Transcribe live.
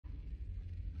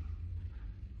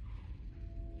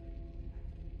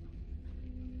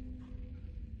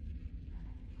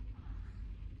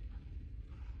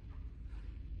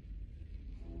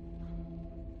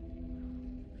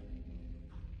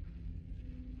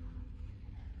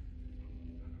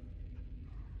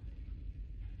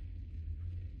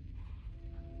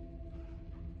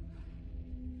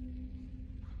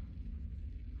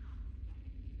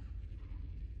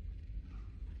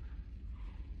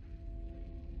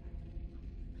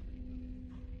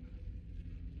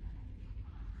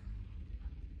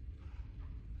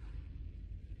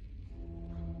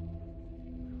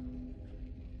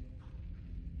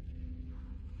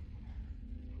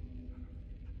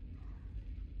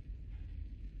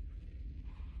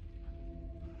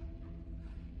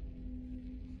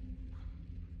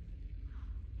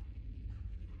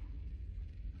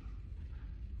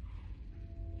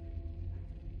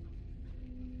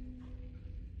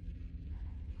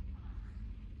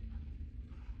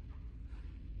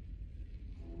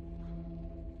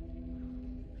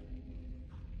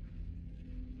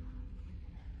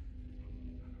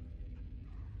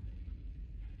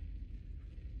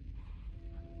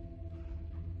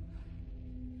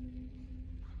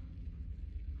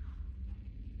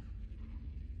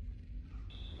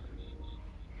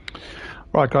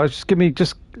Right, guys, just give me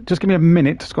a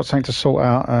minute. Just got something to sort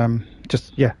out.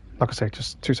 Yeah, like I say,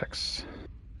 just 2 secs.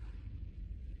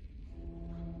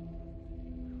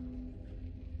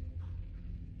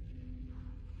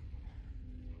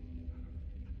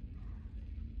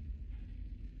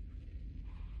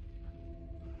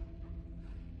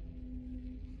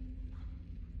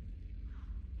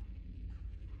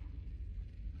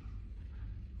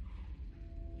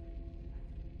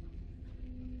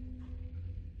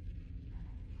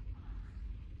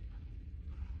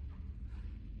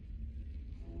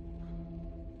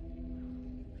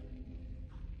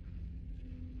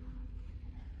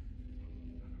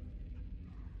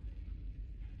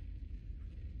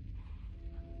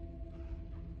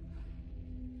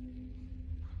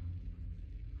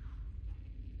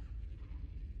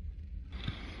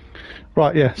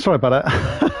 Right, yeah, sorry about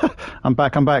that. I'm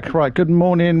back. Right, good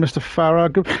morning, Mr.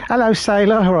 Farah. Hello,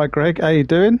 Sailor. All right, Greg, how you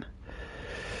doing?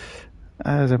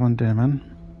 How's everyone doing,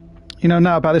 man? You know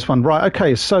now about this one. Right,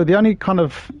 okay, so the only kind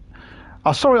of...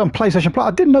 I saw it on PlayStation Plus.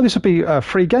 I didn't know this would be a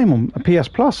free game on PS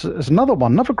Plus. It's another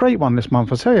great one this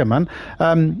month, I tell you, man.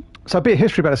 So a bit of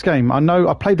history about this game. I know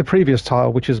I played the previous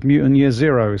title, which is Mutant Year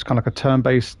Zero. It's kind of like a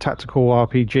turn-based tactical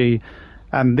RPG,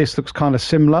 and this looks kind of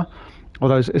similar.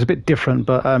 Although it's a bit different,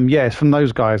 but yeah, it's from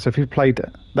those guys. So if you've played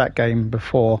that game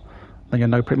before, then you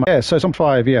know pretty much. Yeah, so it's on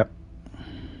 5, yeah.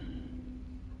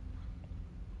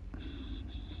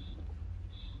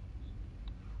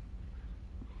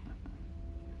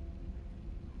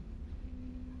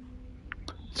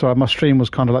 Sorry, my stream was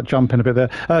kind of like jumping a bit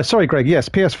there. Sorry, Greg, yes,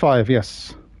 PS5,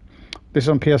 yes. This is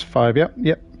on PS5,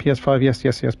 yep, PS5, yes,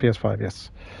 PS5,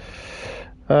 yes.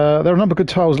 There are a number of good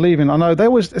titles leaving. I know,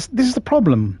 this is the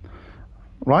problem,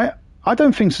 right? I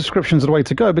don't think subscriptions are the way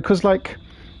to go because, like,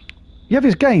 you have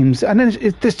these games, and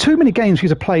then there's too many games for you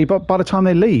to play but by the time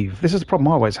they leave. This is the problem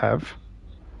I always have.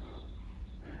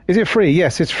 Is it free?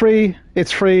 Yes, it's free.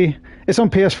 It's free. It's on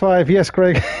PS5. Yes,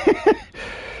 Greg.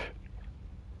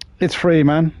 It's free,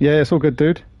 man. Yeah, it's all good,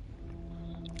 dude.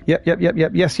 Yep.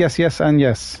 Yes, and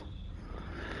yes.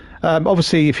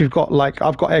 Obviously, if you've got, like,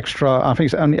 I've got extra. I think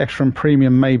it's only extra and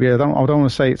premium, maybe. I don't want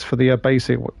to say it's for the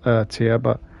basic tier,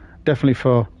 but definitely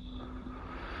for,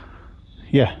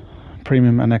 yeah,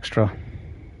 premium and extra.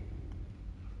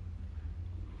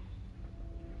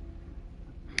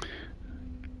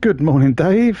 Good morning,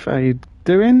 Dave. How you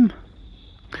doing?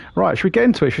 Right, should we get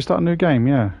into it? Should we start a new game?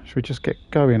 Yeah. Should we just get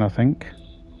going, I think?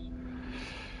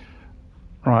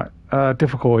 Right,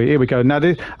 difficulty. Here we go. Now,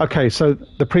 okay, so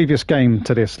the previous game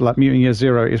to this, like Mutant Year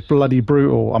Zero, is bloody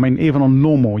brutal. I mean, even on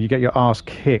normal, you get your ass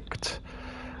kicked.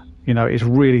 You know, it's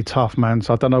really tough, man.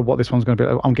 So I don't know what this one's going to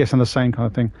be. I'm guessing the same kind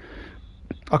of thing.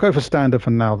 I'll go for standard for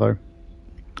now, though.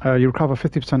 You recover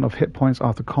 50% of hit points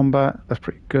after combat. That's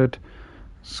pretty good.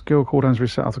 Skill cooldowns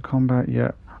reset after combat.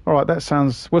 Yeah. All right, that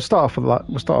sounds... We'll start off with that.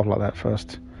 We'll start off like that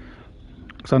first.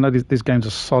 Because I know these games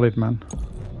are solid, man.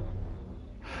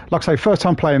 Like I say, first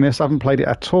time playing this. I haven't played it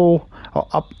at all.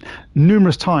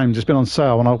 Numerous times it's been on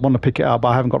sale and I want to pick it up, but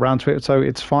I haven't got around to it, so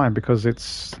it's fine because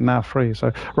it's now free.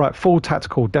 So, right, full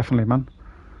tactical, definitely, man.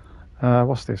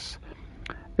 What's this?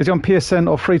 Is it on PSN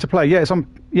or free to play? Yeah, it's on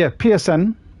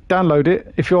PSN. Download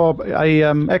it. If you're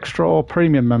a extra or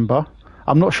premium member,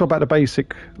 I'm not sure about the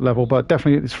basic level, but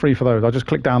definitely it's free for those. I just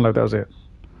click download, that was it.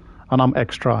 And I'm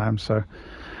extra, I am, so.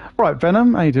 Right,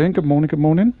 Venom, how you doing? Good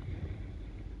morning.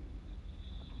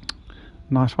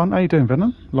 Nice one. How you doing,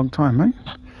 Venom? Long time, mate.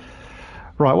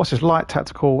 Right, what's this? Light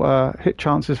tactical. Hit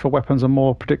chances for weapons are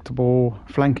more predictable.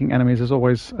 Flanking enemies is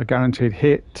always a guaranteed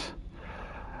hit.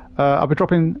 I'll be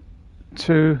dropping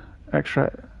 2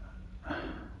 extra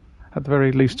at the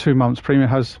very least 2 months. Premium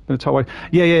has been a top way.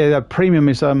 Yeah. Premium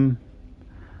is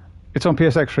it's on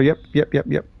PS Extra.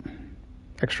 Yep.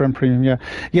 Extra and premium,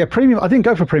 yeah. Premium. I didn't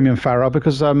go for premium, Farah,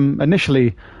 because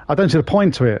initially I don't see the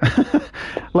point to it.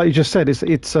 Like you just said,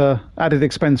 it's added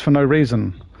expense for no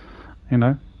reason, you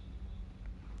know.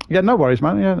 Yeah, no worries,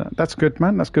 man. Yeah, that's good,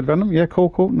 man. That's good, Venom. Yeah,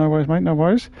 cool. No worries, mate. No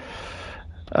worries.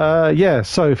 Yeah.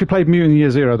 So if you played Mutant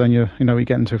Year Zero, then you know what you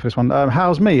get into for this one.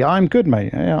 How's me? I'm good,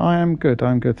 mate. Yeah, I am good.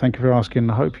 Thank you for asking.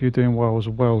 I hope you're doing well as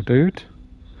well, dude.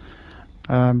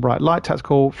 Right, light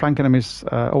tactical, flank enemies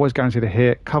always guaranteed a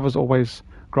hit. Covers always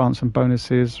grant some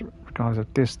bonuses regardless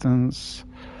of distance.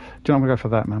 Do you know I'm gonna go for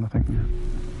that, man? I think.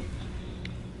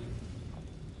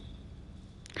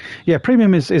 Yeah,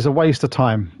 premium is a waste of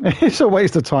time. It's a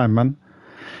waste of time, man.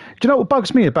 Do you know what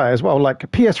bugs me about it as well? Like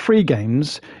PS3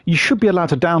 games, you should be allowed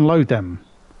to download them.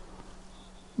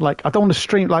 Like I don't want to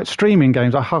stream like streaming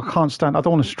games. I can't stand. I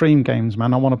don't want to stream games,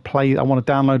 man. I want to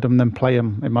download them, and then play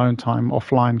them in my own time,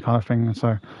 offline kind of thing.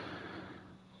 So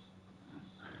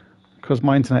because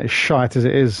my internet is shite as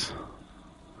it is.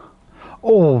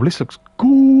 Oh, this looks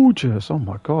gorgeous. Oh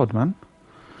my god, man.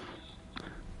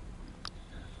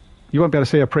 You won't be able to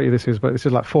see how pretty this is, but this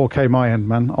is like 4K my end,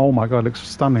 man. Oh my god, it looks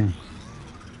stunning.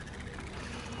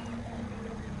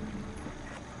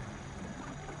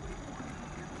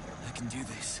 I can do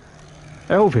this.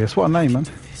 Elvis, what a name, man.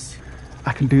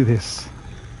 I can do this.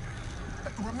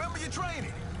 Remember your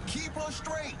training. Keep her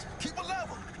straight. Keep her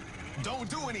level. Don't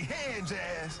do any hand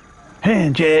jazz.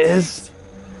 Hand jazz.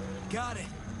 Got it.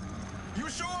 You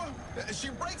sure? She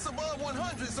breaks above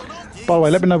 100, so don't... By the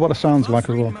way, let me know what the sound's like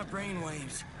as well. My brain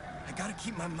waves. I gotta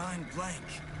keep my mind blank.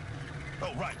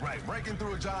 Oh, right. Breaking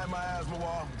through a giant miasma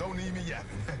wall. Don't need me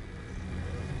yapping.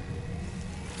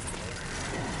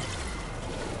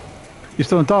 You're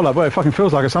still on dial-up? Well, it fucking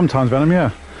feels like it sometimes, Venom,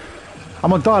 yeah.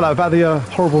 I'm on dial-up about the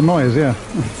horrible noise, yeah.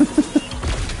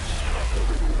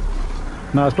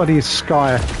 No, it's bloody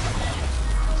Sky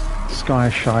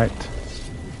shite.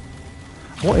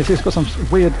 What is this? Got some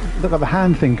weird... Look at the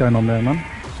hand thing going on there, man.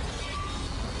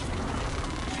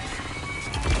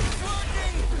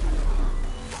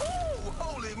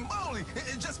 Holy moly!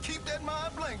 Just keep that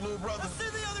mind blank, little brother. Let's see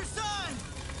the other side.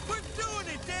 We're doing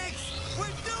it, Diggs. We're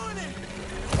doing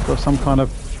it. Got some kind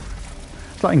of...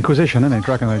 It's like Inquisition, isn't it?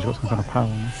 Dragon Age got some kind of power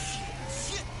on it.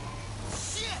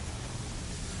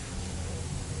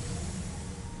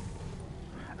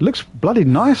 It looks bloody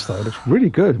nice, though. It looks really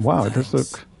good. Wow, it does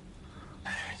look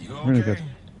really good.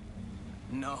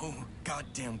 No,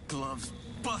 goddamn gloves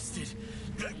busted.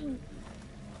 Damn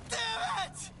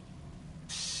it!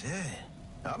 Shit.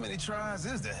 How many tries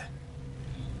is that?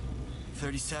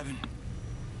 37.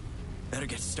 Better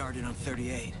get started on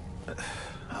 38.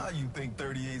 How you think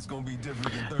 38 is gonna be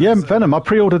different than 37? Yeah, Venom, I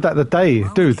pre-ordered that the day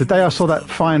I saw that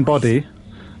fine body,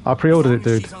 I pre-ordered it,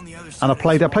 dude. And I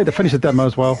played to finish the demo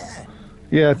as well.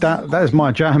 Yeah, that is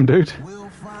my jam, dude.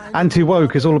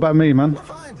 Anti-woke is all about me, man.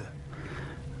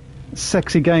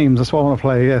 Sexy games, that's what I want to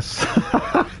play, yes.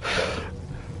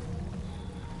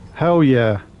 Hell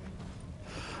yeah.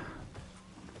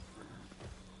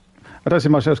 I don't see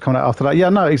much else coming out after that. Yeah,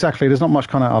 no, exactly. There's not much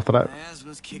coming out after that.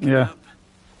 Yeah.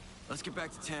 Let's get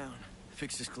back to town.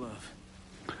 Fix this glove.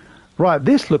 Right,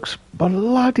 this looks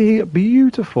bloody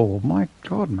beautiful. My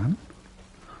God, man.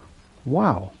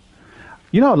 Wow.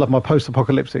 You know I love my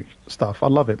post-apocalyptic stuff. I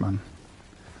love it, man.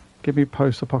 Give me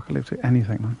post-apocalyptic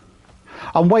anything, man.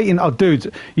 I'm waiting. Oh,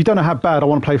 dude, you don't know how bad I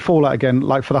want to play Fallout again,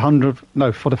 like for the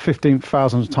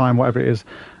 15,000th time, whatever it is.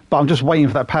 But I'm just waiting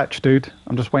for that patch, dude.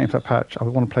 I'm just waiting for that patch. I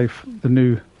want to play the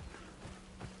new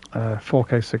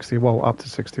 4K 60, well, up to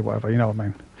 60, whatever, you know what I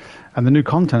mean. And the new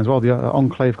content as well, the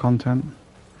Enclave content.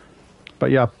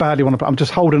 But yeah, I badly want to... I'm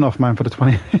just holding off, man, for the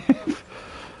 20th.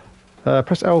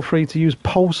 Press L3 to use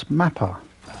Pulse Mapper.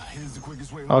 Here's the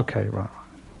quickest way. Okay, right.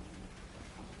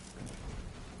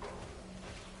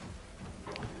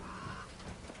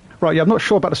 Right, yeah, I'm not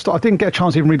sure about the story. I didn't get a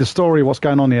chance to even read the story, what's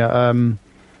going on here.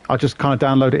 I just kind of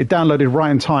downloaded it. It downloaded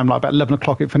right in time, like about 11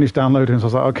 o'clock it finished downloading, so I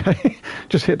was like, okay,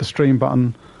 just hit the stream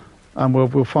button and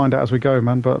we'll find out as we go,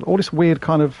 man. But all this weird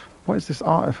kind of... What is this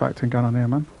artifact thing going on here,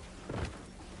 man?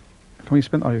 Can we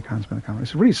spin... Oh, you can spin the camera.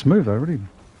 It's really smooth, though, really.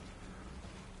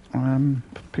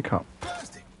 Pick up.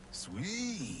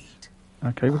 Sweet.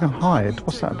 Okay, we can hide.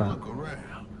 What's that about?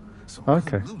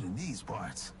 Okay.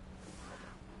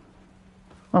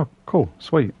 Oh, cool.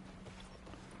 Sweet.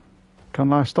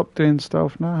 Can I stop doing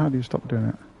stealth now? How do you stop doing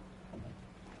it?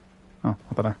 Oh,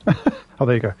 I don't know. Oh,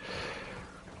 there you go.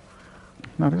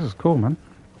 No, this is cool, man.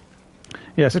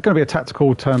 Yes, it's going to be a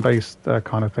tactical, turn-based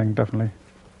kind of thing, definitely.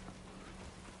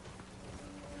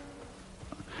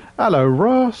 Hello,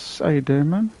 Ross. How you doing,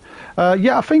 man?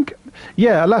 Yeah, I think...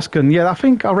 Yeah, Alaskan. Yeah,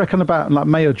 I reckon about like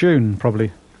May or June,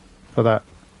 probably, for that.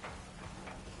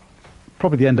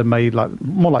 Probably the end of May, like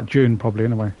more like June, probably,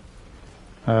 anyway.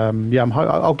 Yeah,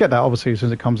 I'll get that, obviously, as soon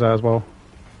as it comes out as well.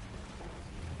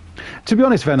 To be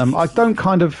honest, Venom, I don't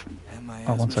kind of...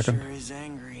 Oh, 1 second. Sure is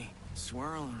angry,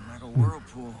 swirling like a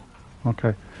whirlpool.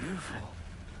 Okay. Beautiful.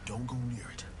 Don't go near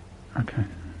it. Okay.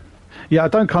 Yeah, I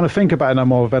don't kind of think about it no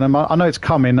more, Venom. I know it's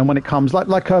coming, and when it comes, like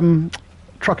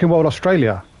Trucking World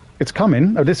Australia, it's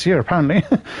coming this year apparently,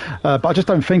 but I just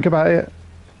don't think about it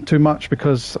too much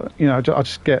because you know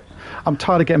I'm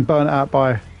tired of getting burnt out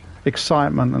by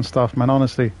excitement and stuff, man.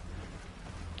 Honestly,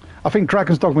 I think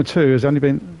Dragon's Dogma 2 has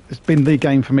it's been the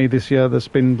game for me this year that's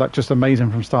been like just amazing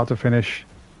from start to finish.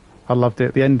 I loved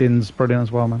it. The ending's brilliant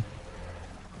as well, man.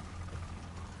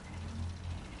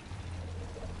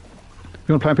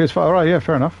 You want to play on PS5? All right, yeah,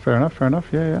 fair enough.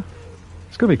 Yeah.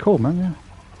 It's going to be cool, man, yeah.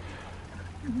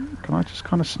 Can I just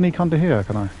kind of sneak under here,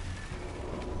 can I?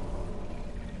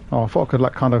 Oh, I thought I could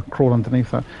like kind of crawl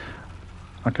underneath that.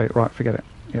 Okay, right, forget it.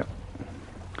 Yep.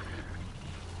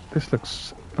 This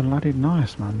looks bloody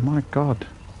nice, man. My God.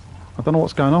 I don't know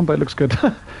what's going on, but it looks good.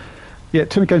 Yeah,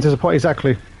 too many games disappointing.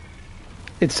 Exactly.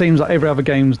 It seems like every other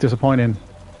game's disappointing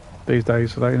these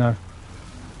days, so you know.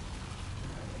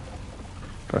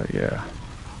 But yeah.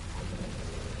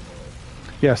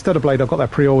 Yeah, Stellar Blade, I've got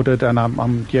that pre-ordered,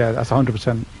 and yeah, that's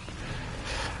 100%.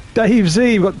 Dave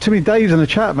Z, we've got too many Daves in the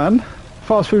chat, man.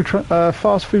 Fast food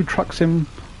truck sim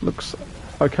looks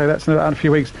okay. That's in a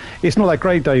few weeks. It's not that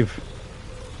great, Dave.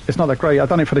 It's not that great. I've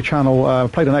done it for the channel.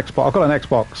 Played on Xbox. I've got an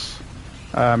Xbox.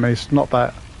 It's not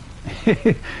that.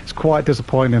 It's quite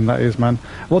disappointing. That is, man.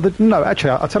 Well, no,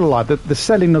 actually, I'll tell a lie. The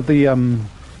selling of the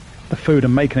food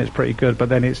and making it's pretty good, but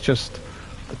then it's just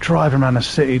the driving around the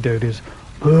city, dude. It's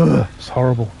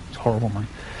horrible. It's horrible, man.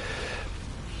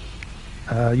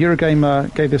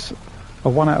 Eurogamer gave this a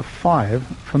 1 out of 5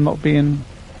 for not being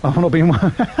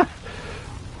one.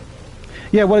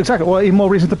 Yeah, well, exactly. Well, even more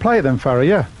reason to play it then, Farah.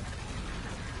 Yeah,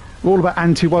 we're all about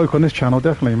anti-woke on this channel,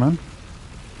 definitely, man.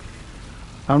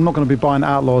 I'm not going to be buying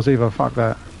Outlaws either. Fuck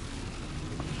that.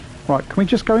 Right, can we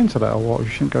just go into that or what? We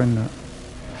shouldn't go in there.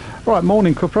 Right,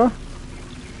 morning, Cupra.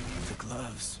 The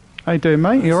gloves. How you doing,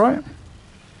 mate? You all right?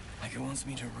 Like it wants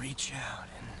me to reach out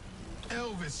and...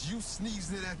 Elvis, you sneeze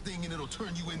into that thing and it'll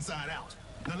turn you inside out.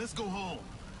 Now let's go home.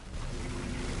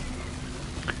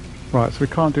 Right, so we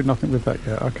can't do nothing with that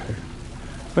yet. Okay.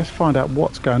 Let's find out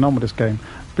what's going on with this game.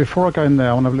 Before I go in there,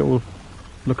 I want to have a little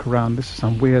look around. This is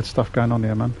some weird stuff going on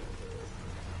here, man.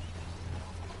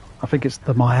 I think it's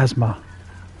the Miasma.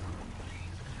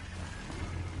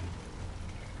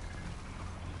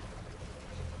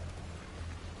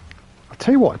 I'll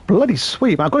tell you what, bloody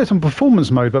sweet, man. I've got it on performance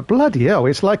mode, but bloody hell,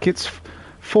 it's like it's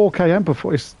 4K and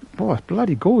before. It's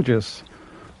bloody gorgeous.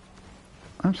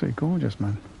 Absolutely gorgeous,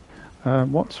 man.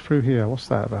 What's through here? What's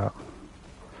that about?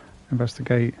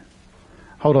 Investigate.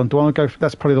 Hold on, do I want to go?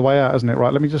 That's probably the way out, isn't it?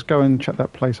 Right, let me just go and check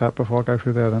that place out before I go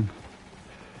through there then.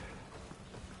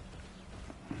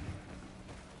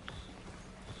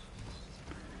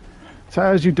 So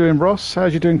how's you doing, Ross?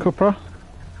 How's you doing, Cupra?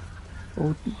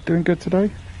 All doing good today?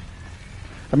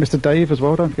 And Mr. Dave as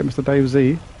well, don't forget Mr. Dave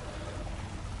Z.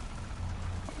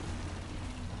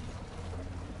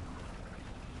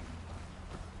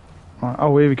 Right,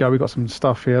 oh, here we go, we got some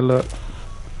stuff here, look.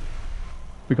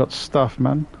 We got stuff,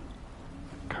 man.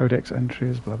 Codex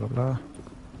entries, blah, blah, blah.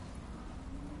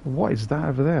 What is that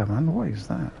over there, man? What is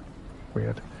that?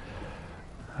 Weird.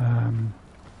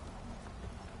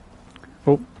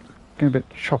 Oh, getting a bit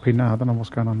choppy now. I don't know what's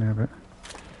going on there a bit.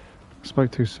 Spoke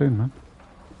too soon, man.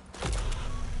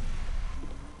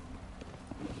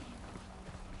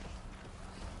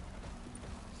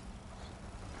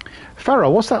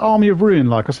 Farah, what's that Army of Ruin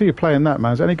like? I see you playing that,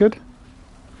 man. Is it any good?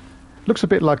 Looks a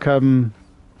bit like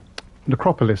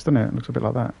Necropolis, doesn't it? Looks a bit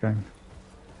like that game.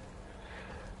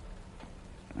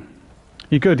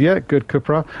 You good? Yeah, good,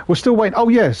 Cupra. We're still waiting. Oh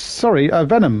yes, sorry,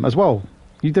 Venom as well.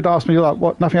 You did ask me like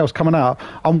what? Nothing else coming out.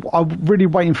 I'm really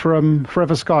waiting for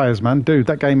Forever Skies, man. Dude,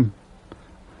 that game.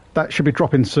 That should be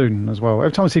dropping soon as well.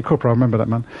 Every time I see Cupra, I remember that,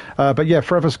 man. But yeah,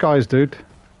 Forever Skies, dude.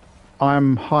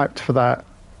 I'm hyped for that.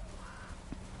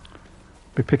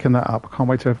 Be picking that up. I can't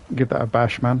wait to give that a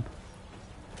bash, man.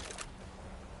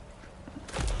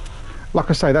 Like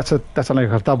I say, that's like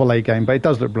a double A game, but it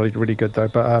does look really, really good though.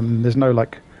 But there's no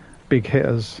like big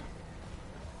hitters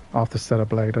after Stellar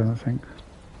Blade, I don't think.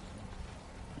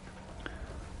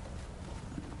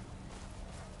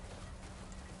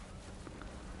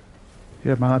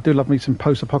 Yeah, man, I do love me some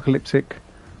post-apocalyptic,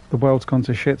 the world's gone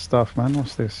to shit stuff, man.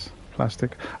 What's this?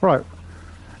 Plastic. All right.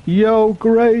 Yo,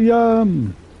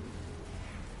 Graham.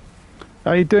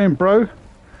 How you doing, bro?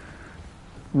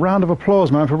 Round of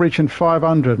applause, man, for reaching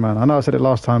 500, man. I know I said it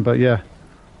last time, but yeah.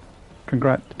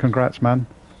 Congrats, man.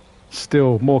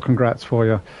 Still, more congrats for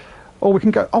you. Oh, we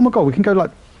can go. Oh my God, we can go like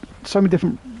so many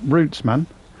different routes, man.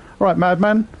 All right,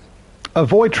 Madman. A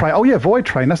Void Train. Oh yeah, Void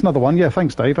Train. That's another one. Yeah,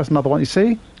 thanks, Dave. That's another one. You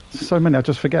see, so many. I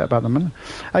just forget about them, man.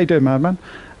 How you doing, Madman?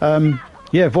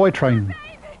 Yeah, Void Train.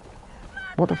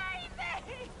 What the?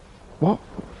 What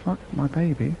the fuck? My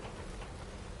baby.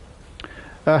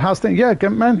 How's things? Yeah,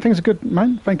 man, things are good,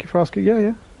 man. Thank you for asking.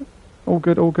 Yeah. All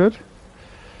good, all good.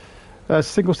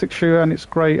 Single stick shooter, and it's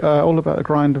great. All about the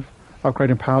grind of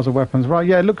upgrading powers of weapons. Right,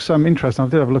 yeah, it looks interesting. I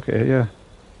did have a look at it, yeah.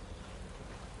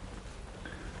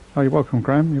 Oh, you're welcome,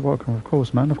 Graham. You're welcome, of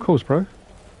course, man. Of course, bro.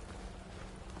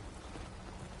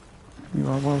 You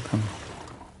are welcome.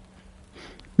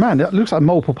 Man, it looks like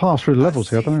multiple paths through the levels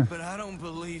here, I don't know. But I don't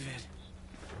believe it.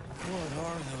 What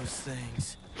are those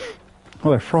things? Oh,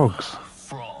 they're frogs.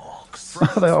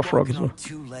 They are frogs. On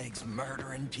two legs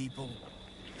murdering people.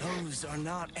 Those are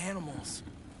not animals.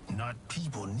 Not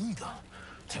people neither.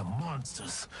 They're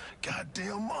monsters.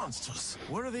 Goddamn monsters.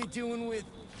 What are they doing with?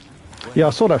 Yeah, I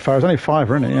saw that far. It's only 5,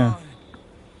 isn't it? Yeah.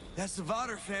 That's the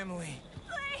Vodder family.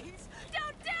 Please,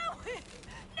 don't do it!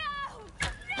 No!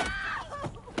 No!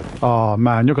 Oh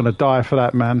man, you're gonna die for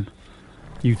that, man.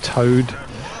 You toad.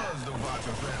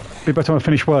 Be better when I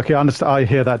finish work. Yeah, I understand. I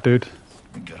hear that, dude.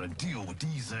 We gotta deal with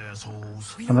these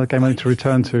assholes. Another game I need to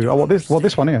return to. Oh, this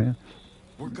one here. Yeah.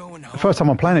 We're going home. The first time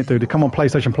I'm playing it, dude. It come on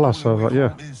PlayStation Plus, so I was like,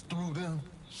 yeah.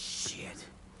 Shit.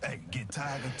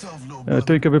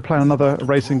 Dude, could we play another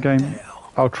racing game?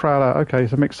 Oh, trailer. Okay,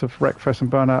 it's a mix of Wreckfest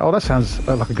and Burnout. Oh, that sounds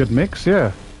like a good mix.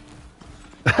 Yeah.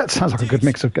 That sounds like a good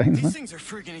mix of games. These Man. things are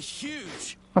freaking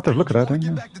huge. I have to look at that, don't Get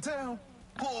you? back to town.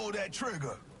 Pull that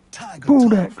trigger. Tiger Pull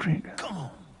tough. that trigger. Come on.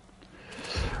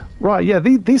 Right, yeah,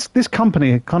 this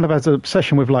company kind of has an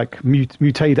obsession with like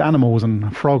mutated animals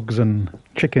and frogs and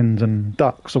chickens and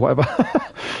ducks or whatever.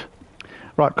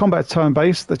 Right, combat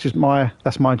turn-based, that's my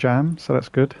jam, so that's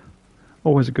good.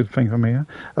 Always a good thing for me. Yeah?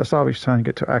 At the start of each turn,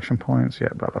 get to action points, yeah,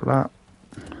 blah, blah, blah.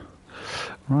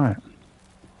 Right.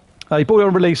 You bought it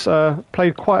on release,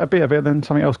 played quite a bit of it, then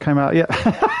something else came out, yeah.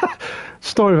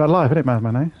 Story of our life, isn't it,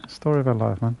 Madman, eh? Story of our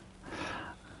life, man.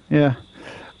 Yeah.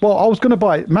 Well, I was going to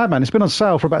buy it. Madman, it's been on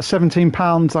sale for about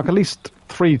 £17, like at least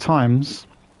 3 times.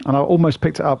 And I almost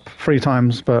picked it up 3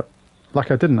 times, but like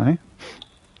I didn't, eh?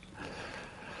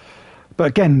 But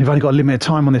again, you've only got a limited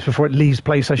time on this before it leaves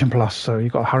PlayStation Plus, so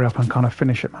you've got to hurry up and kind of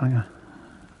finish it, man. Yeah.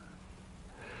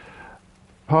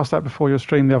 Passed that before your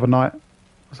stream the other night.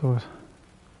 As always.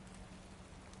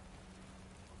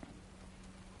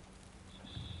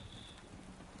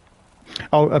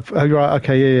 Oh, you're right.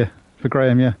 Okay, yeah. For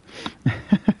Graham, yeah.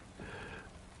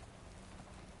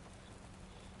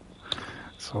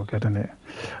 It's all good, isn't it?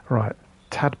 Right,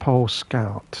 Tadpole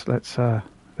Scout. Let's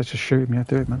just shoot him. Yeah,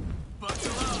 do it, man.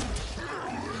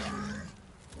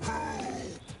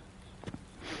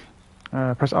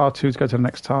 Press R2 to go to the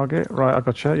next target. Right, I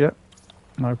gotcha. Yep,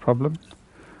 no problem.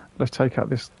 Let's take out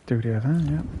this dude here then.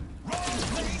 Yeah.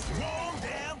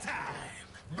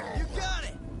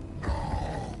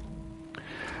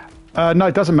 No,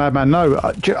 it doesn't, Madman. No.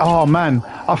 Oh, man.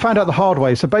 I found out the hard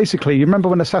way. So basically, you remember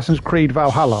when Assassin's Creed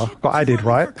Valhalla got added,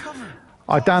 right?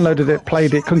 I downloaded it,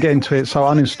 played it, couldn't get into it, so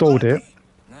I uninstalled it.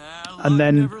 And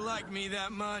then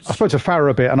I spoke to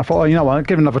Farah a bit, and I thought, oh, you know what, I'll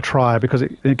give it another try because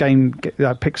the game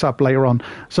picks up later on.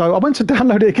 So I went to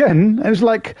download it again, and it was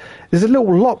like, there's a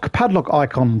little padlock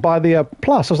icon by the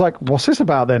plus. I was like, what's this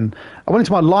about then? I went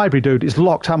into my library, dude. It's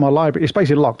locked out my library. It's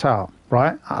basically locked out,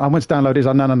 right? And I went to download it. It's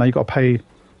like, no, you've got to pay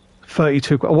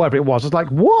 32 or whatever it was. I was like,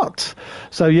 what?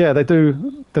 So yeah, they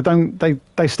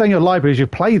stay in your library as you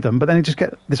play them, but then you just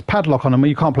get this padlock on them and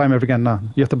you can't play them ever again. No,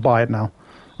 you have to buy it now.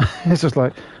 It's just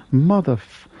like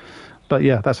but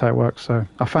yeah, that's how it works. So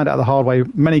I found out the hard way.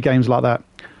 Many games like that.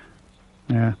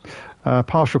 Yeah.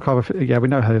 Partial cover, yeah, we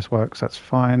know how this works. That's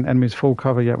fine. Enemies full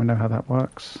cover, yeah, we know how that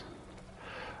works.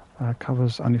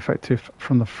 Covers only effective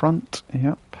from the front.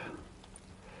 Yep.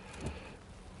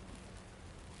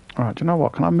 Alright, do you know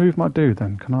what? Can I move my dude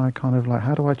then? Can I kind of like,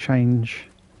 how do I change?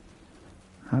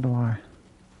 Right,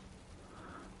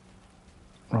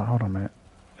 hold on a minute.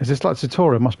 Is this like a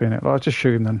tutorial? Must be in it. I'll just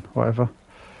shoot him then, whatever.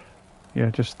 Yeah, I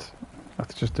have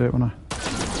to just do it when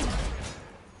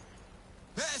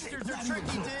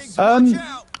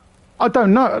I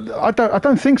don't know. I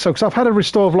don't think so, because I've had a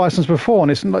restore of license before,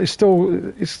 and it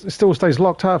still stays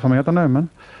locked out for me. I don't know, man.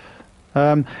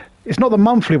 It's not the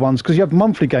monthly ones, because you have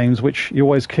monthly games which you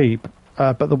always keep,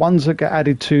 but the ones that get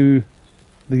added to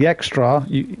the extra,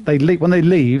 when they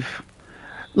leave.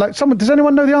 Like, does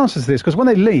anyone know the answer to this? Because when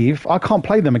they leave, I can't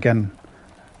play them again.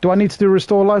 Do I need to do a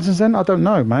restore license then? I don't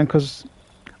know, man, because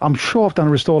I'm sure I've done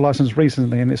a restore license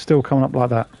recently, and it's still coming up like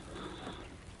that.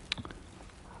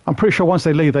 I'm pretty sure once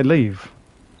they leave, they leave.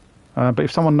 But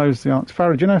if someone knows the answer,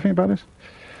 Farah, do you know anything about this?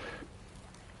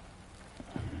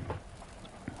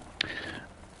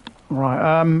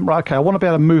 Right, okay, I want to be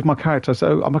able to move my character,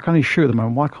 so I can only shoot at the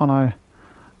moment. Why can't I?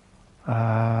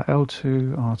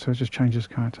 L2, R2, just change this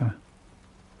character.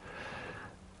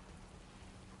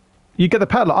 You get the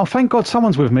padlock. Oh, thank God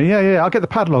someone's with me. Yeah, I'll get the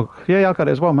padlock. Yeah, I got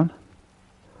it as well, man.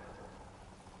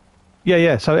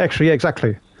 Yeah, so extra, yeah,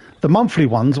 exactly. The monthly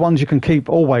ones you can keep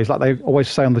always, like they always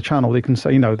say on the channel, they can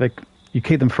say, you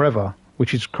keep them forever,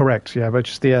 which is correct, yeah, but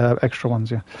just the extra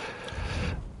ones, yeah.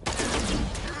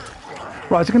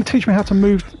 Right, is it going to teach me how to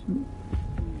move?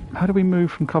 How do we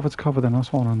move from cover to cover then?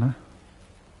 That's what I want to know.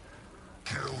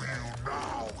 Kill you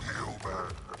now,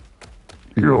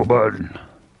 human. Human.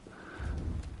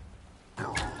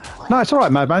 No, it's all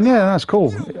right, Madman. Yeah, that's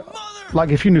cool. Like,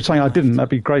 if you knew something I didn't, that'd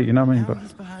be great, you know what I mean? But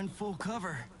He's behind full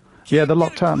cover. yeah, they're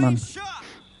locked out, man.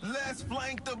 Let's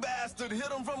flank the bastard. Hit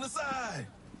him from the side.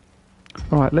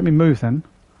 All right, let me move then.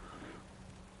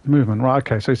 Movement, right,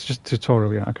 okay, so it's just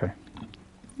tutorial, yeah, okay.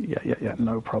 Yeah,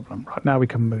 no problem. Right, now we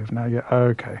can move now, yeah,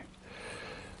 okay.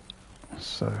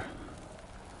 So,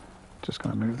 just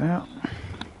going to move that.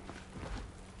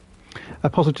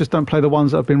 Possible, just don't play the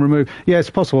ones that have been removed. Yeah, it's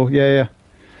possible, yeah.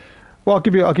 Well, I'll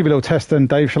give you a little test then,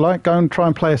 Dave, shall I? Go and try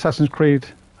and play Assassin's Creed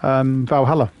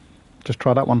Valhalla. Just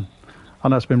try that one. I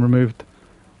know it's been removed.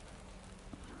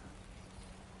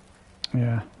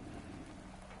 Yeah.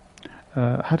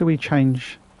 How do we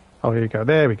change... Oh, here you go.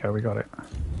 There we go. We got it.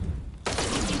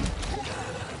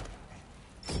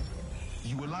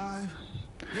 You alive?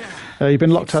 You've been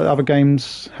locked out of other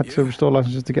games. Had to restore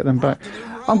licenses to get them back.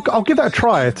 I'll give that a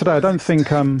try today. I don't think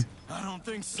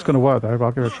it's going to work though, but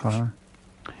I'll give it a try.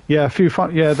 Yeah, a few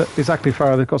fun. Yeah, exactly.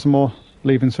 Farah, they've got some more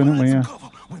leaving soon, haven't we? Yeah.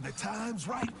 When the time's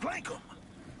right, flank 'em.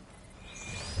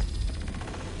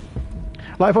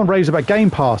 Like everyone raves about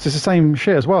Game Pass, it's the same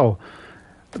shit as well.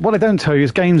 What they don't tell you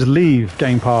is games leave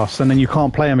Game Pass and then you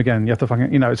can't play them again. You have to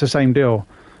fucking, it's the same deal.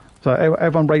 So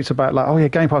everyone rates about like, oh yeah,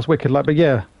 Game Pass wicked. Like, but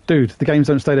yeah, dude, the games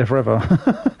don't stay there forever.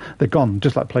 They're gone,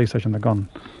 just like PlayStation, they're gone.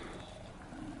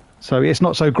 So it's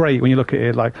not so great when you look at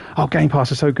it like, oh, Game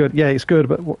Pass is so good. Yeah, it's good,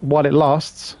 but while it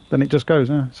lasts, then it just goes.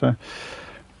 Yeah, so.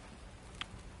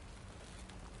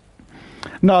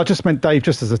 No, I just meant Dave,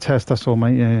 just as a test. That's all,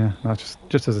 mate. Yeah. No,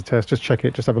 just as a test. Just check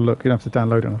it. Just have a look. You don't have to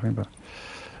download it or anything, but.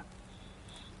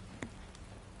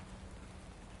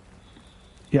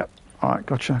 Yep. All right.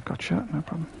 Gotcha. No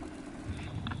problem.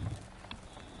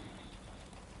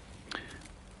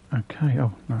 Okay.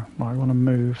 Oh no, I want to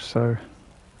move. So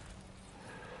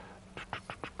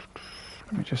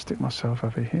let me just stick myself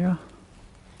over here.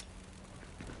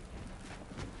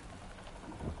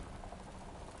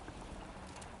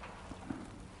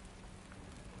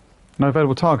 No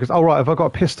available targets. Oh right. If I've got a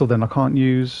pistol, then I can't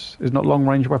use. It's not long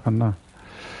range weapon. No.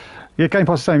 Yeah. Game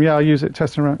Pass the same. Yeah. I use it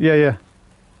testing around. Yeah.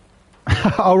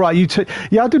 Oh right, you too.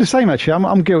 Yeah, I do the same actually.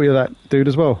 I'm guilty of that, dude,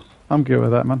 as well. I'm guilty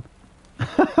of that, man.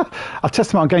 I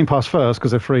test them out on Game Pass first because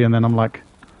they're free, and then I'm like,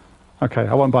 okay,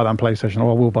 I won't buy that on PlayStation,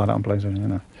 or I will buy that on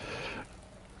PlayStation.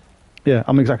 Yeah,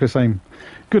 I'm exactly the same.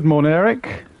 Good morning,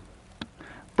 Eric.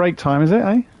 Break time, is it?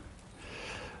 Eh?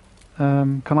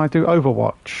 Can I do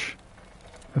Overwatch?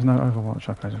 There's no Overwatch.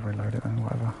 Okay, just reload it then.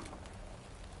 Whatever.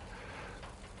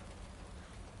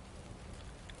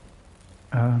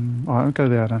 Alright, I'll go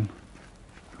there then.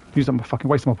 Used up my fucking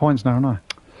wasting my points now, aren't I?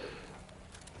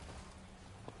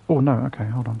 Oh no, okay,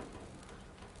 hold on.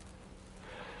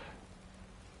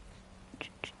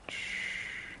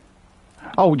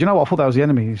 Oh, do you know what? I thought that was the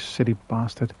enemy, you silly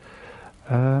bastard.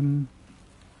 Okay,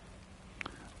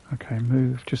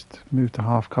 just move to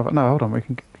half cover. No, hold on, we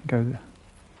can go there.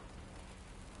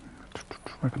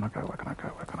 Where can I go?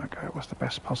 What's the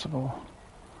best possible?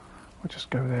 We'll just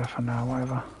go there for now,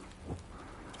 whatever.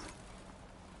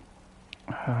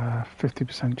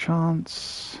 50%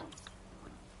 chance.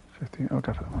 50. I'll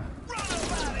go for that one.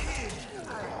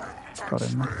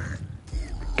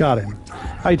 Got him.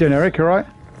 How you doing, Eric? You alright?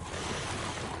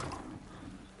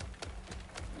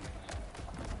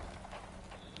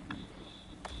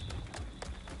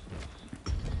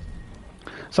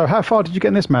 So how far did you get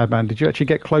in this, Madman? Did you actually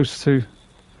get close to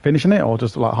finishing it, or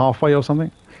just like halfway or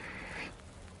something?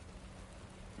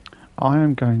 I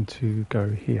am going to go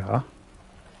here.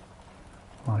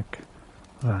 Like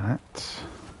that,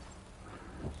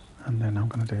 and then I'm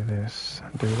going to do this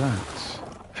and do that.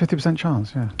 50%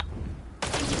 chance, yeah.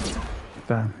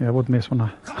 Damn, yeah, I would miss,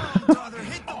 wouldn't I?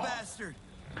 Hit the bastard.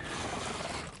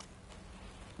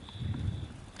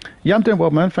 Yeah, I'm doing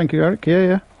well, man. Thank you, Eric.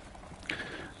 Yeah.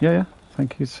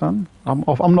 Thank you, son. I'm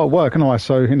off. I'm not at work, am I?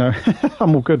 So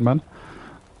I'm all good, man.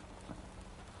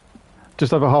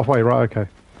 Just over halfway, right? Okay.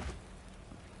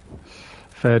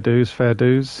 Fair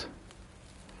dues.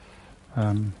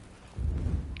 Come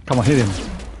on, hit him.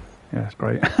 Yeah, that's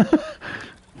great.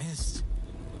 Missed.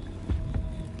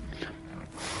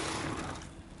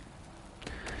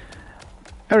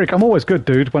 Eric, I'm always good,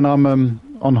 dude, when I'm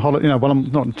on holiday. When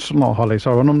I'm not holiday,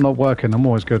 sorry, when I'm not working, I'm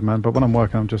always good, man. But when I'm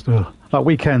working, I'm just, like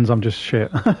weekends, I'm just shit.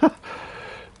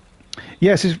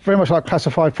 Yes, it's very much like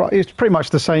classified. It's pretty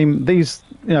much the same. These,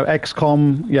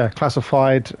 XCOM, yeah,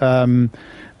 classified.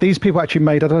 These people actually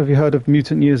made, I don't know if you heard of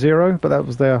Mutant Year Zero, but that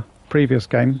was their previous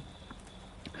game.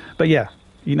 But yeah,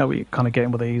 what you're kind of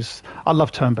getting with these. I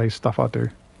love turn-based stuff, I do.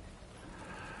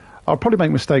 I'll probably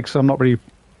make mistakes, so I'm not really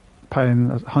paying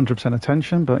 100%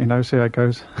 attention, but see how it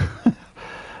goes.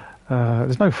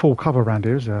 There's no full cover around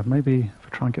here, is there? Maybe if I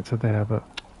try and get to there, but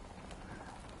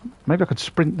maybe I could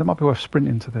sprint. That might be worth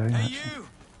sprinting to there. Yeah, Hey, actually. you!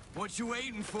 What you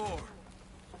waiting for?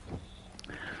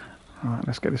 All right,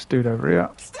 let's get this dude over here.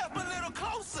 Step a little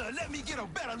closer. Let me get a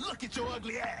better look at your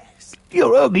ugly ass.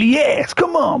 Your ugly ass!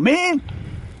 Come on, man!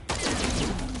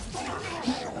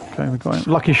 Okay, we got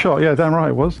him. Lucky shot. Yeah, damn right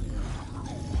it was.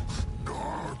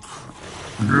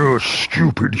 You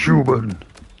stupid human.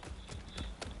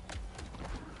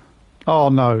 Oh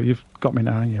no, you've got me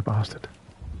now, you bastard.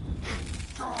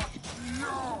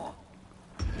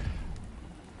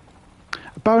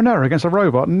 A bow and arrow against a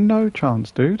robot? No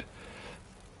chance, dude.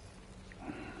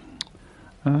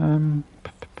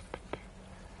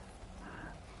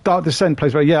 Dark Descent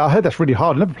plays well. Yeah, I heard that's really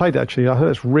hard. I never played it actually. I heard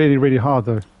it's really, really hard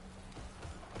though.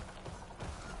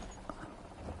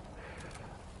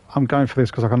 I'm going for this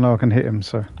because I know I can hit him,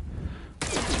 so.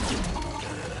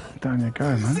 Down you go,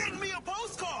 man. Send me a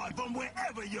postcard from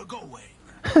wherever you're going.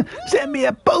 Send me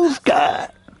a postcard!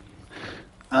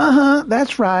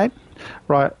 That's right.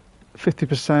 Right,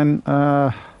 50%.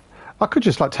 I could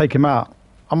just like take him out.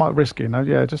 I might risk it, you know?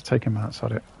 Yeah, just take him out,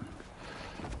 sod it.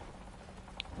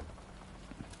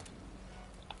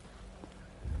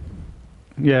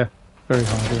 Yeah, very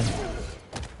hard,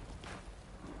 yeah.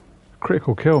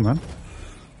 Critical kill, man.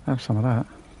 Have some of that.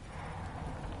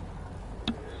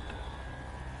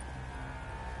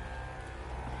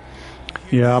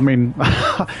 Yeah, I mean,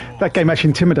 that game actually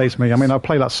intimidates me. I mean, I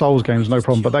play like Souls games, no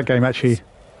problem, but that game actually,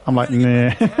 I'm like,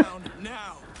 nah.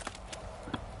 Now.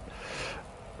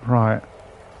 Right.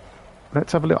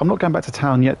 Let's have a look. I'm not going back to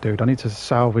town yet, dude. I need to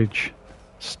salvage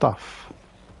stuff.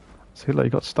 See, look,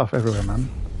 you got stuff everywhere, man.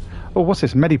 Oh, what's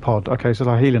this? Medipod. Okay, so it's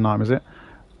a healing item, is it?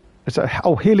 It's a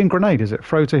healing grenade, is it?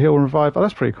 Throw to heal and revive. Oh,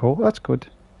 that's pretty cool. That's good.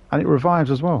 And it revives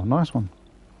as well. Nice one.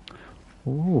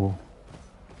 Ooh.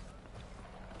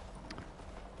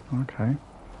 Okay.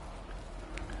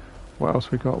 What else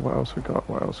we got? What else we got?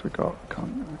 What else we got?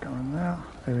 Can't go in there.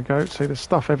 There we go. See, there's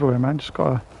stuff everywhere, man. Just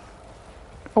gotta.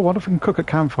 Oh, what if we can cook at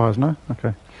campfires? No.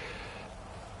 Okay.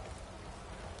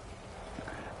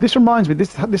 This reminds me.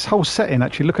 This whole setting,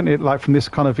 actually, looking at it like from this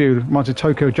kind of view, reminds me of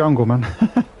Tokyo Jungle, man.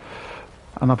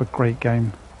 Another great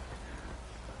game.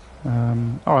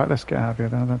 All right, let's get out of here.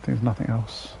 Then I don't think there's nothing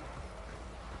else.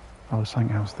 Oh, there's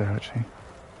something else there actually.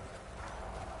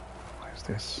 What is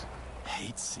this?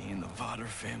 Hate seeing the Vodder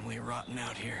family rotting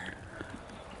out here.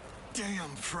 Damn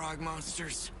frog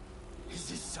monsters. Is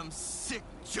this some sick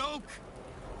joke?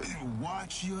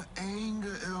 Watch your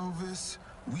anger, Elvis.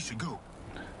 We should go.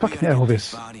 Fucking We gotta get Elvis.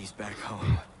 these bodies back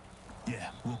home.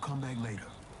 Yeah, we'll come back later.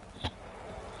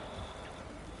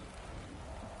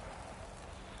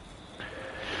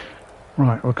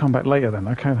 Right, we'll come back later then.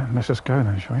 Okay, then let's just go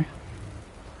then, shall we?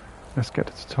 Let's get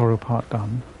the tutorial part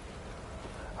done.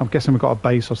 I'm guessing we've got a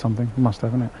base or something. We must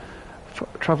have, haven't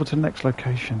it? Travel to the next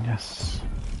location, yes.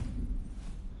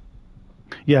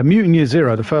 Yeah, Mutant Year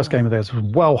Zero, the first game of theirs, was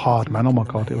well hard, man. Oh my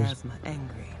god, it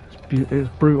was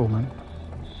brutal, man.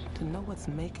 To know what's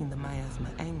making the miasma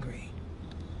angry,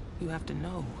 you have to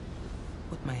know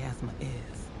what miasma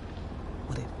is,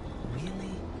 what it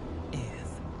really is.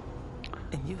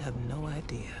 And you have no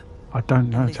idea. I don't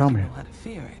know, tell me. You know how to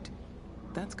fear it.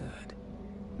 That's good.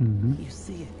 Mm-hmm. You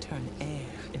see it turn air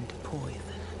into poison,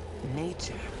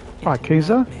 nature into Right,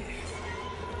 Keezer. nightmare.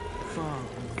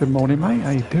 Frogs Good morning, mate.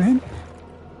 How you doing?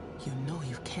 You know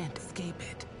you can't escape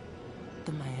it.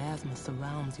 The miasma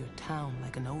surrounds your town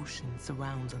like an ocean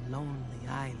surrounds a lonely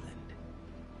island.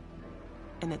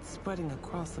 And it's spreading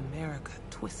across America,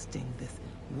 twisting this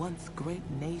once great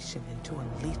nation into a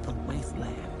lethal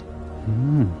wasteland.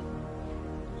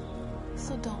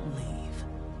 So don't leave.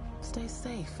 Stay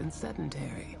safe and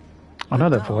sedentary. I know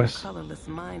The that dull, voice. colorless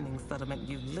mining settlement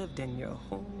you've lived in your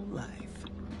whole life.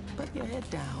 Put your head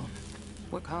down.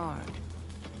 Work hard.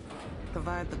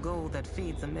 Provide the gold that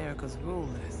feeds America's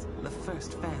rulers, the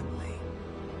first family.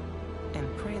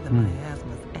 And pray the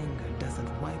miasma's anger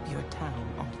doesn't wipe your town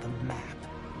off the map.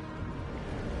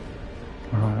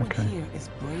 Right, No one okay. here is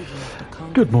brave enough to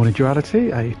conquer Good morning, their fear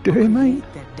Duality. How you or doing, mate?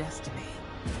 create their destiny.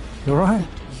 You alright?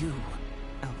 Except you,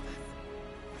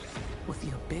 Elvis. With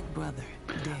your big brother,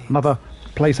 Dave. Another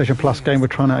PlayStation Plus game we're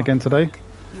trying out again today.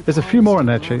 There's a few more in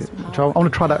there, actually. I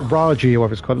want to try that Raji, or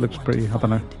whatever it's called. It looks pretty, I don't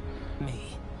know.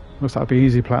 Me. Looks like it'd be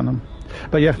easy platinum.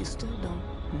 But yeah, You still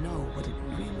don't know what it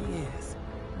really is,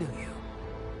 do you?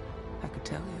 I could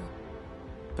tell you,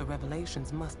 but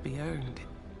revelations must be earned.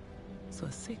 So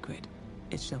a secret,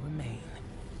 it shall remain.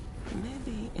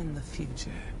 Maybe in the future,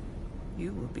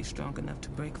 you will be strong enough to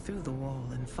break through the wall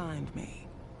and find me.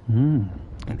 And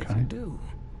if okay. you do,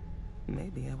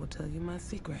 maybe I will tell you my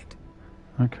secret.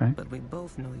 Okay. But we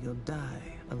both know you'll die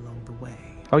along the way.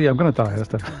 Oh yeah, I'm gonna die. That's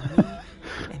Between the. me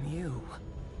and you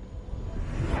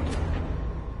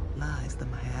lies the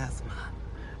miasma.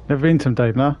 Never been to him,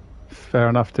 Dave. No. Fair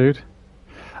enough, dude.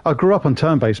 I grew up on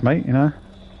turn-based, mate. You know.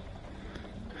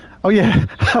 Oh yeah,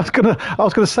 I was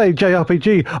gonna say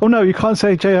JRPG. Oh no, you can't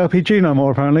say JRPG no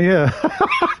more. Apparently, yeah.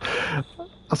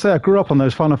 I say I grew up on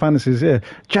those Final Fantasies. Yeah,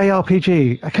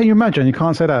 JRPG. Can you imagine? You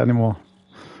can't say that anymore.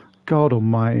 God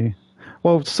Almighty.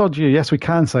 Well, sod you. Yes, we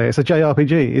can say it. It's a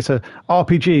JRPG. It's a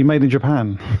RPG made in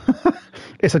Japan.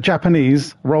 It's a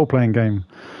Japanese role-playing game.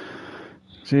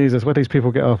 Jesus, where these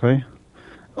people get off, eh?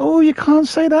 Oh, you can't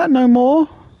say that no more.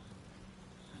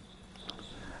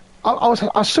 I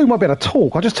assume I'll be able to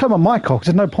talk. I just turn my mic off.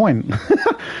 There's no point.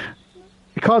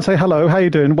 You can't say hello. How you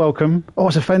doing? Welcome. Oh,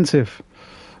 it's offensive.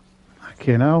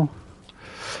 You know.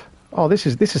 Oh, this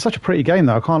is such a pretty game,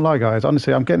 though. I can't lie, guys.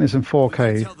 Honestly, I'm getting this in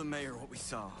 4K, Tell the mayor what we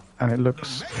saw. and it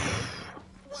looks.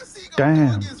 What's he gonna do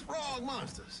Damn. against frog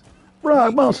monsters?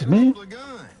 Right, monsters, man. Hold a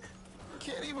gun.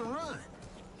 Can't even run.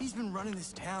 He's been running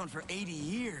this town for 80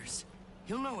 years.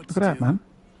 He'll know what Look to at that, do. man.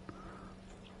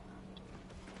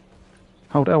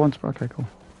 Hold L1. Okay, cool.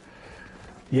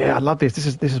 Yeah, I love this.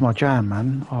 This is my jam,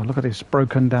 man. Oh, look at this,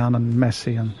 broken down and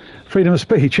messy and freedom of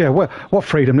speech. Yeah, what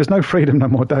freedom? There's no freedom no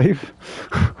more, Dave.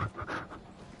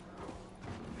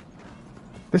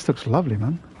 This looks lovely,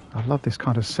 man. I love this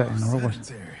kind of setting. I always.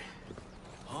 Sedentary.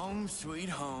 Home sweet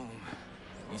home.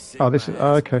 You Oh, this is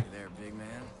okay. There, big man.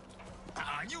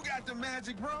 You got the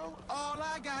magic, bro. All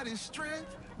I got is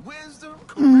strength, wisdom,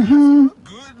 Mm-hmm. charisma,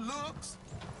 good looks.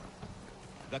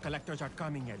 The collectors are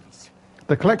coming, Elvis.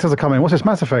 The collectors are coming. What's this,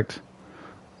 Mass Effect?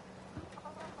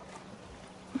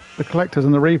 The collectors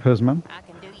and the reapers, man. I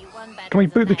can do you one better Can we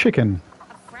than boot the that. chicken?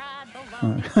 A fried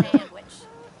bologna sandwich.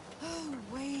 Oh,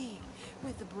 wait.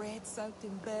 With the bread soaked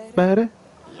in butter. Better.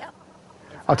 Yep.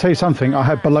 I'll tell you something. I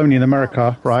had bologna in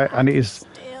America, right? And it is.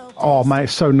 Still Oh, man,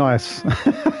 it's so nice.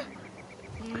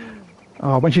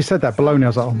 Oh, when she said that bologna, I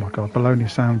was like, oh my god, bologna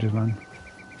sandwiches, man.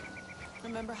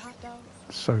 Remember hot dogs?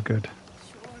 So good.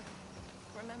 sure.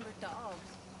 Remember dogs.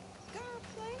 Girl,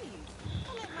 please.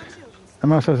 I'll let my children see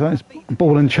And also, it's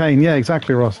ball and chain. Yeah,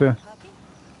 exactly, Ross. Yeah. puppy.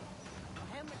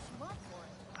 How much you want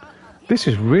for it? This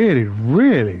is really,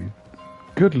 really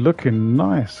good looking,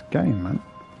 nice game, man.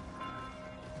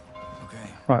 Okay.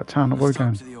 Right, town. Where are we Let's talk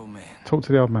going? to the old man. Talk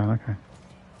to the old man. Okay.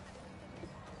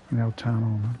 The old town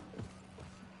hall, man.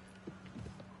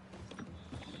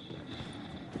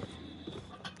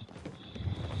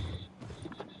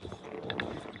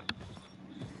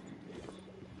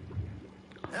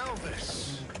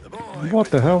 Elvis, the boy. What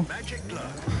the hell? Magic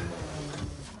glove.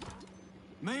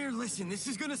 Mayor, listen, this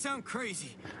is gonna sound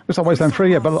crazy. Looks like Wasteland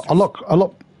 3, yeah, but a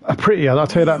lot prettier. I'll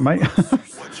tell you that, mate.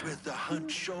 What's with the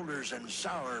hunched shoulders and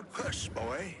sour puss,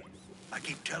 boy? I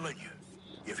keep telling you,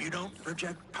 if you don't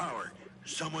project power,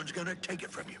 someone's gonna take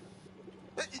it from you.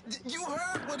 You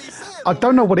heard what he said. I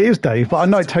don't know what it is, Dave, but I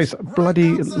know it tastes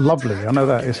bloody lovely. I know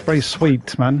that. It's very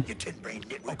sweet, man. You tin-brain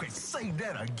nitwit. Okay, say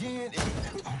that again.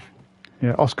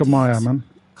 Yeah, Oscar Mayer, man.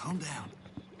 Calm down.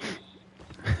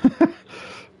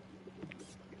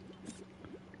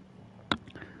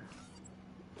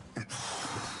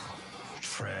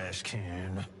 Trash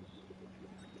can.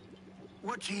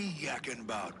 What's he yakking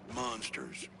about,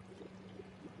 monsters?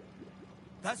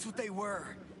 That's what they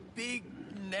were. Big,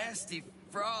 nasty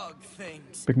frog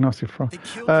things. Big nasty frog. They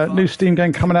killed New us. Steam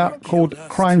game coming out They called killed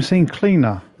us. Crime Scene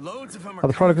Cleaner. Loads of them are Oh,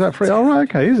 the product is coming that free? from Oh, town. right,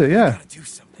 okay, is it? We Yeah. gotta do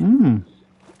something.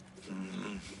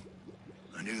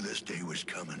 I knew this day was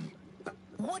coming.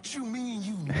 What you mean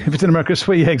you If it's in America, it's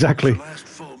sweet. Yeah, exactly. The last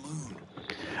full moon.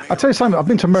 I'll tell you something. I've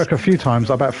been to America a few times,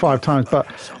 about 5 times, but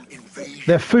Some invasion.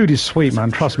 their food is sweet,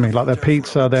 man. Trust me. Like their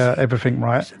pizza, their everything,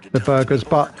 right? The burgers,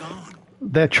 but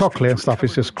their chocolate and stuff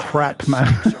is just crap, man.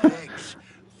 Eggs.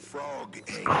 Frog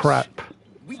eggs. Crap.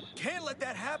 We can't let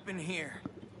that happen here.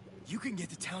 You can get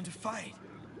the town to fight.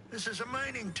 This is a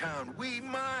mining town. We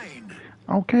mine.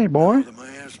 Okay, boy. The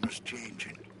miasma's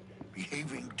changing,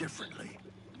 behaving differently.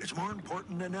 It's more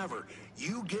important than ever.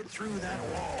 You get through that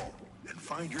wall and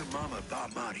find your mama,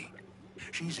 Bamati.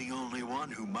 She's the only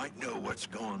one who might know what's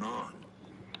going on.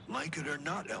 Like it or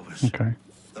not, Elvis. Okay.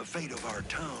 The fate of our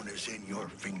town is in your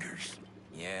fingers.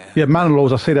 Yeah. Yeah,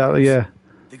 Manor I see that. Yeah.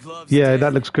 The gloves Yeah, dead.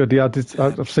 that looks good. Yeah,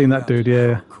 I've seen that dude.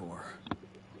 Yeah. Core.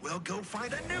 We'll go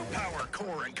find a new power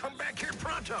core and come back here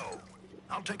pronto.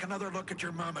 I'll take another look at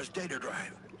your mama's data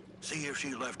drive. See if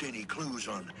she left any clues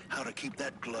on how to keep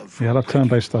that glove from Yeah, I love breaking.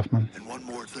 turn-based stuff, man. And one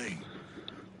more thing.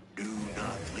 Do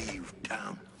not leave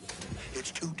town. It's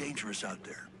too dangerous out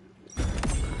there.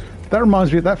 That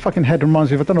reminds me. That fucking head reminds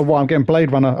me of. I don't know why I'm getting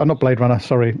Blade Runner. Not Blade Runner.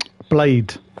 Sorry,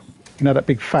 Blade. You know, that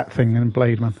big fat thing in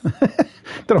Blade, man.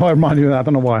 Don't know why I reminded you of that. I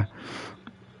don't know why.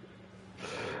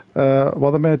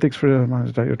 While the mayor digs for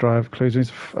the data drive, clues needs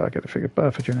to get the figure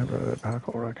birth for Junior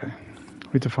Parkour. Okay.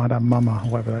 We need to find our mama,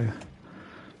 whatever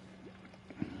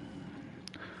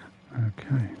they.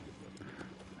 Okay.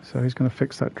 So he's going to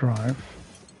fix that drive.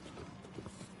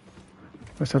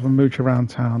 Let's have a mooch around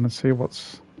town and see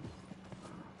what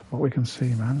we can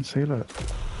see, man. See, look.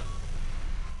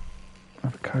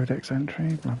 Another codex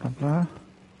entry, blah, blah, blah.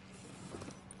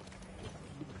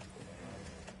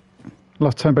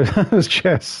 Last turn-based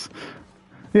chess.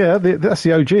 Yeah, that's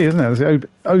the OG, isn't it? That's the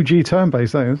OG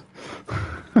turn-based, that is.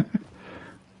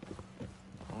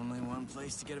 Only one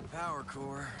place to get a power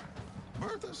core.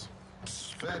 Bertha's?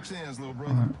 Fat chance, little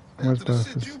brother. Right, where's After the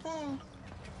shit Bertha's? you pulled.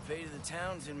 Fate of the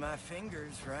town's in my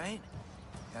fingers, right?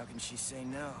 How can she say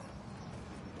no?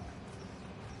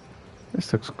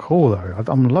 This looks cool, though.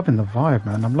 I'm loving the vibe,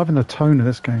 man. I'm loving the tone of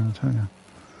this game, I'm telling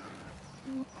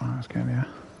you. Right, let's get in here.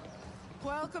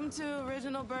 Welcome to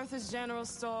Original Bertha's General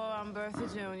Store. I'm Bertha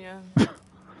Jr.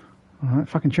 Alright,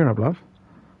 fucking cheer up, love.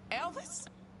 Elvis?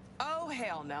 Oh,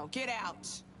 hell no. Get out.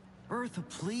 Bertha,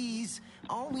 please.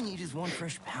 All we need is one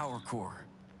fresh power core.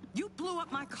 You blew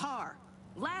up my car.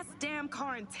 Last damn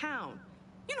car in town.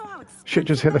 You know how expensive Shit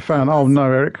just hit the that fan. was? Oh no,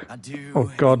 Eric. I do.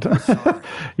 Oh God. I'm sorry.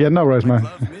 Yeah, no worries, My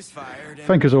man. glove misfired and-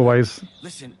 Thank you as always.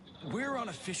 Listen, we're on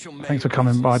official Thanks for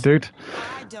coming by, dude.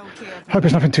 I don't care if Hope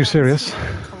it's nothing too serious.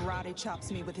 Karate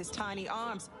chops me with his tiny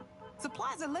arms.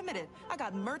 Supplies are limited. I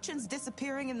got merchants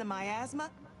disappearing in the miasma.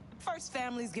 First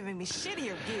Family's giving me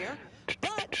shittier gear.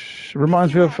 But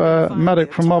Reminds me of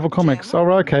Maddox from Marvel Comics. Oh,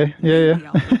 right, okay. Yeah, maybe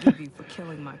I'll yeah. forgive you for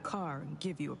killing my car and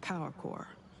give you a power core.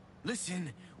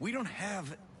 Listen, we don't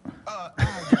have... I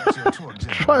got your torque jam.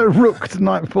 Try a rook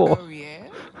tonight for. Oh, yeah?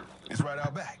 It's right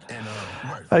out back. And,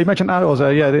 right. You mentioned hours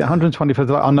there. Yeah, the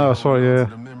 125th. I know, sorry, To yeah.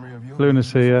 the memory of your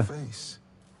Lunacy, yeah. beautiful face.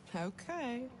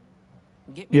 Okay.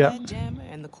 Get me Yeah. that jammer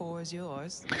and the core is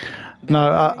yours.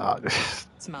 No,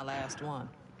 It's my last one.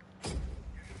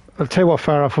 I'll tell you what,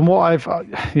 Farah, from what I've...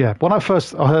 yeah, when I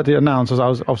heard it announced, I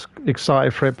was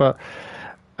excited for it, but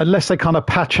unless they kind of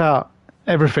patch out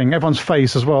everything, everyone's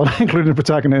face as well, including the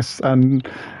protagonist, and...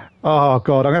 Oh,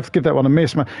 God, I'm going to have to give that one a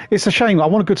miss, man. It's a shame. I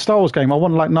want a good Star Wars game. I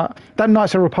want, like, that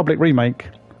Knights of the Republic remake.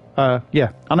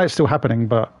 Yeah, I know it's still happening,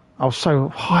 but I was so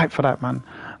hyped for that, man.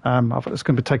 I thought it's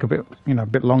going to take a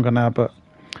bit longer now, but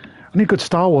I need a good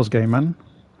Star Wars game, man.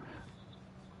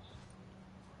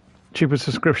 Cheaper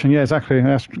subscription, yeah, exactly.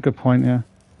 That's a good point, yeah.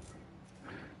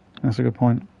 That's a good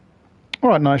point. All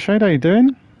right, Nightshade, how you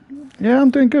doing? Yeah, I'm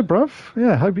doing good, bruv.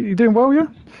 Yeah, hope you're doing well, yeah?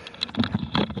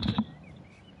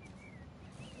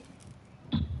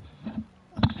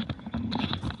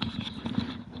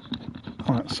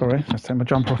 All right, sorry. Let's take my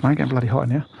jumper off, mate. Getting bloody hot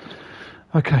in here.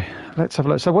 Okay, let's have a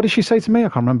look. So what did she say to me? I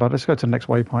can't remember. Let's go to the next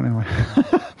waypoint anyway.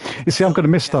 You see, I'm going to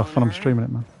miss stuff when I'm streaming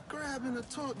it, man. Grabbing a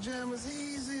torque jam is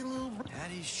easy, little bro.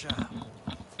 Patty's shop.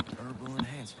 Herbal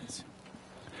enhancements.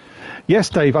 Yes,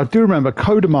 Dave, I do remember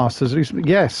Codemasters.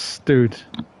 Yes, dude.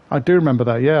 I do remember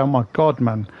that. Yeah, oh my God,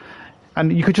 man.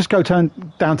 And you could just go down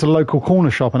to the local corner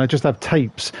shop and they just have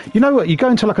tapes. You know what? You go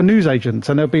into like a newsagent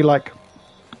and there'll be like,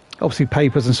 obviously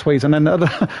papers and sweets, and then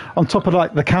on top of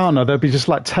like the counter there'd be just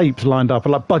like tapes lined up,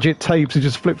 like budget tapes. You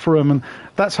just flip through them, and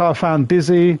that's how I found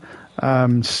Dizzy,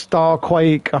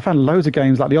 Starquake. I found loads of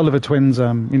games like the Oliver Twins.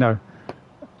 You know,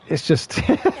 it's just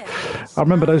I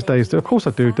remember those days. Dude. Of course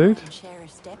I do, dude.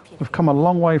 We've come a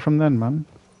long way from then, man.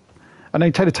 And then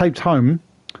you take the tapes home,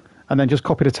 and then just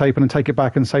copy the tape and then take it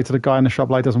back and say to the guy in the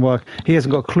shop, like, it doesn't work. He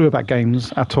hasn't got a clue about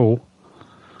games at all.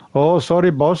 Oh,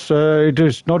 sorry, boss. It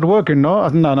is not working, no?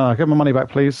 No, get my money back,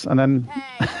 please. And then...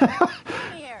 Hey, come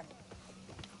here.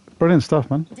 Brilliant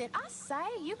stuff, man. Did I say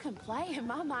you can play in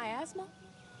my miasma?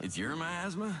 It's your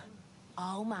miasma?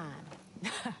 Oh,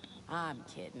 mine. I'm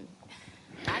kidding.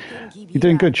 I couldn't keep You're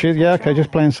doing out good, Chiz. Yeah, okay,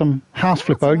 just playing some House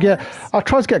Flippo. Yeah, I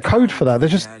tried to get code for that. They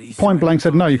just point blank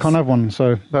said, no, you can't have one.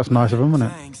 So that's nice of them, isn't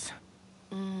it? Thanks.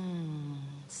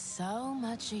 So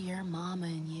much of your mama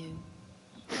and you.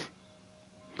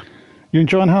 You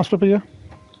enjoying House Flipper, yeah?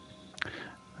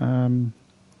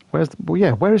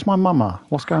 Where is my mama?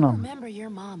 What's going on? Remember your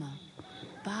mama,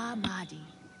 Ba Madi.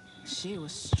 She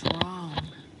was strong,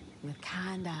 with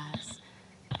kind eyes,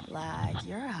 like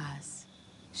your eyes.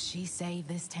 She saved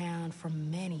this town from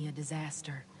many a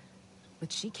disaster,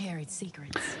 but she carried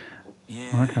secrets.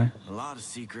 Yeah, Okay. a lot of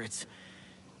secrets.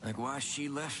 Like why she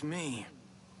left me.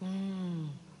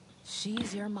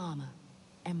 She's your mama,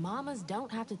 and mamas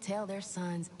don't have to tell their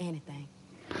sons anything.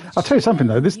 I'll tell you something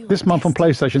though. This month on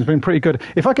PlayStation's been pretty good.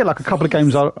 If I get like a couple of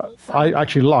games I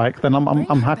actually like, then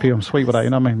I'm happy. I'm sweet with that. You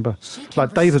know what I mean? But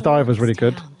like Dave the Diver's really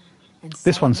good.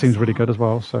 This one seems really good as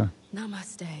well. So.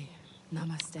 Namaste.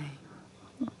 Namaste.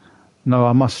 No,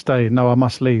 I must stay. No, I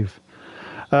must leave.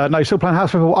 No, you're still playing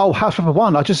House Flipper. Oh, House Flipper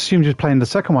 1. I just assumed you're playing the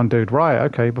second one, dude. Right,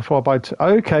 okay. Before I buy...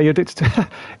 Okay, you're addicted to...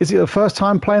 Is it the first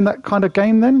time playing that kind of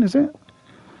game then, is it?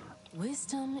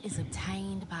 Wisdom is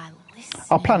obtained by listening.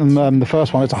 I'll platinum the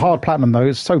first one. It's a hard platinum, though.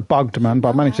 It's so bugged, man, but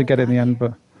I managed to get it in the end,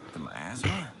 but... The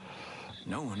miasma?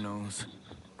 No one knows.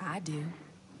 I do.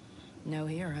 No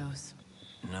heroes.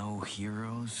 No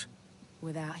heroes?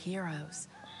 Without heroes,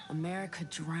 America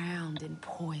drowned in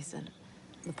poison.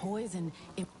 The poison...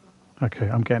 Okay,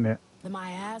 I'm getting it. The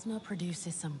miasma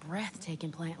produces some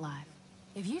breathtaking plant life.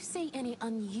 If you see any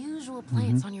unusual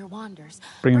plants on your wanders,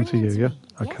 Bring them to you, yeah? me.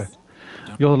 Okay.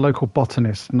 Yes? You're the local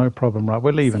botanist, no problem. Right,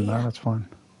 we're leaving now, that's fine.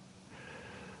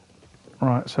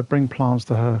 Right, so bring plants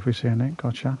to her if we see any.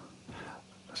 Gotcha.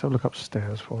 Let's have a look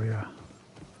upstairs for you.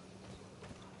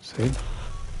 See?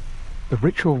 The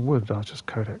ritual wood, just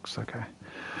codex, okay.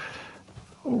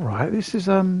 All right, this is,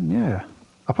 yeah.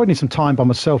 I probably need some time by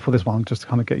myself for this one, just to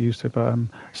kind of get used to it. But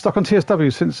stuck on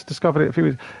TSW since discovered it. A few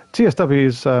weeks.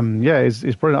 TSW is,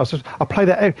 is brilliant. I play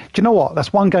that. Do you know what?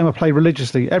 That's one game I play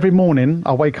religiously. Every morning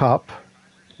I wake up,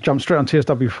 jump straight on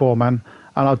TSW4, man,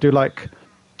 and I'll do like.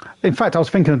 In fact, I was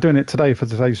thinking of doing it today for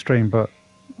today's stream, but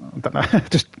I don't know.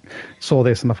 Just saw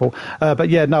this and I thought. But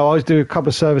yeah, no, I always do a couple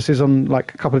of services on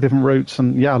like a couple of different routes,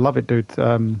 and yeah, I love it, dude.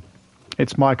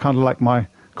 It's my kind of like my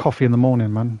coffee in the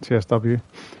morning, man. TSW.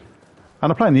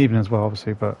 And I play in the evening as well,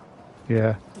 obviously, but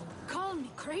yeah.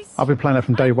 I've been playing it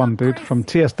from day one, dude. From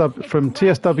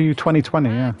TSW 2020,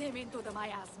 yeah.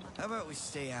 How about we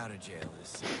stay out of jail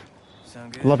this?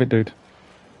 Sound good? Love it, dude.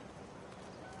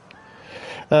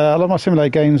 I love my simulator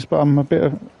games, but I'm a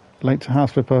bit late to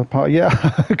House Flipper party.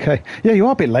 Yeah, okay. Yeah, you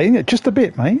are a bit late. Just a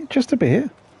bit, mate. Just a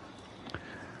bit.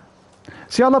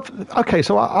 See, I love... Okay,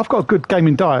 so I've got a good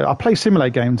gaming diet. I play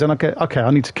simulator games, and I get... Okay,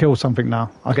 I need to kill something now.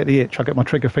 I get the itch. I get my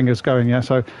trigger fingers going, yeah?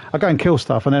 So I go and kill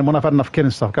stuff, and then when I've had enough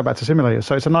killing stuff, I go back to simulators.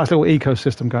 So it's a nice little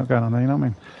ecosystem going on there, you know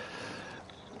what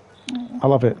I mean? I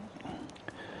love it.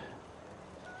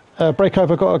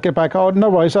 Breakover, got to get back. Oh, no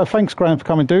worries. Thanks, Graham, for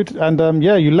coming, dude. And,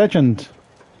 yeah, you legend.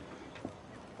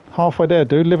 Halfway there,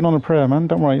 dude. Living on a prayer, man.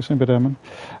 Don't worry, it's going to be there, man.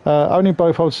 Only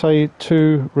both, I would say,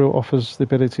 2 real offers the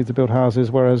ability to build houses,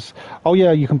 whereas... Oh,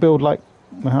 yeah, you can build, like,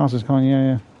 the houses, can't you?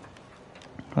 Yeah,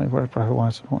 yeah.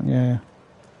 Yeah.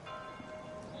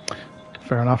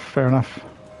 Fair enough, fair enough.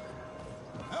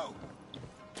 Oh,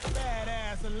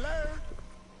 badass alert.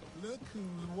 Look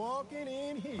who's walking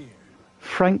in here.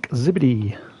 Frank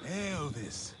Zibidee.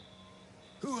 Elvis.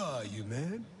 Who are you,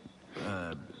 man?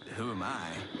 Who am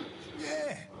I?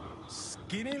 Yeah.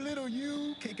 Skinny little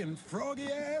you kicking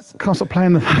froggy ass. Can't stop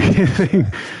playing the fucking thing.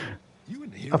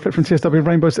 I fit from TSW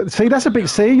Rainbow. See, that's a big...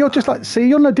 See, you're just like... See,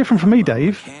 you're no different from me,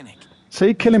 Dave.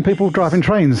 See, killing people driving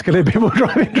trains. Killing people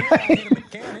driving trains.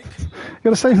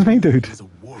 You're the same as me, dude. As a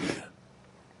warrior,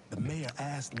 the mayor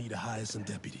asked me to hire some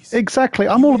deputies. Exactly.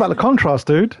 I'm all about the contrast,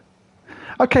 dude.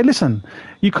 Okay, listen.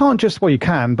 You can't just... Well, you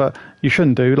can, but you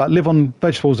shouldn't do. Like, live on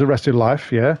vegetables the rest of your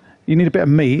life, yeah? You need a bit of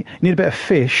meat. You need a bit of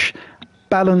fish.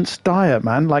 Balanced diet,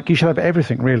 man. Like, you should have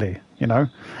everything, really, you know?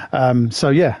 So,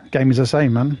 yeah, game is the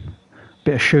same, man.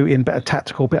 Bit of shooting, bit of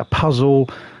tactical, bit of puzzle,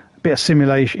 bit of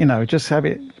simulation, you know, just have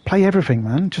it, play everything,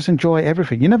 man. Just enjoy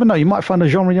everything. You never know, you might find a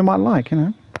genre you might like, you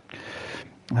know.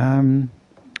 I'm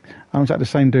exactly the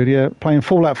same, dude, yeah. Playing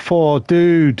Fallout 4,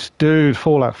 dude,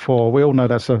 Fallout 4. We all know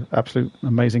that's an absolute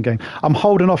amazing game. I'm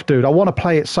holding off, dude. I want to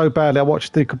play it so badly. I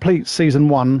watched the complete season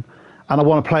 1, and I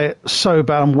want to play it so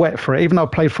bad. I'm wet for it. Even though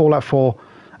I've played Fallout 4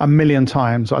 a million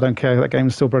times, I don't care. That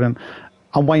game's still brilliant.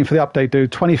 I'm waiting for the update,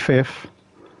 dude. 25th.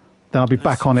 Then I'll be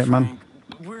back on it, man.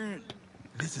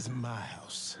 This is my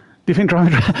house. Do you think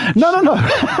driving? No.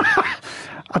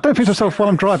 I don't think to myself while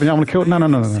I'm driving. I want to kill.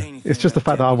 No. It's just the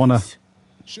fact that I want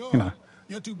to, you know.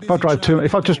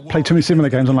 If I just play too many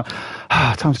simulator games, I'm like,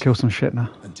 time to kill some shit now.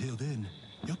 Until then,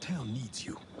 your town needs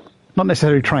you. Not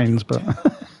necessarily trains, but.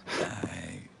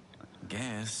 I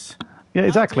guess. Yeah,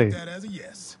 exactly. That as a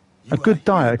yes. A good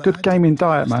diet, a good gaming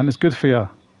diet, man. It's good for you.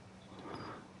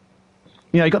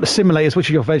 You know, you got the simulators, which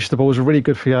are your vegetables, are really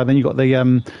good for you. And then you got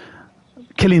the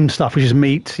killing stuff, which is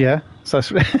meat. Yeah, so that's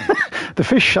the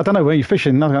fish. I don't know where you're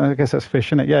fishing. No, I guess that's fish,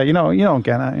 isn't it? Yeah, you know, I'm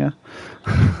getting at, yeah.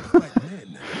 Like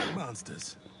men,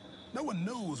 monsters. No one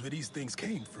knows where these things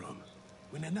came from.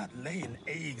 When they're not laying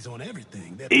eggs on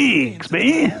everything, they're eggs,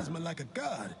 man. Like a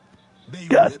god.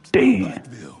 God damn.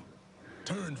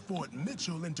 Turned Fort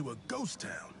Mitchell into a ghost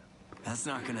town. That's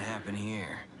not gonna happen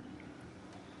here.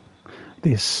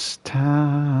 This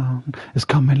town is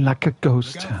coming like a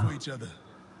ghost Look out town. for each other.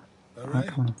 All Right, right?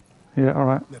 come on. Yeah, all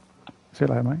right. See you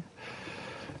later, mate.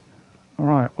 All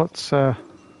right, what's...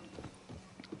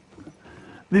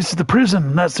 This is the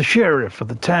prison. That's the sheriff of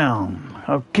the town.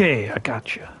 Okay, I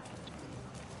got you.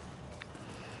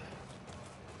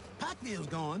 Packville's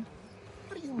gone.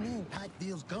 What do you mean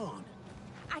Packville's gone?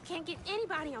 I can't get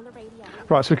anybody on the radio.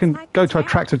 Right, so we can go to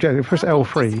attractive jet. Press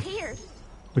L3. Disappeared.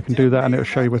 We can do that and it'll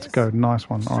show you where to go. Nice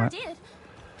one. All Sure right. did.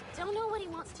 Don't know what he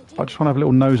wants to do. I just want to have a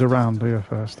little nose around here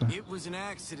first. It was an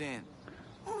accident.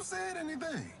 Who said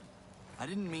anything? I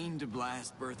didn't mean to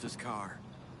blast Bertha's car.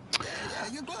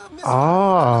 Yeah, your glove missing.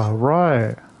 Ah,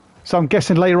 right. So I'm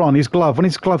guessing later on his glove, when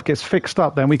his glove gets fixed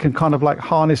up, then we can kind of like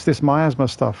harness this miasma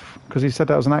stuff. Because he said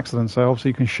that was an accident, so obviously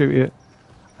you can shoot it.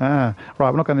 Ah,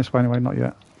 right, we're not going this way anyway, not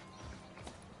yet.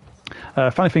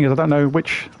 Funny thing is, I don't know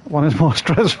which one is more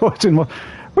stressful. What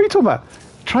are you talking about?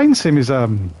 Train sim is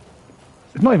not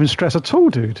even stress at all,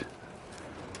 dude.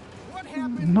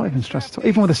 Not even stress at all.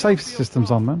 Even with the safety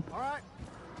systems on, man. All right,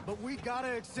 but we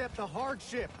gotta accept the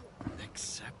hardship.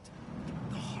 Accept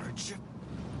the hardship.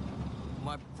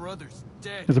 My brother's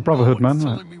dead. There's a brotherhood, No one's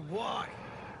man. telling me why.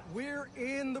 We're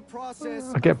in the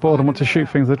process. I get bored and want to shoot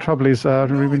things. The trouble is, we've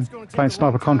been playing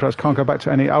sniper contracts. Can't go back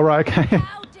to any. Oh, right, okay.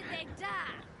 How did they die?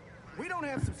 We don't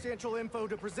have substantial info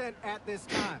to present at this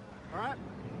time. All right.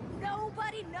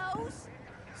 Nobody knows.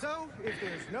 So if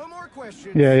there's no more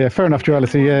questions. Yeah, fair enough,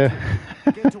 duality. Yeah.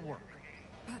 Get to work.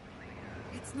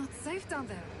 It's not safe down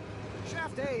there.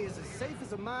 Shaft A is as safe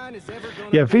as a mine is ever gonna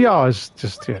Yeah, be. VR is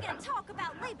just We're yeah. gonna talk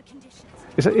about labor conditions.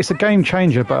 It's a game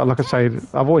changer, but like I say,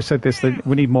 I've always said this, that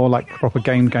we need more like proper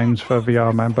games for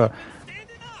VR, man. But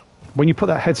when you put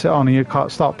that headset on and you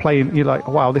can't start playing, you're like,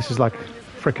 wow, this is like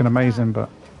freaking amazing. But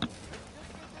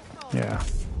yeah.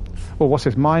 Well, what's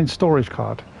this? Mine storage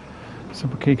card,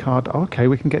 simple key card. Oh, okay,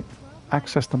 we can get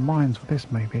access to mines with this,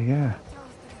 maybe. Yeah.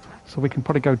 So we can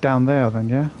probably go down there then.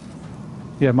 Yeah.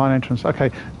 Yeah, mine entrance.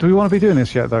 Okay. Do we want to be doing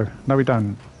this yet, though? No, we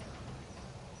don't.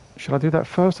 Should I do that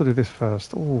first or do this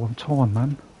first? Oh, I'm torn,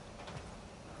 man.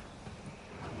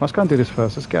 Let's go and do this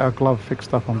first. Let's get our glove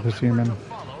fixed up, I'm presuming.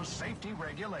 Follow safety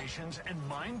regulations and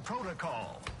mine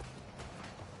protocol.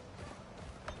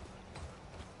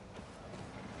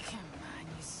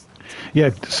 Yeah,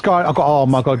 Sky. I got. Oh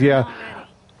my god, yeah.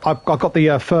 I got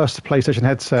the first PlayStation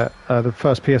headset, the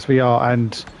first PSVR,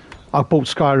 and I bought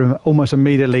Skyrim almost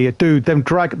immediately. Dude, they're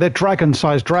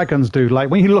dragon-sized dragons, dude.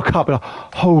 Like when you look up, you're like,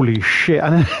 holy shit!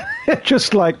 And it's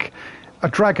just like a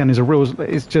dragon is a real.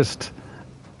 It's just,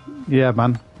 yeah,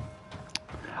 man.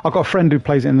 I've got a friend who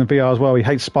plays it in the VR as well. He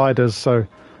hates spiders, so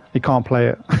he can't play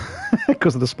it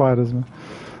because of the spiders, man.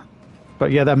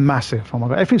 But yeah, they're massive. Oh my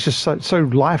god, everything's just so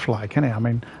lifelike, isn't it?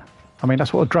 I mean,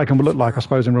 that's what a dragon would look like, I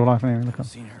suppose, in real life. Anyway, look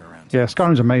at. Yeah,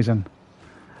 Skyrim's amazing.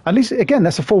 At least, again,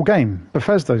 that's a full game.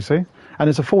 Bethesda, you see? And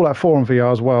it's a Fallout 4 on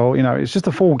VR as well. You know, it's just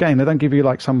a full game. They don't give you,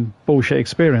 like, some bullshit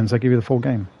experience. They give you the full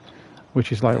game.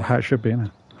 Which is, like, how it should be, isn't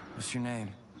it? What's your name?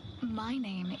 My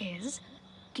name is...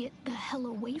 Get the hell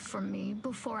away from me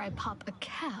before I pop a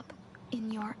cap in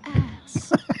your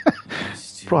ass.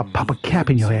 Before I pop a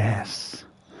cap in your ass.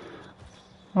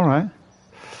 All right.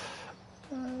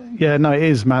 Yeah, no, it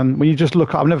is, man. When you just look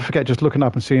up, I'll never forget just looking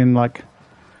up and seeing, like,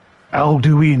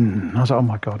 Alduin. I was like, oh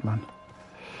my god, man.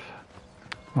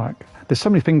 Right. There's so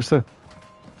many things to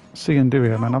see and do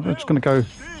here, man. I'm just going to go...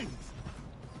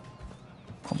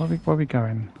 Where are we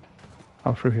going?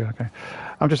 Oh, through here, okay.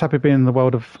 I'm just happy being in the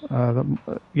world of...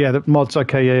 the mods,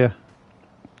 okay, yeah.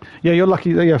 Yeah, you're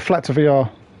lucky. Yeah, flat to VR.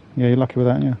 Yeah, you're lucky with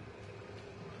that, yeah.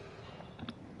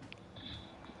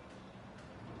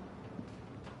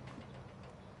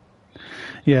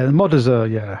 Yeah, the modders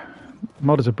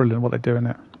are brilliant what they do in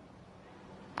it.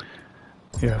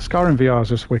 Yeah, Skyrim VR is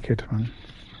just wicked, man.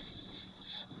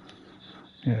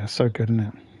 Yeah, so good, isn't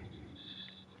it?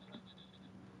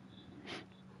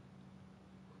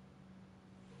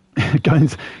 going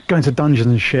to dungeons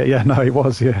and shit. Yeah, no, it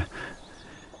was, yeah.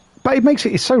 But it makes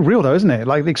it's so real though, isn't it?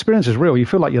 Like the experience is real. You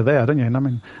feel like you're there, don't you? And I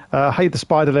mean, I hate the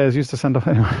spider layers used to send off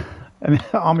an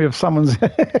army of summons.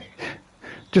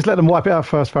 Just let them wipe it out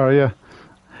first, Farah, yeah.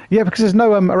 Yeah, because there's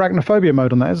no arachnophobia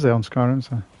mode on that, is there, on Skyrim?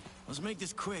 So. Let's make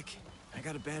this quick. I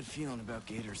got a bad feeling about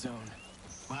Gator Zone.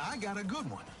 Well, I got a good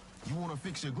one. You want to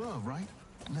fix your glove, right?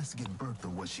 Let's get Bertha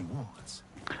what she wants.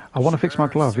 I want to fix my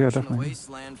glove, yeah, Searching definitely. the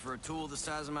wasteland for a tool the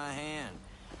size of my hand.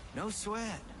 No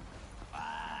sweat.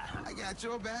 I got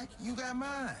your back, you got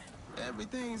mine.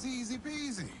 Everything's easy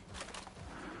peasy.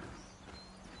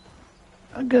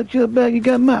 I got your back, you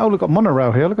got mine. Oh, look, got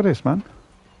monorail here. Look at this, man.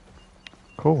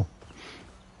 Cool.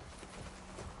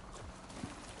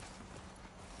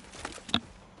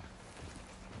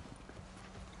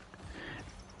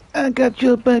 I got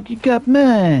your back, you got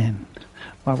mine.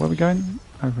 Right, where are we going?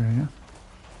 Over here, yeah.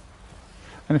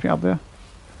 Anything up there?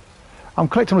 I'm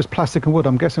collecting all this plastic and wood.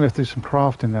 I'm guessing we have to do some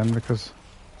crafting then, because...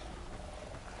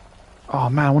 Oh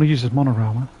man, I want to use this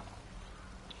monorail, man.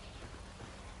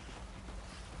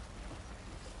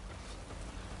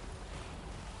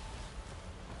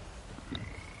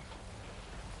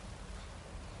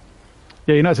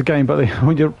 Yeah, you know it's a game, but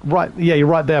when you're right, yeah, you're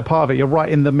right there, part of it. You're right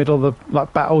in the middle of the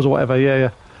like battles or whatever. Yeah,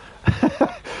 yeah.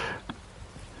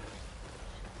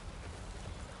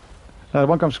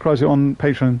 One comes across it on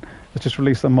Patreon. It's just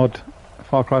released a mod,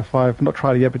 Far Cry 5. I've not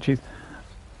tried it yet, but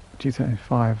GTA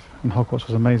 5 and Hogwarts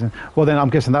was amazing. Well, then I'm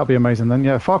guessing that'll be amazing then.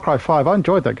 Yeah, Far Cry 5. I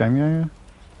enjoyed that game. Yeah.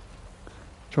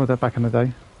 Enjoyed that back in the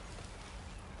day.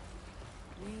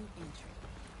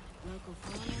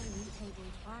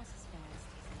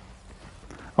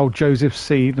 Oh, Joseph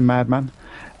C., the madman.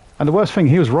 And the worst thing,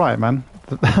 he was right, man.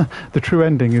 The true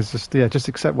ending is just, yeah, just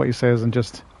accept what he says and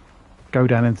just go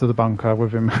down into the bunker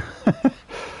with him.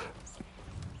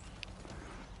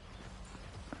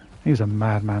 He's a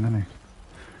madman, isn't he?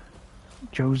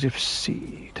 Joseph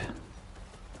Seed.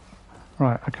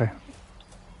 Right, okay.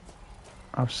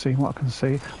 I've seen what I can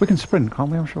see. We can sprint,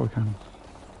 can't we? I'm sure we can.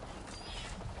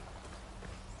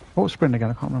 What was sprint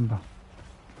again? I can't remember.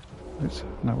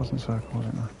 No, it wasn't circle, was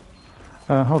it? No.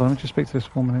 Hold on, let me just speak to this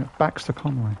 1 minute. Baxter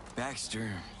Conway. Baxter,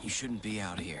 you shouldn't be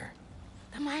out here.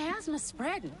 The miasma's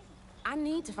spreading. I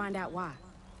need to find out why.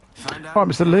 All right,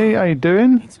 Mr. Lee, how you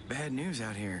doing? It's bad news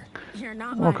out here. You're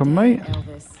not welcome, my dad, mate.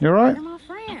 Elvis. You all right? You're my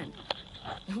friend.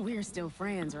 We're still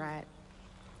friends, right?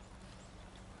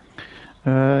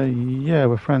 Yeah,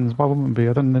 we're friends. Why wouldn't we be?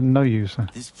 I don't know you, so.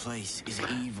 This place is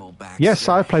evil, Baxter. Yes,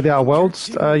 I've played the Outer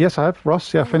Worlds. Yes, I have.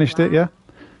 Ross, yeah, I finished it, yeah.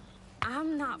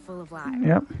 I'm not full of lies.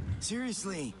 Yep.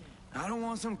 Seriously, I don't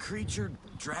want some creature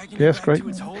dragging Yeah, you it's back great. to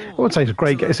its hole. I would say it's a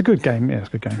great game. It's a good game. Yeah, it's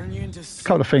a good game. A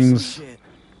couple of things.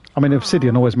 I mean,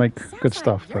 Obsidian always make good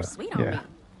stuff, but yeah.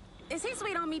 Is he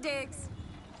sweet on me, Diggs?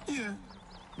 Yeah.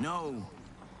 No.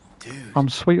 Dude. I'm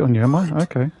sweet on you, am I?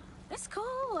 Okay. It's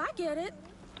cool. I get it.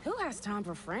 Who has time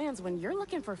for friends when you're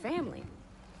looking for family?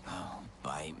 Oh,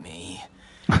 bite me.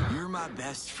 You're my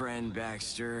best friend,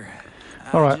 Baxter.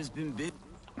 All right. I've just been bit.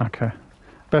 Okay.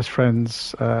 Best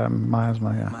friends,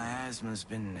 Miasma, yeah. Miasma's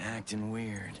been acting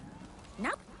weird.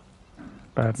 Nope.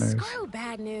 Bad news. Screw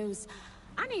bad news.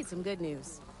 I need some good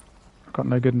news. I've got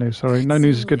no good news, sorry. No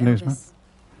news is good news, man.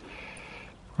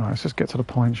 Right, let's just get to the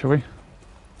point, shall we?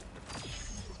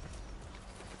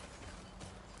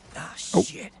 Ah,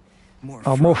 shit.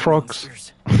 More frogs.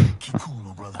 Keep cool,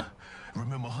 little brother.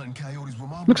 Remember hunting coyotes with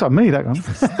Mama? Looks like me, that one. If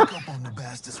we sneak up on the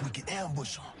bastards, we can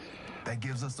ambush them. That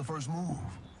gives us the first move.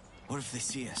 What if they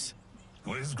see us?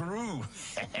 Well, it's Gru.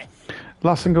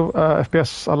 Last single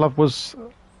FPS I loved was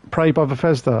Prey by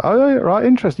Bethesda. Oh, yeah, right,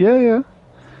 interesting. Yeah.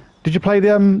 Did you play the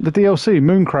DLC,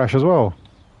 Moon Crash, as well?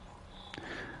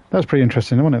 That was pretty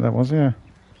interesting, wasn't it? That was, yeah.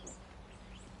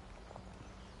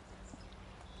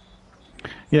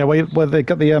 Yeah, where they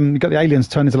got the you got the aliens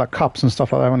turned into like cups and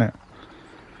stuff like that, wasn't it?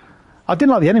 I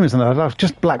didn't like the enemies in that. They were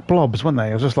just black blobs, weren't they?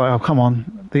 I was just like, oh come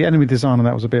on. The enemy design on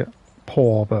that was a bit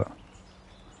poor, but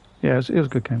yeah, it was a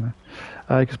good game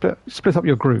though. You can split up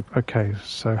your group. Okay,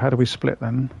 so how do we split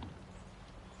then?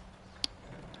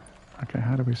 Okay,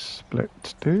 how do we split,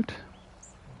 dude?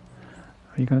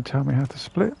 Are you going to tell me how to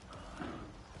split?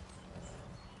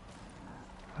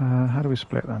 How do we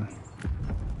split then?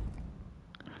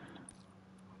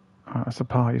 That's a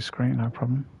party screen, no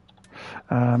problem.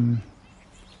 Is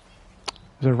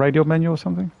there a radio menu or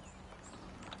something?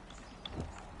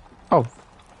 Oh.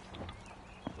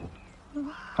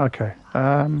 Okay.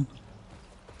 That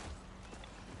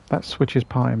switches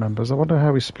party members. I wonder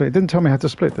how we split. It didn't tell me how to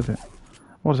split, did it?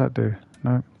 What does that do?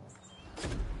 No.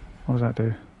 What does that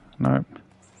do? No.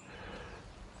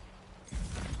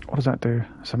 What does that do?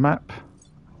 It's a map.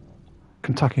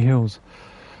 Kentucky Hills.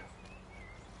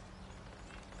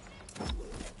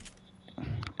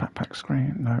 Backpack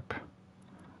screen. Nope.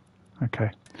 Okay.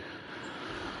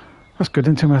 That's good.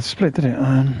 Didn't tell me how to split, did it?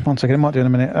 One second. It might do in a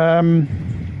minute.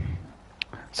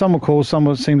 Some will call. Some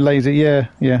will seem lazy. Yeah.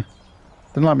 Didn't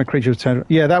like my creature was terrifying.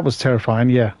 Yeah, that was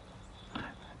terrifying. Yeah.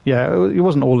 Yeah, it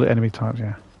wasn't all the enemy types,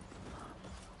 yeah.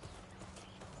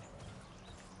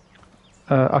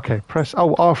 Okay, press...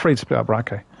 Oh, R3 to split up, right,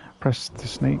 okay. Press to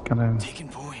sneak and then... Taking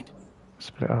point.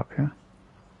 Split up, yeah.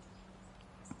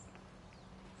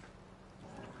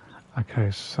 Okay,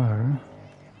 so...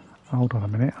 Hold on a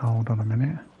minute. I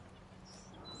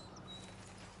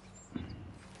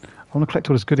want to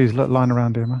collect all these goodies lying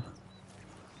around here, man.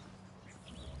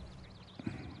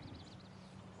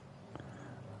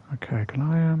 Okay, can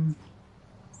I,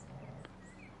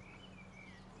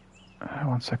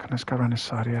 1 second, let's go around this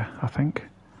side here, I think.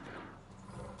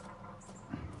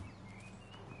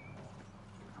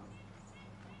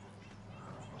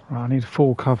 Right, I need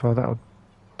full cover, that'll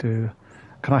do.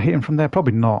 Can I hit him from there?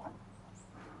 Probably not.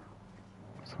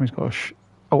 Somebody's got a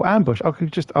oh, ambush. Okay,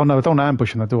 just. Oh no, I don't want to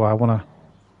ambush him, do I? I want to.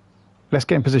 Let's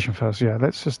get in position first. Yeah,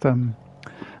 let's just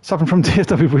suffering from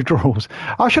TSW withdrawals.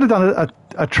 I should have done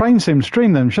a train sim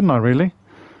stream then, shouldn't I? Really?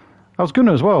 I was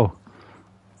gonna as well.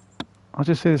 I'll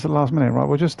just see this at the last minute, right?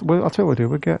 I'll tell you what we'll do.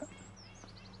 We'll get.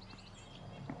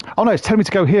 Oh no, it's telling me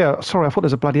to go here. Sorry, I thought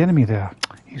there's a bloody enemy there.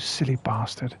 You silly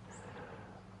bastard.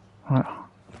 Right.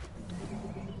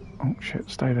 Oh shit,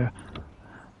 stay there.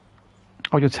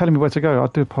 Oh, you're telling me where to go. I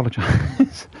do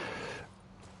apologise.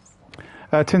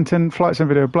 Tintin flight sim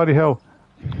video. Bloody hell.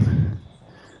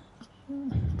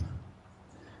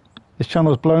 His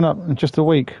channel's blown up in just a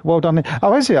week. Well done.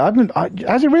 Oh, has it?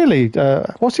 Has it really?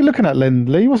 What's he looking at,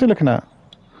 Lee? What's he looking at?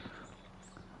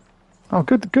 Oh,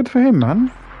 good for him,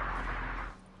 man.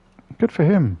 Good for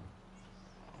him.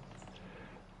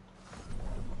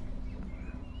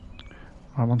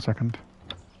 Right, 1 second.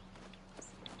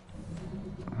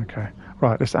 Okay.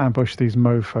 Right, let's ambush these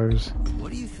mofos.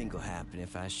 What do you think will happen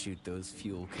if I shoot those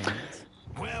fuel cannons?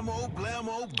 Blammo,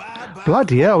 blammo, bye, bye.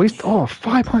 Bloody hell, he's... Oh,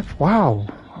 5 points. Wow.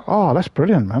 Oh, that's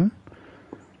brilliant, man.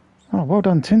 Oh, well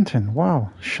done, Tintin.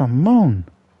 Wow. Shamon.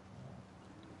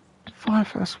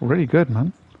 5, that's really good,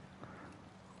 man.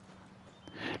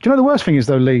 Do you know the worst thing is,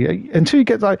 though, Lee? Until you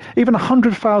get, like, even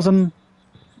 100,000...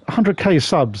 100k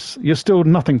subs, you're still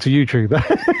nothing to YouTube.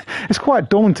 It's quite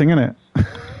daunting, isn't it?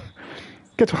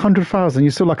 Get to 100,000,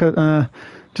 you're still like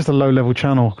just a low-level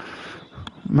channel.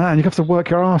 Man, you have to work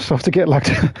your ass off to get like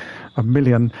 1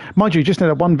 million. Mind you just need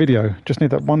that one video. Just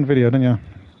need that one video, don't you?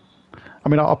 I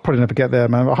mean, I'll probably never get there,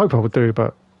 man. I hope I would do,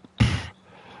 but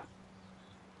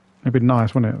it'd be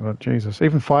nice, wouldn't it? But Jesus,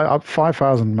 even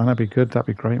 5,000, man, that'd be good. That'd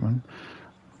be great, man.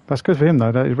 That's good for him,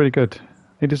 though. That is really good.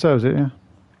 He deserves it, yeah.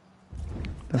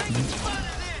 Definitely.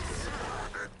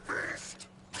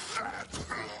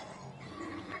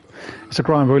 It's a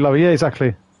grind, but we love it. Yeah,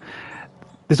 exactly.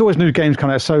 There's always new games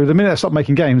coming out, so the minute I stop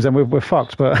making games, then we're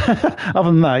fucked. But other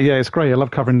than that, yeah, it's great. I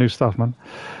love covering new stuff, man.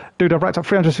 Dude, I've racked up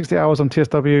 360 hours on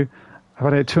TSW. I've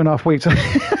had it 2.5 weeks.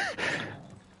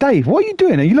 Dave, what are you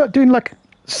doing? Are you like doing like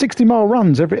 60-mile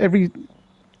runs every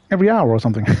hour or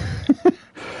something?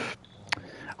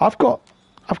 I've got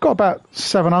about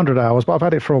 700 hours, but I've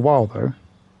had it for a while though.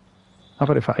 I've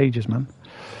had it for ages, man.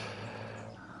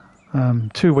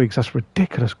 2 weeks, that's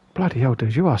ridiculous. Bloody hell,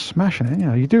 dude, you are smashing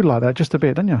it. You do like that just a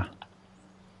bit, don't you?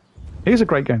 It is a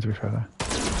great game, to be fair, though.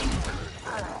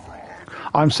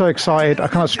 I'm so excited. I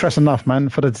cannot stress enough, man,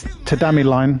 for the Tadami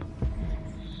line.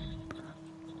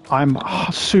 I'm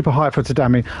super hyped for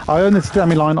Tadami. I own the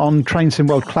Tadami line on Train Sim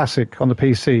World Classic on the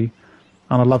PC,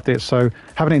 and I loved it. So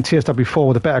having it in TSW4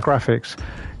 with the better graphics,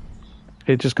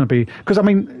 it's just going to be... Because, I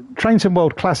mean, Train Sim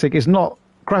World Classic is not...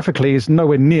 Graphically, is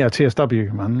nowhere near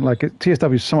TSW, man. Like,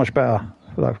 TSW is so much better,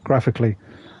 like, graphically.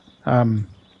 But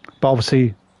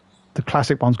obviously, the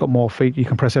classic one's got more feet. You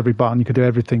can press every button. You can do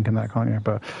everything in that, can't you?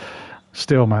 But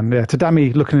still, man, yeah.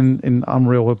 Tadami looking in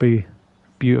Unreal would be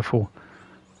beautiful.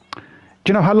 Do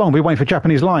you know how long we're waiting for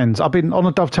Japanese lines? I've been on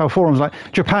the Dovetail forums like,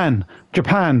 Japan,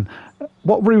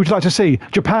 what route would you like to see?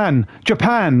 Japan.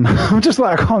 I'm just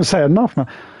like, I can't say enough, man.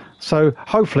 So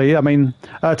hopefully, I mean,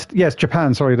 yes,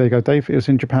 Japan. Sorry, there you go, Dave. It was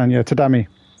in Japan. Yeah, Tadami.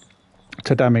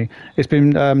 It's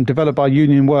been developed by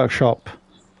Union Workshop.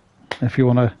 If you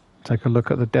want to take a look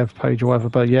at the dev page or whatever.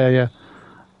 But yeah,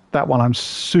 that one I'm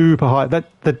super high.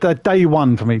 That day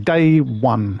one for me. Day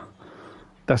one.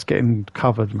 That's getting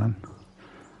covered, man.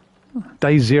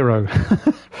 Day 0.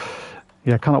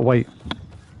 Yeah, cannot wait.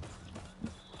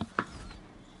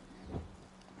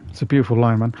 It's a beautiful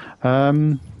line,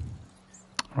 man.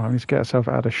 Right, we need to get ourselves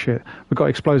out of shit. We've got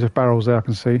explosive barrels there, I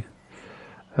can see.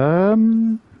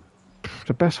 The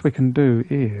best we can do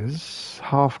is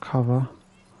half cover.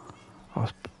 I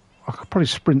could probably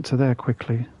sprint to there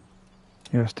quickly.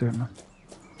 Yeah, let's do it, man.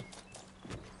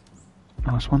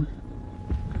 Nice one.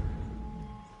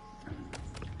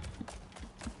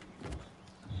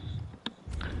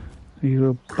 You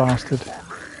little bastard.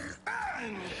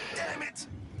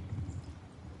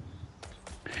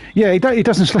 Yeah, he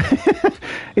doesn't sleep.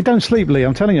 He don't sleep, Lee.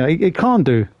 I'm telling you, he can't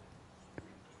do.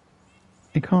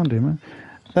 He can't do, man.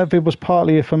 That vid was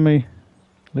partly for me,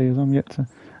 Lee, as I'm yet to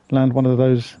land one of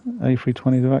those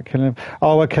A320s without killing him.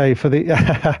 Oh, okay. For the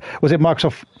was it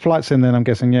Microsoft Flight Sim then? I'm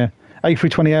guessing, yeah.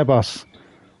 A320 Airbus.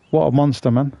 What a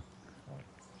monster, man.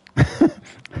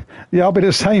 Yeah, I'll be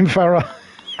the same, Farah.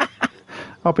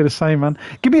 I'll be the same, man.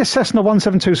 Give me a Cessna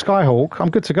 172 Skyhawk. I'm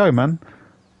good to go, man.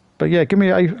 But yeah, give me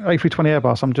a A320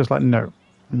 Airbus. I'm just like, no,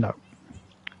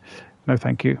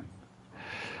 thank you.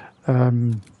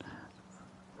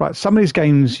 Right, some of these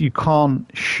games you can't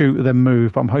shoot then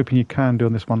move, but I'm hoping you can do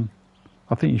on this one.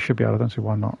 I think you should be able. I don't see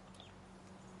why not.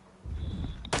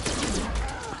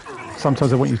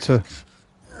 Sometimes I want you to.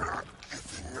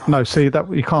 No, see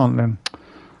that you can't then.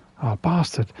 Oh,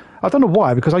 bastard! I don't know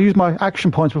why, because I use my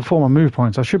action points before my move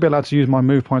points. I should be allowed to use my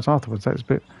move points afterwards. That's a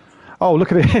bit. Oh,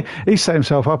 look at it! He set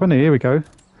himself up, isn't he? Here we go,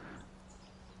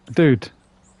 dude.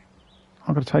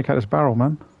 I'm gonna take out this barrel,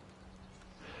 man.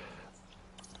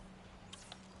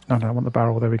 No, I want the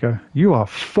barrel. There we go. You are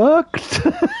fucked.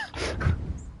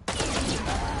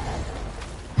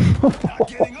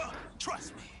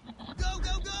 Trust me. Go,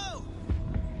 go, go.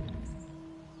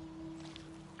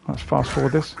 Let's fast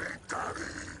forward this.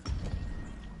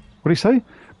 What did he say?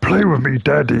 Play with me,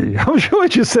 daddy. I'm sure he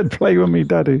just said play with me,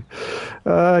 daddy.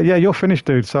 Yeah, you're finished,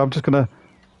 dude. So I'm just going to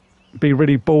be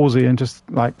really ballsy and just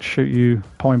like shoot you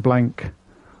point blank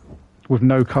with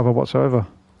no cover whatsoever.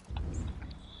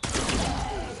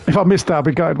 If I missed that, I'd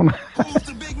be going.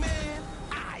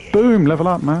 Boom, level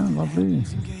up, man. Lovely.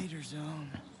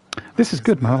 This is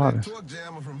good, man. I like this.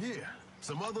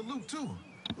 Some other loot too.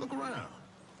 Look around.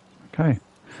 Okay.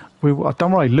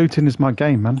 Don't worry, looting is my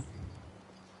game, man.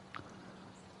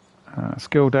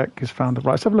 Skill deck is found.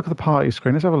 Right, let's have a look at the party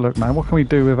screen. Let's have a look, man. What can we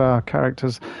do with our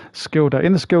characters' skill deck?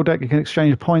 In the skill deck, you can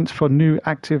exchange points for new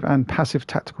active and passive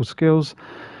tactical skills.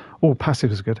 All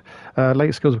passive is good.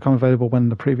 Late skills become available when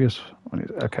the previous one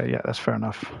is. Okay, yeah, that's fair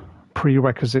enough.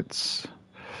 Prerequisites.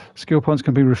 Skill points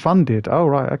can be refunded. Oh,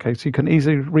 right, okay. So you can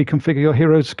easily reconfigure your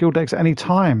hero's skill decks at any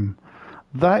time.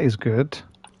 That is good.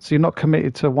 So you're not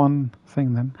committed to one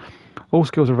thing then. All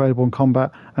skills are available in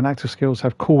combat, and active skills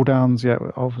have cooldowns. Yeah,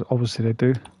 obviously they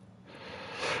do.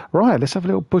 Right, let's have a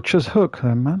little butcher's hook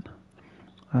then, man.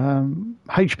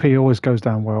 HP always goes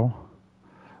down well.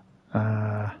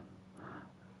 But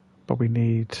we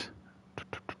need...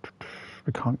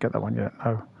 We can't get that one yet,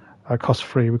 no. Cost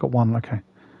free, we've got one, okay.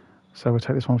 So we'll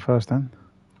take this one first then.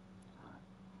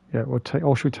 Yeah, we'll take...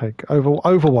 Or should we take...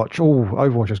 Overwatch. Oh,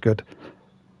 Overwatch is good.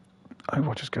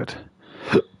 Overwatch is good.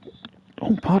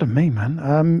 Oh, pardon me, man.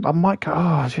 I might go...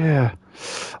 Oh, yeah.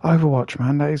 Overwatch,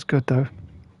 man. That is good, though.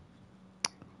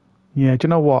 Yeah, do you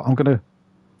know what? I'm going to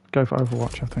go for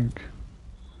Overwatch, I think.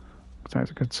 So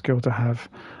it's a good skill to have.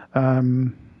 How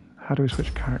do we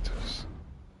switch characters?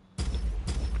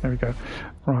 There we go.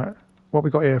 Right. What we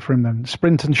got here for him, then?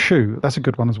 Sprint and shoot. That's a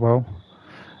good one as well.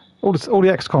 All the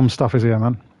XCOM stuff is here,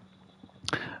 man.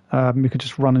 You could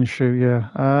just run and shoot,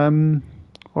 yeah.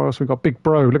 What else we got? Big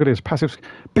Bro. Look at this. Passive.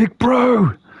 Big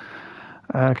Bro!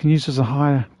 Can use as a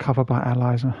higher cover by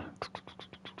allies.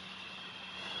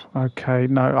 Okay,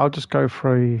 no, I'll just go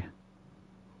for a...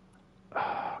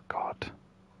 Oh, God.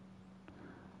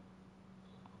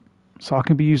 So I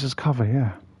can be used as cover,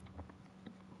 yeah.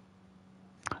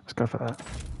 Let's go for that.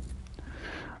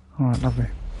 Alright, lovely.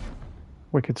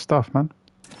 Wicked stuff, man.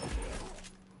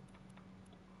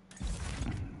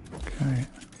 Okay.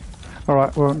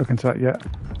 Alright, we won't look into that yet.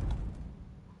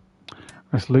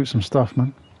 Let's loot some stuff,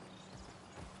 man.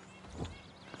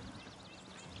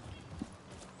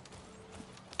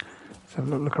 Let's have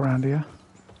a look around here.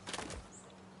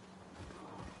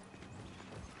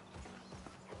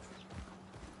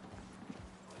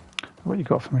 What you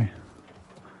got for me?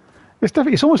 It's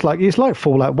definitely, it's almost like, it's like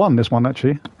Fallout 1, this one,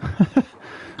 actually.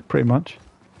 Pretty much.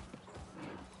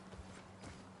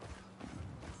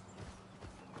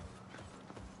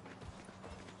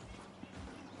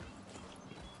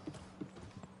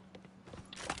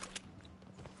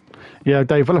 Yeah,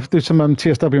 Dave, we'll have to do some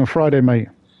TSW on Friday, mate.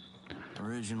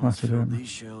 Originals filled these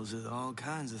shelves with all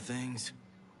kinds of things.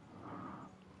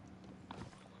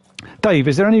 Dave,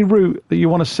 is there any route that you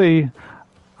want to see?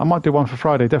 I might do one for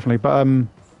Friday, definitely, but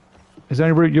is there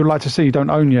any route you'd like to see you don't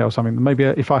own yet or something? Maybe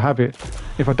if I have it.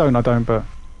 If I don't, I don't, but...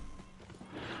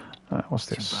 what's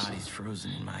this? Two bodies frozen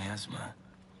in miasma.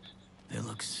 They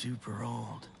look super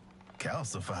old.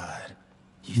 Calcified.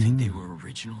 You think they were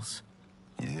originals?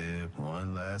 Yeah,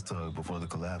 one last tug before the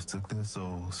collapse took their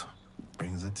souls.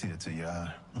 Brings a tear to your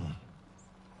eye.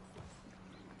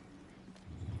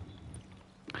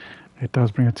 It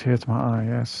does bring a tear to my eye,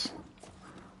 yes.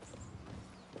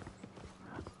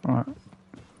 Right.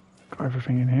 Got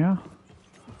everything in here.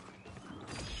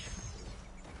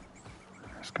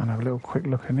 Let's go and have a little quick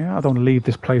look in here. I don't want to leave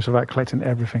this place without collecting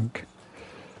everything.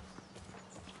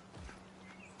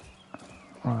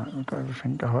 Right, we've got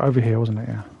everything. Oh, over here, wasn't it?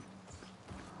 Yeah.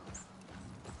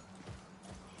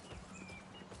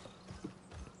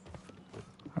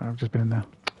 I've just been in there.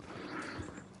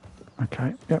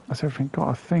 Okay, yep, that's everything got,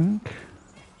 I think.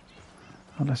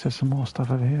 Unless there's some more stuff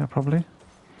over here, probably.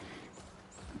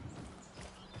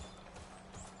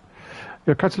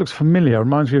 Your character looks familiar.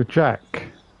 Reminds me of Jack.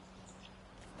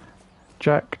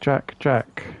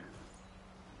 Jack.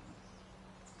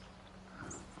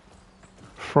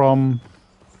 From...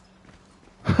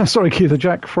 Sorry, Keith,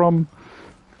 Jack from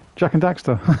Jack and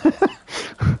Daxter.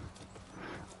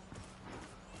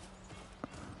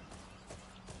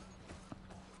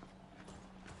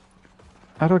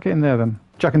 How do I get in there then?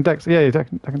 Jack and Dexter, yeah, Jack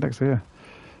and Dexter, yeah.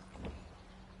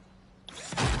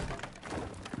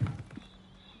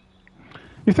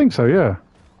 You think so, yeah?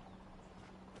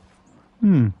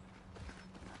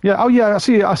 Yeah, oh yeah, I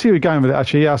see where you're going with it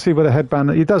actually, yeah, I see where the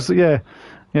headband, he does, yeah,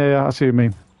 I see what you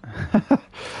mean.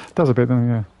 Does a bit, doesn't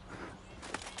it? Yeah.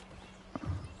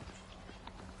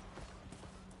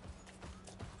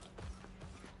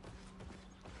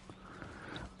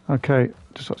 Okay,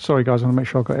 sorry guys, I want to make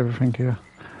sure I've got everything here.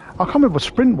 I can't remember what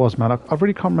sprint was, man. I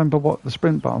really can't remember what the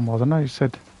sprint button was. I know you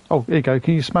said... Oh, here you go.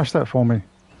 Can you smash that for me?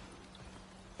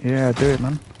 Yeah, do it,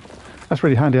 man. That's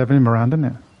really handy having him around, isn't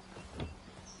it?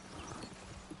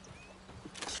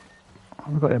 Oh,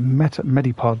 we've got a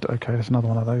Medipod. Okay, that's another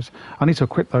one of those. I need to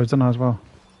equip those, don't I, as well?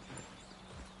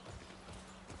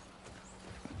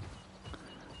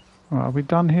 Right, are we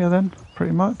done here then?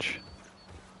 Pretty much?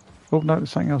 Oh, no,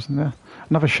 there's something else in there.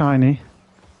 Another shiny.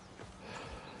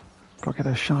 Gotta get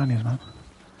those shinies, man.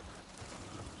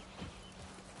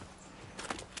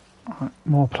 Right,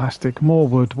 more plastic, more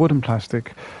wood and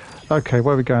plastic. Okay,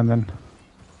 where are we going then?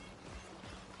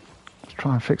 Let's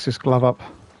try and fix this glove up.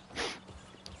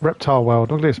 Reptile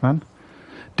world, look at this, man.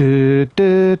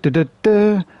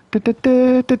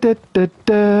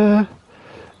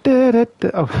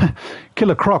 Oh,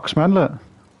 killer crocs, man, look.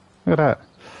 Look at that.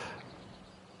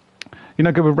 You're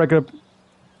not good with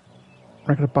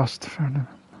regular bust, fair enough.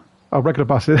 Oh, regular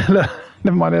buses.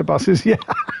 Never mind, air buses. Yeah.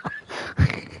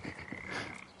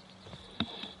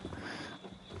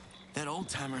 That old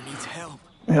timer needs help.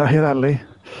 Yeah, I hear that, Lee.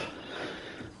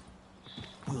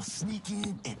 We'll sneak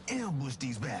in and ambush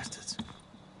these bastards.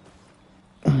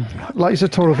 Like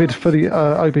tutorial vid for the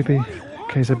OBB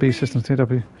KZB systems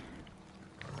TW.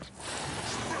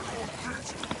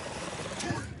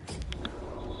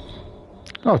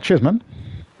 Oh, cheers, man.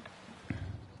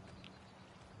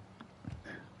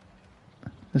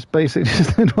 It's basic,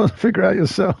 just don't want to figure out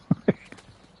yourself.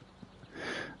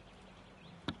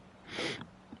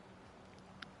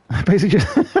 Basically, just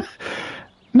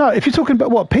no. If you're talking about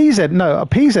what PZ, no, a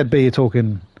PZB you're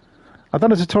talking. I've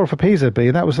done a tutorial for PZB,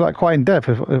 and that was like quite in depth.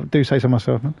 If I do say so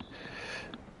myself, man.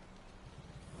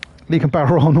 You can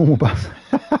barrel roll on normal bus.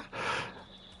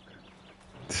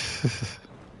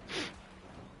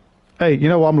 Hey, you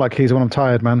know what I'm like, Keys, when I'm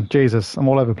tired, man. Jesus, I'm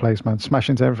all over the place, man. Smash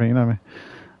into everything, you know me.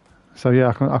 So yeah,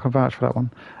 I can vouch for that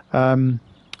one.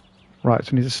 Right,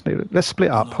 so we need to let's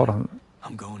split up. Hold on.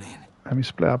 I'm going in. Let me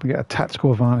split up and get a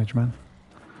tactical advantage, man.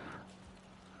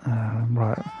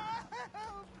 Right.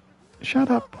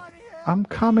 Shut up. I'm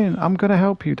coming. I'm going to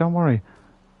help you. Don't worry.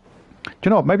 Do you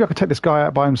know what? Maybe I could take this guy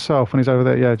out by himself when he's over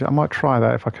there. Yeah, I might try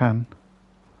that if I can.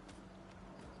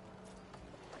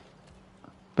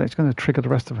 But it's going to trigger the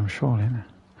rest of them, surely, isn't it?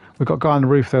 We've got a guy on the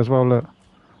roof there as well, look.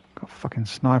 Got a fucking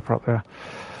sniper up there.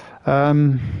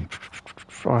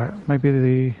 Right, maybe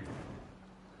the...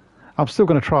 I'm still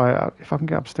going to try it. If I can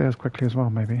get upstairs quickly as well,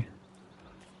 maybe.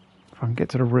 If I can get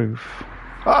to the roof.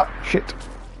 Ah, shit.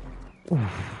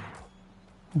 Oof.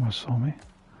 Almost saw me.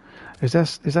 Is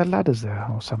there ladders there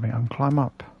or something? I can climb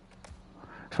up.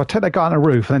 If I take that guy on the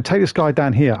roof and then take this guy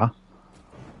down here,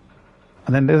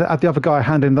 and then add the other guy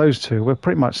handing those two, we're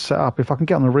pretty much set up. If I can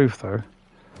get on the roof, though.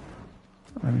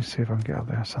 Let me see if I can get up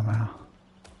there somehow.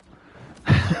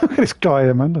 Look at this guy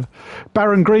here, man.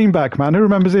 Baron Greenback, man. Who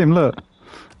remembers him? Look.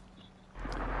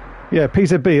 Yeah,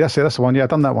 PZB. That's it. That's the one. Yeah, I've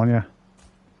done that one, yeah.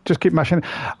 Just keep mashing.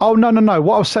 Oh, no.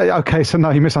 What I was saying... Okay, so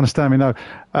no, you misunderstand me, no.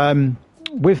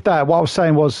 With that, what I was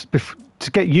saying was,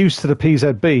 to get used to the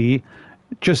PZB,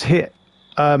 just hit...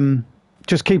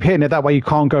 just keep hitting it. That way you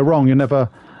can't go wrong. You never...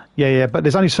 Yeah, but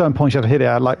there's only certain points you have to hit it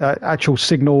at, like actual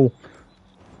signal.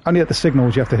 Only at the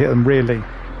signals you have to hit them, really.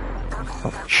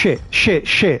 Oh, shit.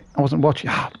 I wasn't watching.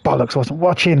 Oh, bollocks, I wasn't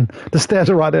watching. The stairs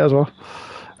are right there as well.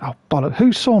 Oh, bollocks.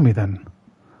 Who saw me then?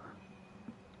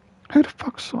 Who the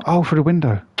fuck saw... Oh, through the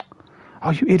window.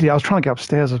 Oh, you idiot. I was trying to get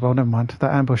upstairs as well. Never mind.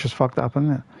 That ambush has fucked that up,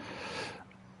 hasn't it?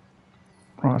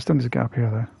 Right, I still need to get up here,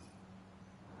 though.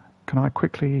 Can I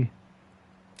quickly...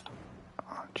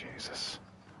 Oh, Jesus.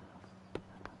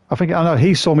 I know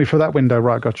he saw me through that window.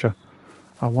 Right, gotcha.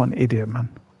 Oh, what an idiot, man.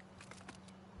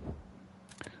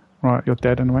 Right, you're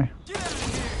dead anyway.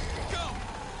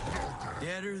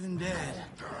 Deader than dead.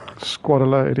 Squad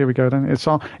alerted. Here we go then. It's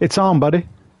on. It's on, buddy.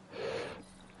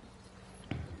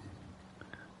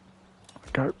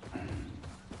 Go.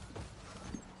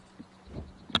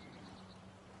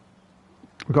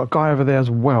 We've got a guy over there as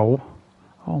well.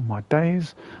 Oh my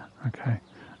days. Okay.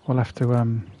 We'll have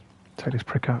to take this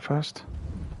prick out first.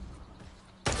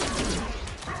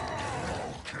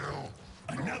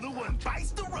 Another one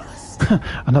bites the rust.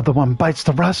 Another one bites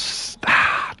the rust.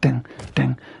 Ah, ding,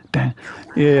 ding, ding.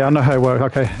 Yeah, I know how it works.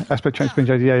 Okay, aspect change being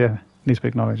changed. Yeah. Needs to be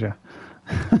acknowledged, yeah.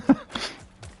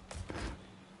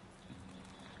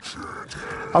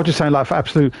 I was just saying, like, for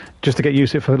absolute, just to get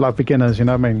used to it for, like, beginners, you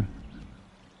know what I mean?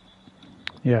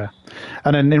 Yeah.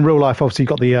 And then in real life, obviously, you've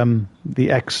got the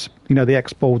X, you know, the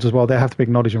X boards as well. They have to be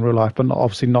acknowledged in real life, but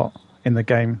obviously not in the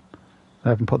game. They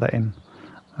haven't put that in.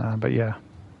 But yeah.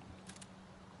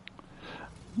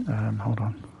 Hold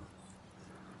on.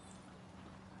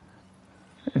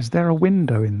 Is there a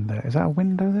window in there? Is that a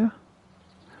window there?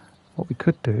 What we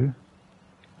could do...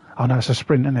 Oh no, it's a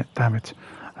sprint, isn't it? Damn it.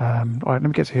 Alright, let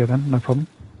me get to here then, no problem.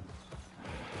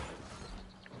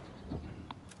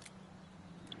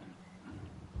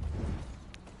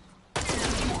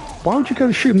 Why would you go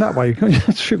to shoot him that way? You can't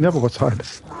just shoot him the other side.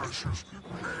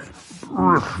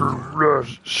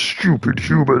 Stupid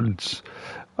humans.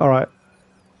 Alright.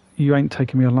 You ain't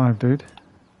taking me alive, dude.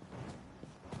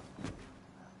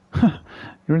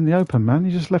 You're in the open, man.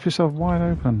 You just left yourself wide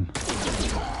open.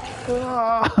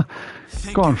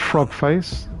 Go on, frog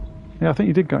face. Yeah, I think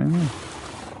you did go in. Yeah.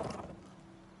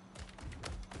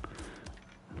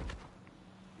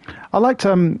 I liked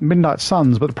Midnight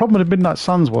Suns, but the problem with Midnight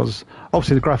Suns was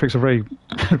obviously the graphics are very.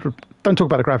 Don't talk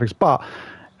about the graphics, but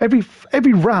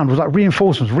every round was like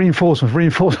reinforcements.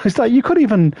 It's like you couldn't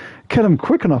even kill them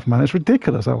quick enough, man. It's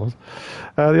ridiculous. That was.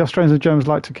 The Australians and Germans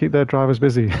like to keep their drivers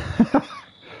busy.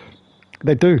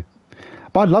 They do,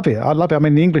 but I love it. I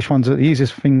mean, the English ones are the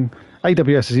easiest thing.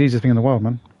 AWS is the easiest thing in the world,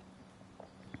 man.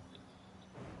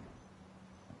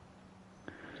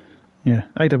 Yeah,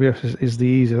 AWS is the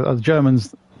easiest. The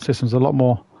Germans systems are a lot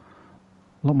more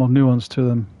nuance to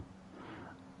them.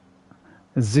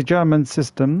 The German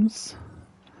systems.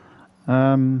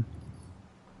 Let's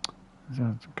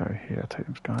go here. Take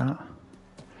this guy out.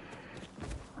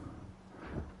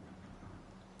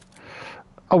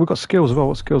 Oh, we've got skills as well.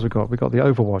 What skills we got? We got the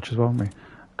Overwatch as well, haven't we?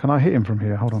 Can I hit him from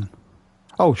here? Hold on.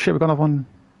 Oh shit, we've got another one.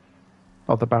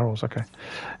 Oh, the barrels. Okay.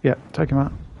 Yeah, take him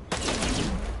out.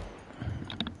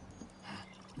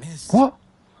 What?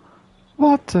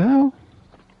 What the hell?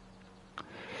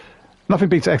 Nothing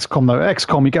beats XCOM though.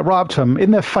 XCOM, you get right up to them,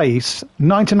 in their face,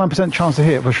 99% chance to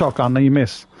hit with a shotgun, and you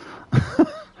miss.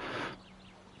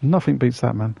 Nothing beats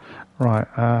that, man. Right,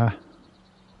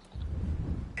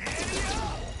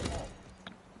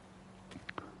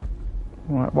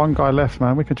 right, one guy left,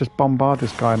 man. We could just bombard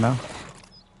this guy now.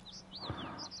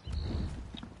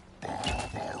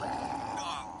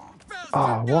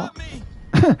 Oh, what?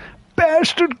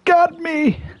 Bastard got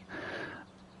me!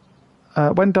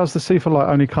 When does the C4 light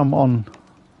only come on?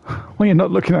 When you're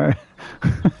not looking at it.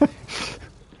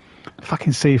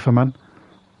 Fucking C4, man.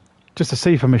 Just a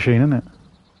C4 machine, isn't it?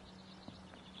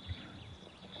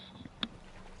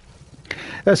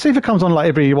 C4 comes on like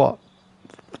every, what,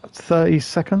 30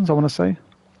 seconds, I want to say.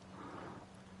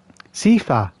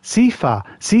 C4.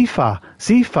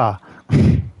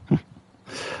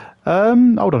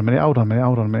 Hold on a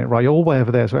minute. Right, you're all the way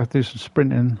over there, so we have to do some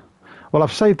sprinting. Well,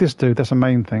 I've saved this dude, that's the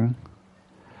main thing.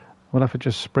 We'll have to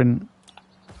just sprint.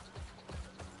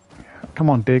 Come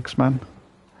on, Diggs, man.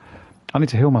 I need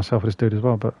to heal myself with this dude as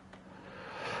well, but...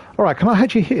 Alright, can I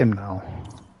actually hit him now?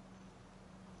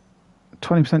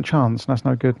 20% chance, that's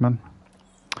no good, man.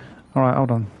 Alright,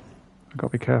 hold on. I've got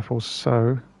to be careful,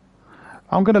 so...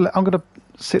 I'm gonna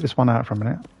sit this one out for a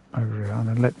minute, over here, and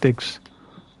then let Diggs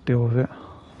deal with it.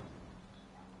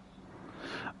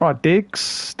 Right,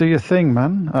 Diggs, do your thing,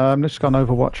 man. Let's go on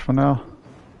Overwatch for now.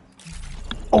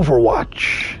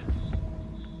 Overwatch!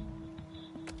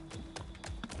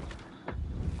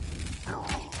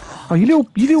 Oh, you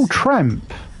little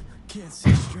tramp. Can't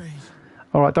see straight.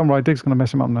 Alright, don't worry, Diggs gonna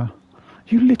mess him up now.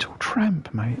 You little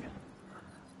tramp, mate.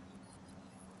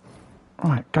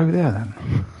 Right, go there then.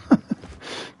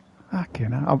 Okay,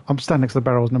 now I'm standing next to the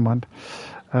barrels, never mind.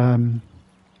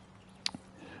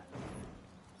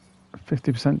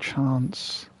 50%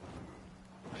 chance.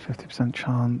 50%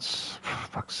 chance. For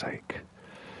fuck's sake.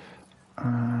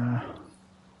 I'll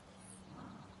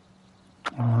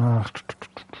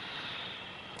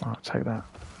take that.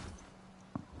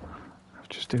 I'll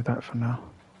just do that for now.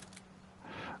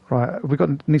 Right,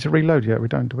 need to reload yet? We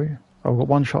don't, do we? Oh, we've got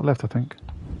one shot left, I think.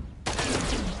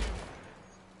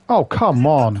 Oh, come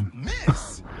on.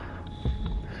 Miss.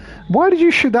 Why did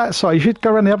you shoot that side? You should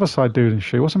go around the other side, dude, and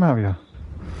shoot. What's the matter with you?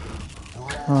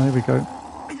 Oh, here we go.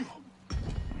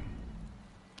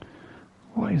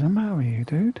 What is the matter with you,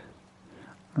 dude?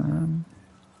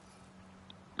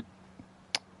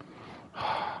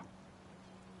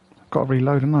 Got to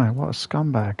reload, haven't I? What a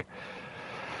scumbag.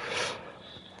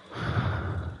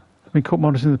 I've been caught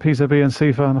monitoring the PZB and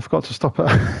CIFA and I forgot to stop it.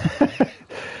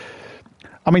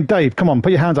 I mean, Dave, come on,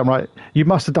 put your hands up, right? You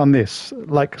must have done this.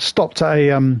 Like, stopped at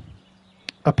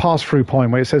a pass-through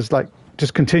point where it says, like,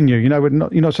 just continue. You know, you're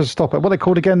not supposed to stop it. What are they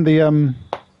called again? The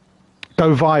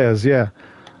go vias, yeah.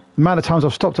 The amount of times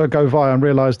I've stopped at a go via and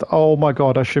realised, oh my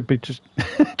God, I should be just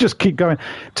just keep going.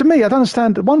 To me, I don't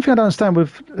understand. One thing I don't understand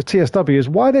with TSW is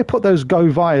why they put those go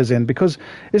vias in, because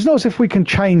it's not as if we can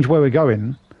change where we're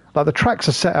going. Like, the tracks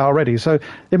are set out already. So,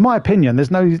 in my opinion, there's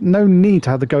no need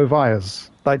to have the go vias.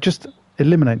 Like, just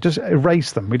eliminate, just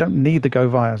erase them. We don't need the go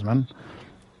vias, man.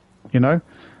 You know?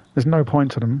 There's no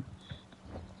point to them.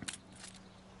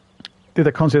 Did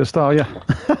that concert style, yeah.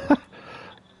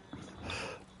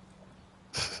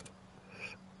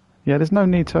 Yeah, there's no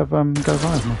need to have go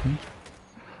vias, nothing.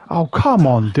 Oh, come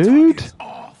on, dude.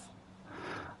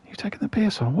 You taking the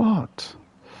piss or what?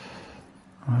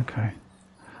 Okay.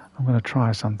 I'm going to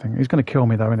try something. He's going to kill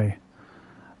me, though, isn't he?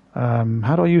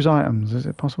 How do I use items? Is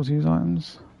it possible to use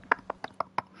items?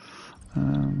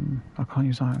 I can't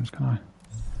use items, can I?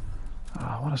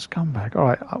 Oh, what a scumbag. All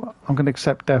right, I'm going to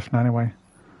accept death now anyway.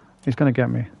 He's going to get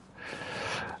me.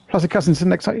 Plus, the cousin's the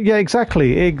next time. Yeah,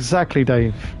 exactly. Exactly,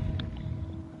 Dave.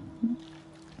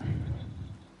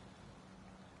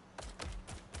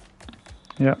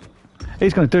 Yeah.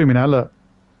 He's going to do me now, look.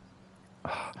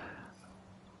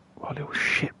 What a little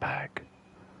shitbag.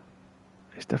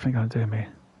 He's definitely going to do me.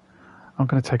 I'm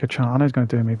going to take a chance. I know he's going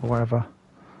to do me, but whatever.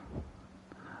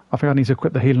 I think I need to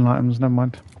equip the healing items. Never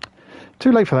mind.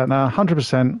 Too late for that now.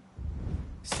 100%.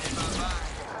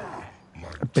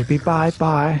 Baby,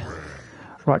 bye-bye.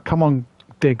 Right, come on,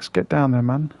 Diggs. Get down there,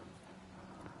 man.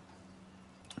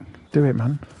 Do it,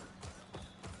 man.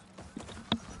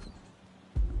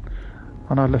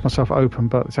 I know I left myself open,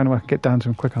 but it's the only way I can get down to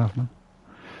him quick enough, man.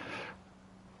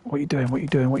 What are you doing? What are you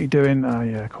doing? What are you doing? Oh,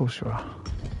 yeah, of course you are.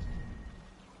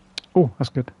 Oh, that's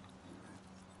good.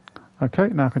 Okay,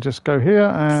 now I can just go here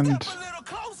and... Step a little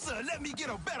closer. Let me get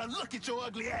a better look at your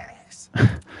ugly ass.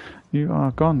 You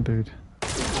are gone, dude.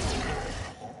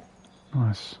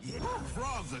 Nice. Yeah,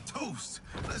 frogs are toast.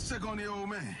 Let's check on the old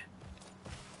man.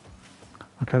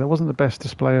 Okay, that wasn't the best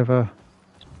display of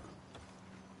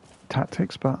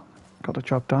tactics, but got the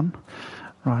job done.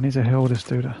 Right, I need to heal this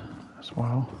dude as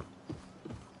well.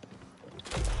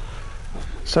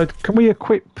 So, can we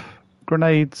equip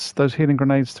grenades, those healing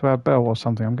grenades, to our belt or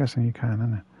something? I'm guessing you can,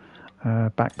 isn't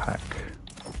it? Backpack.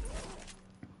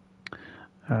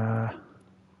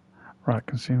 Right,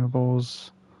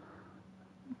 consumables.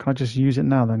 Can I just use it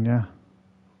now then, yeah?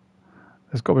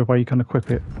 There's got to be a way you can equip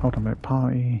it. Hold on a minute,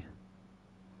 party.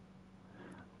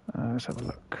 Let's have a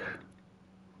look.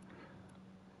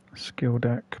 Skill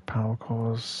deck, power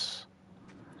cores.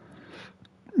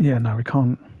 Yeah, no, we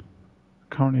can't.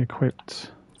 Currently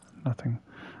equipped. Nothing.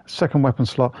 Second weapon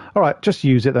slot. Alright, just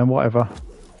use it then, whatever.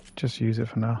 Just use it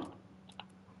for now.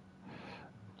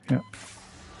 Yep.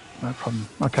 No problem.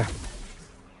 Okay.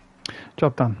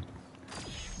 Job done.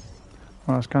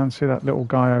 Right, let's go and see that little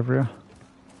guy over here.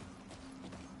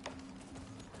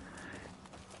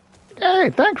 Hey,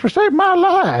 thanks for saving my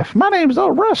life. My name's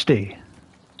old Rusty.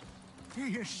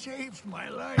 You saved my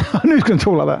life. I knew he was going to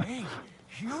talk like that. Hey,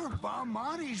 you're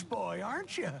Balmonti's boy,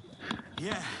 aren't you?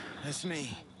 Yeah, that's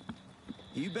me.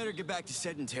 You better get back to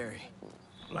sedentary.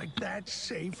 Like that's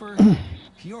safer?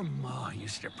 Your ma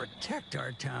used to protect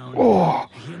our town. Oh.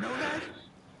 You know that?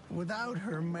 Without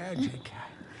her magic,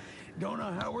 don't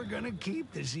know how we're gonna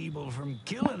keep this evil from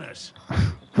killing us.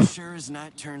 Sure as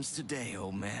night turns to day,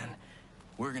 old man.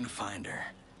 We're gonna find her.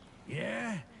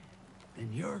 Yeah? Then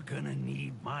you're gonna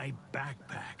need my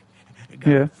backpack.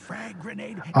 Yeah. Frag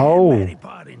grenade Oh. and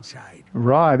pod inside.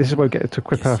 Right, this is where we get to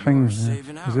equip our things.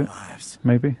 Saving Is our it? lives.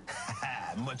 Maybe.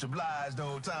 Much obliged,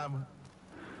 old timer.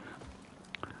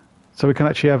 So we can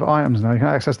actually have items now. You can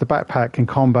access the backpack in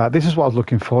combat. This is what I was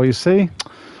looking for, you see?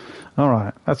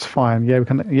 Alright, that's fine. Yeah, we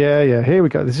can. Yeah, here we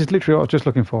go. This is literally what I was just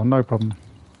looking for. No problem.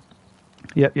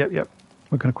 Yep.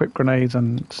 We can equip grenades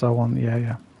and so on.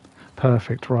 Yeah.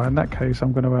 Perfect. Right, in that case,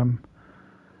 I'm going to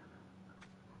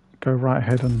go right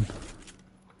ahead and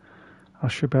I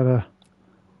should better...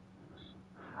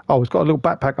 Oh, it's got a little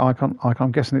backpack icon.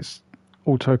 I'm guessing it's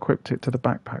auto-equipped it to the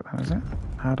backpack then, is it?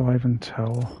 How do I even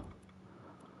tell?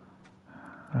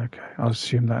 Okay, I'll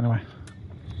assume that anyway.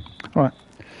 Right.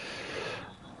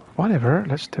 Whatever,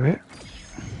 let's do it.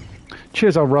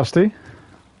 Cheers, old Rusty.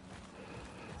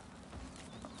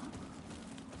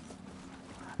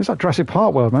 It's like Jurassic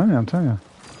Park world, man, I'm telling you.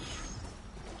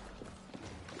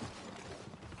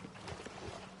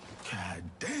 God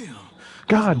damn.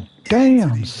 God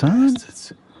damn, son.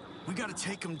 We gotta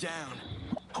take him down.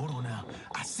 Hold on now.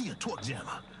 I see a torque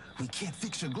jammer. We can't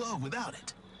fix your glove without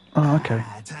it. Oh, okay.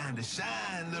 Time to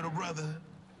shine, little brother.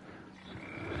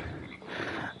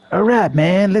 All right,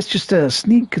 man. Let's just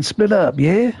sneak and split up,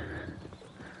 yeah?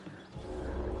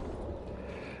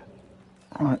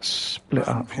 All right, split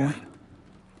up, yeah?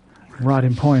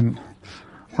 Riding point.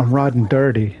 I'm riding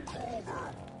dirty.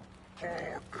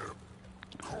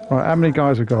 Right, how many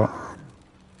guys we got?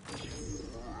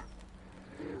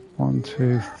 1,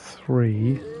 2,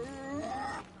 3.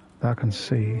 That I can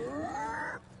see.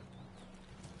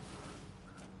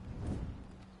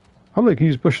 Oh, look, you can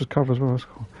use bush as cover as well. That's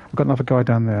cool. I've got another guy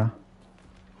down there.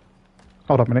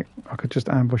 Hold up a minute. I could just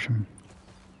ambush him.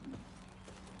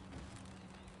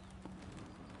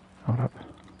 Hold up.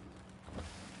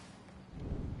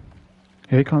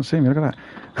 Yeah, he can't see me. Look at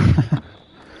that.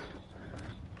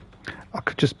 I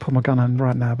could just put my gun on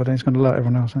right now, but then he's going to alert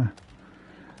everyone else. Why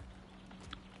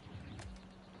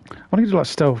don't you do like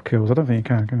stealth kills? I don't think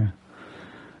you can you?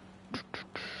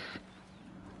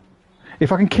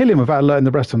 If I can kill him without alerting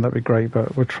the rest of them, that'd be great,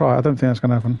 but we'll try. I don't think that's going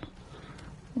to happen.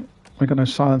 We've got no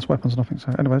silence weapons or nothing,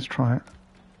 so anyway, let's try it.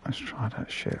 Let's try that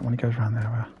shit when he goes around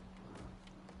there.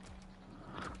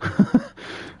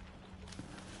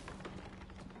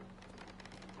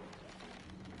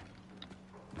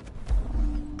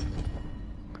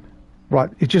 Right,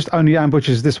 it just only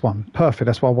ambushes this one. Perfect,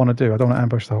 that's what I want to do. I don't want to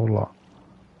ambush the whole lot.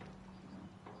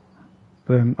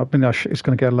 But then, it's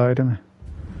going to get loaded, isn't it?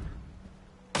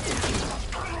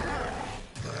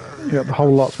 Yeah, the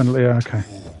whole lot's been... Yeah, okay.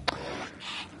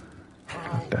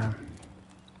 God damn.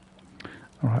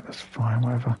 Alright, that's fine,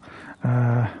 whatever.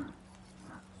 Right,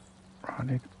 I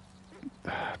need...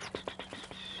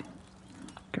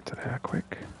 Get to there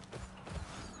quick.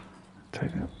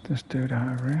 Take this dude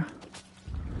out over here.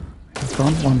 He's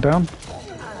gone, one down.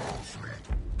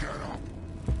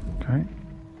 Okay.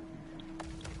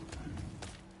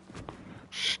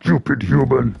 Stupid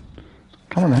human.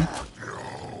 Come on then.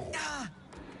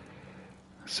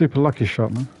 Super lucky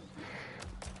shot, man.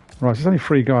 Right, there's only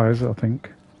 3 guys, I think.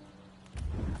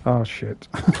 Oh, shit.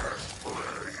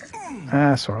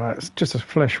 That's alright. It's just a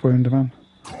flesh wound, man.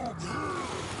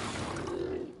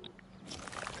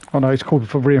 Oh, no, he's called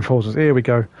for reinforcements. Here we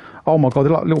go. Oh, my God.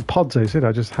 They're like little pods, see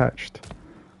that? Just hatched.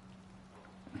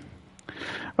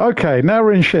 Okay, now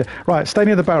we're in shit. Right, stay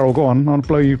near the barrel. Go on. I'll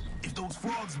blow you. If those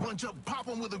frogs bunch up, pop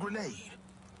them with a grenade.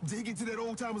 Dig into that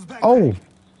old timer's backpack. Oh.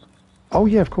 Oh,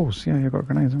 yeah, of course. Yeah, you've got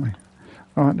grenades, haven't we?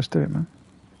 All right, let's do it, man.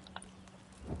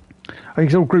 Oh,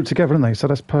 he's all grouped together, aren't they? So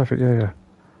that's perfect. Yeah, yeah.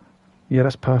 Yeah,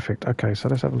 that's perfect. Okay, so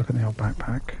let's have a look at the old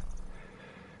backpack.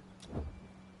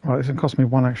 Right, it's going to cost me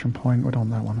 1 action point. We don't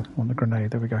want that one. I want the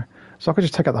grenade. There we go. So I could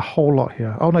just take out the whole lot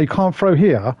here. Oh, no, you can't throw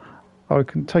here. Oh, I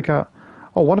can take out...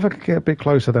 Oh, what if I could get a bit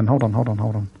closer then? Hold on. Hold on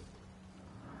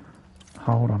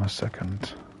a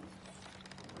second.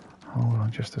 Hold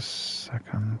on just a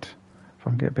second. If I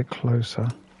can get a bit closer.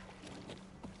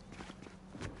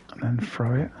 And then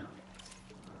throw it.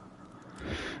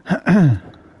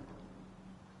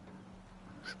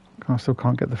 I still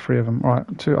can't get the 3 of them. Right,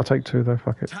 2. I'll take 2 though.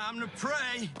 Fuck it. Time to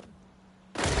pray.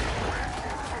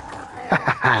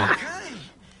 Okay.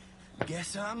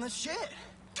 Guess I'm the shit.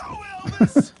 Go,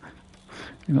 Elvis.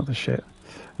 You're not the shit.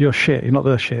 You're shit. You're not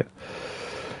the shit.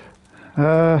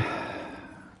 I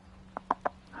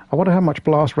wonder how much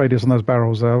blast radius on those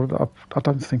barrels though. I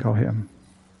don't think I'll hit them.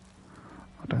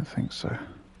 I don't think so.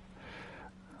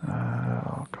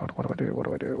 Oh God, what do I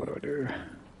do?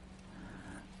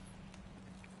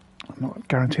 I'm not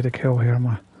guaranteed a kill here, am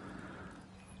I?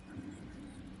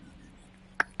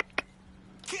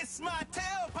 Kiss my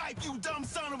tailpipe, you dumb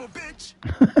son of a bitch!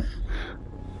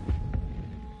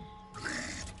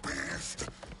 Bleed, beast!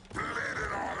 Bleed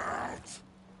it all out!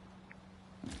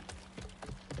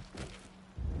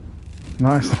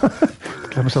 Nice.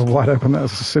 Get myself wide open. That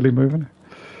was a silly move, isn't it?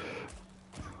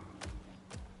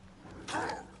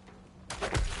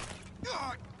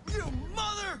 You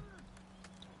mother!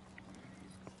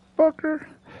 Fucker.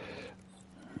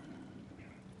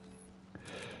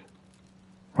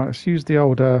 Right, let's use the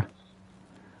old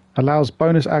allows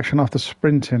bonus action after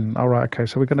sprinting. All right, okay,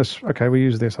 so we're gonna we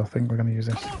use this. I think we're gonna use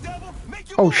this.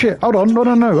 Oh shit! Hold on, no, I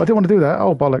didn't want to do that.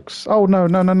 Oh bollocks! Oh no!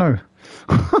 No,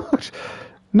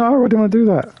 I didn't want to do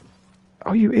that.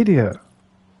 Oh, you idiot!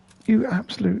 You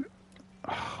absolute.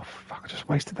 Oh fuck! just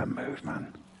wasted that move,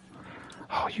 man.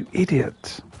 Oh, you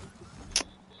idiot.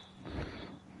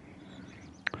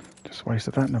 Just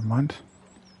wasted that, never mind.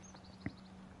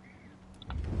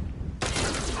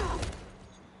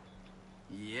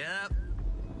 Yep.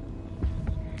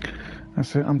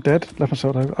 That's it, I'm dead. Left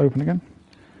myself open again.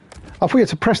 I thought you had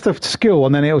to press the skill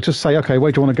and then it'll just say, okay,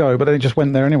 where do you want to go? But then it just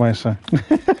went there anyway, so.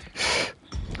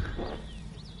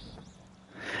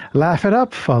 Laugh it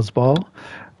up, fuzzball.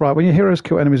 Right, when your heroes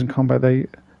kill enemies in combat, they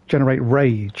generate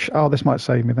rage. Oh, this might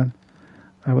save me then.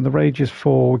 When the rage is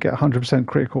full, we get 100%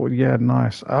 critical. Yeah,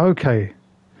 nice. Okay.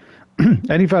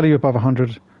 Any value above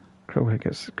 100 critical hit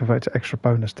gets converted to extra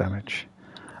bonus damage.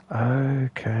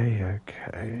 Okay.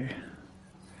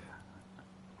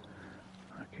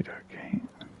 Okie dokie.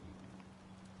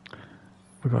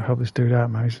 We've got to help this dude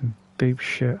out, man. He's in deep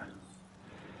shit.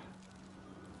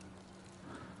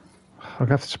 I'll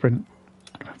have to sprint.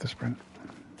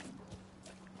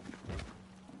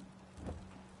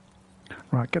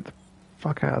 Right, get the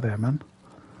fuck out of there, man.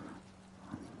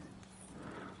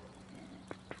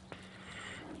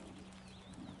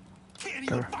 Can't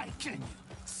even fight, can you?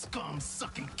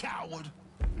 Scum-sucking coward.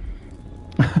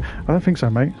 I don't think so,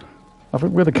 mate. I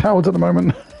think we're the cowards at the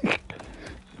moment.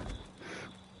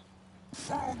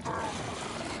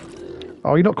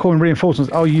 Oh, you're not calling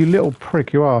reinforcements. Oh, you little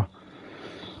prick, you are.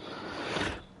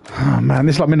 Oh, man,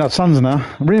 this is like Midnight Suns now.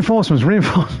 Reinforcements. We've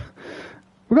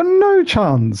got no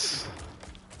chance.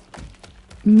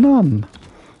 None.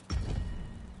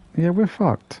 Yeah, we're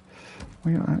fucked.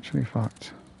 We are actually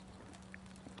fucked.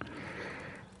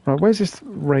 Right, where's this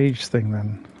rage thing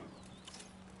then?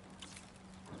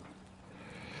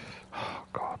 Oh,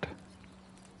 God.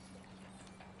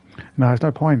 No, there's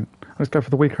no point. Let's go for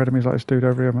the weaker enemies like this dude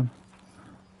over here, man.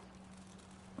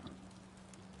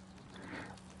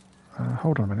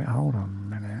 Hold on a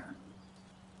minute.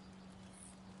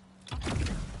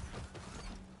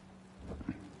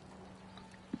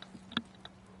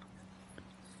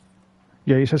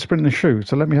 Yeah, you said sprint and shoot,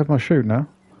 so let me have my shoot now.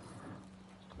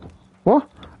 What?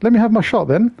 Let me have my shot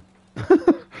then.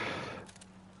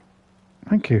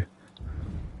 Thank you.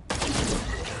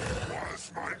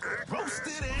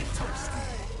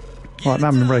 Right, now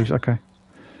I'm enraged, okay.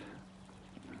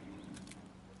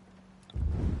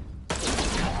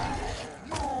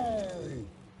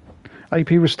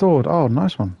 AP restored. Oh,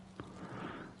 nice one.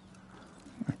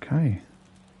 Okay.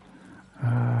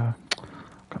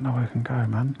 Got nowhere I can go,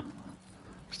 man.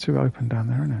 It's too open down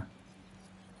there, isn't it?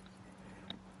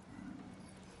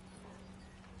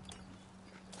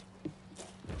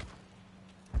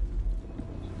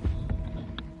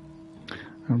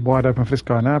 I'm wide open for this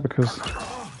guy now because...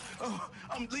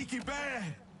 I'm leaky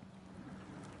bad.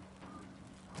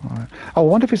 Right. Oh, I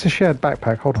wonder if it's a shared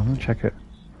backpack. Hold on, let me check it.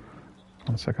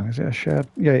 1 second. Is it a shared?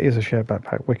 Yeah, it is a shared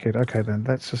backpack. Wicked. Okay, then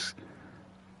let's just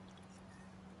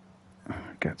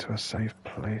get to a safe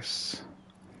place.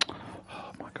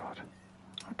 Oh my God.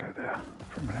 I'll go there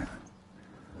for a minute.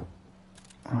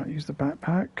 Alright, use the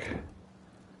backpack.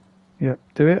 Yep,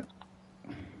 do it.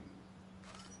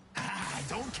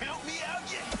 Don't count me out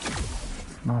yet.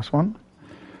 Nice one.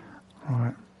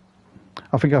 Right.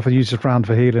 I think I have to use this round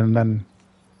for healing and then...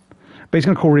 But he's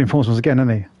going to call reinforcements again,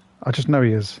 isn't he? I just know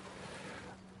he is.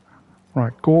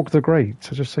 Right, Gorg the Great.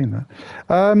 I've just seen that.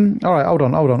 Alright, hold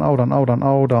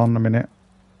on a minute.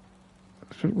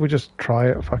 We'll just try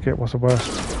it. Fuck it, what's the worst?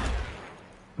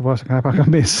 The worst that can happen, I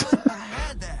can miss.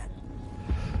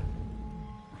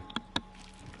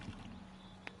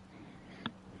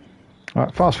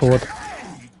 Alright, fast forward.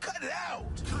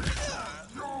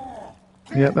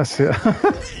 Yeah, that's it.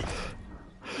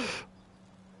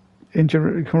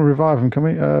 Injured, can we revive him? Can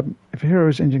we? If a hero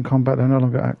is injured in combat, they're no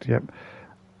longer active. Yep.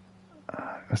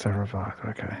 Let's have revived.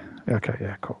 Okay. Okay.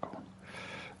 Yeah. Cool.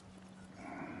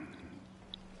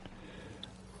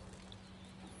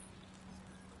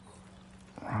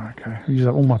 Right. Okay. I use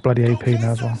up all my bloody AP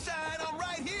now as well. I'm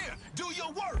right here. Do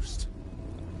your worst.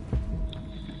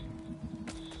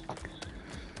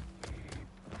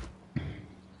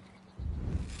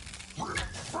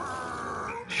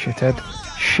 Shithead.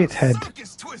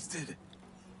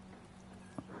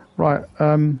 Right.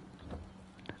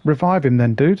 Revive him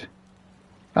then, dude.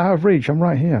 Out of reach. I'm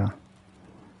right here.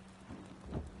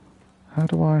 How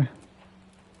do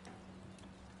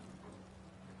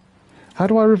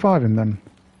I revive him then?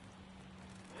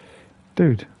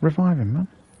 Dude, revive him, man.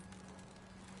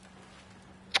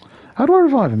 How do I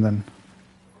revive him then?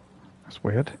 That's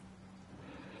weird.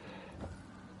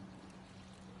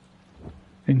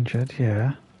 Injured,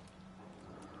 yeah.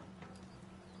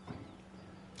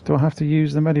 Do I have to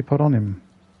use the medipod on him?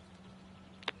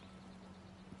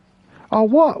 Oh, Oh,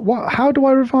 what? What? How do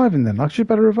I revive him then? I should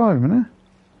better revive him, innit?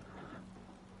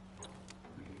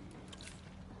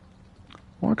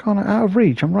 Why can't I? Out of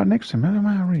reach. I'm right next to him. How am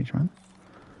I out of reach, man?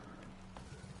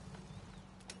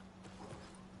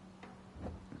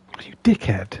 You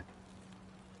dickhead.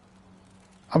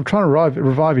 I'm trying to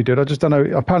revive you, dude. I just don't know.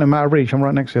 Apparently I'm out of reach. I'm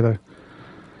right next to you, though.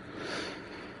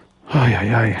 Oh,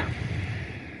 yeah.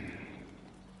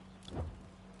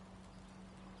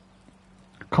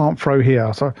 Can't throw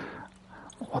here, so...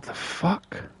 What the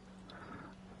fuck?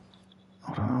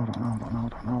 Hold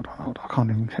on. I can't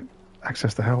even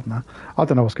access the help now. I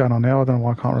don't know what's going on there. I don't know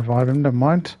why I can't revive him. Never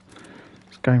mind.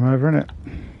 It's game over, isn't it?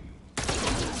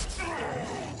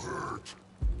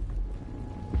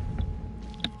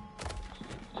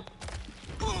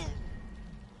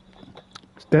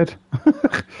 It's dead.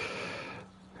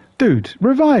 Dude,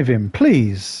 revive him,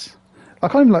 please. I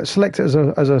can't even like select it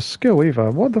as a skill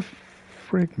either. What the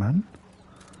frig, man?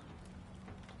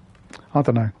 I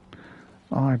don't know.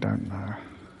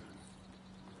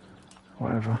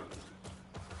 Whatever.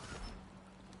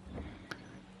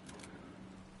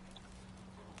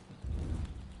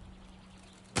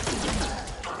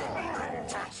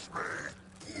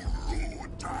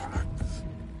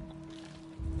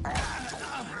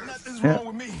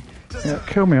 Yeah,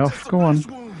 kill me off. Go on.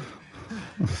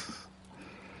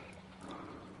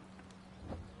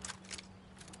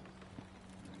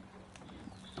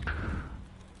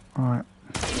 Alright.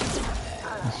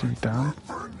 I see you down.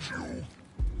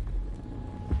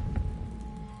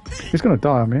 He's gonna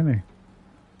die on me, isn't he?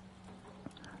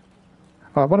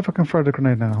 Alright, what if I can throw the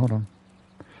grenade now? Hold on.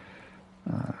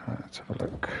 Let's have a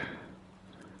look.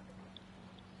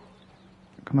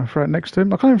 Can I throw it next to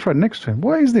him? I can't even throw it next to him.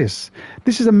 What is this?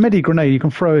 This is a medi grenade. You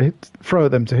can throw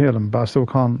at them to heal them, but I still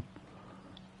can't.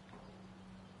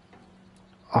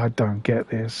 I don't get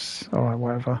this. Alright,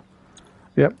 whatever.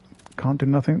 Yep, can't do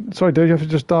nothing. Sorry, dude, you have to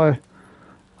just die.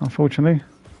 Unfortunately.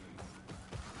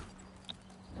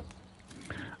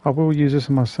 I will use this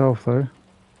on myself, though.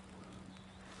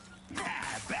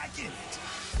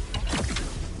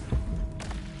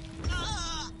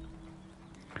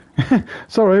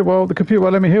 Sorry, well, the computer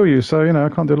won't let me heal you, so, you know, I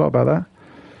can't do a lot about that.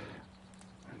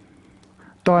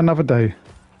 Die another day.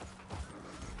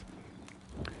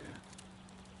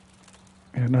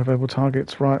 Yeah, no available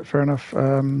targets. Right, fair enough.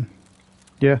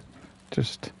 Yeah,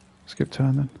 just skip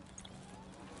turn then.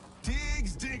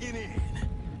 Diggs digging in.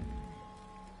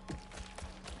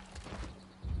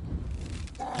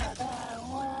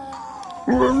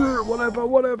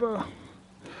 Whatever.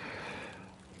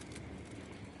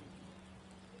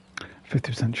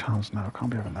 50% chance. No, I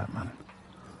can't be having that, man.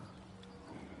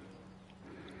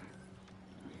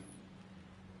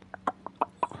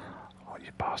 Oh,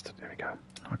 you bastard. Here we go.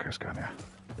 Okay, let's go now.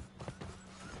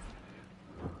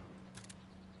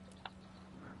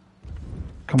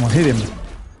 Come on, hit him.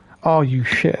 Oh, you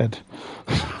shithead.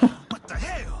 What the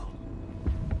hell?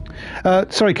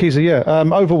 Sorry, Keezer, yeah.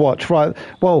 Overwatch, right.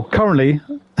 Well, currently,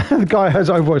 the guy who has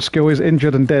Overwatch skill is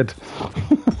injured and dead.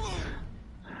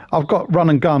 I've got run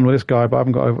and gun with this guy, but I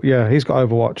haven't got... Yeah, he's got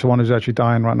Overwatch, the one who's actually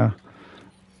dying right now.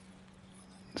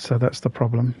 So that's the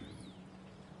problem.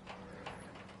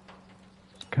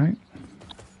 Okay.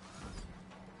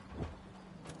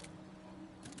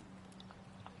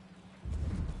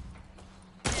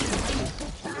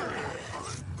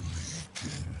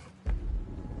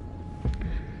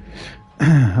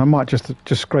 I might just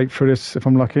scrape through this if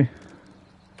I'm lucky.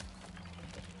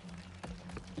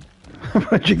 I'm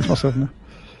going to jinx myself now.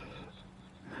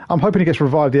 I'm hoping he gets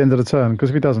revived at the end of the turn, because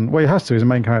if he doesn't... Well, he has to, he's a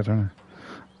main character, isn't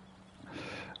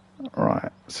he?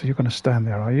 Right, so you're going to stand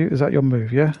there, are you? Is that your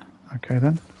move, yeah? Okay,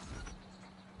 then.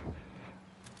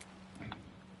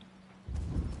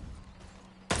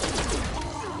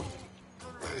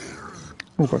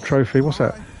 Oh, got a trophy. What's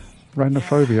that?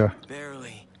 Rhinophobia.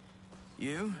 Barely.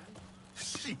 You?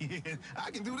 Shit, I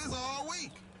can do this all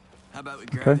week. How about we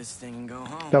grab this thing and go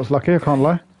home? That was lucky, I can't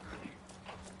lie.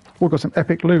 Oh, we've got some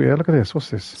epic loot here. Look at this.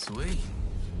 What's this? Sweet.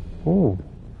 Oh.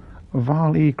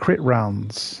 Val E crit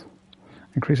rounds.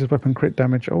 Increases weapon crit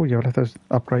damage. Oh, yeah, I'll have to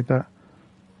upgrade that.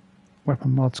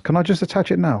 Weapon mods. Can I just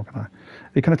attach it now? Can I?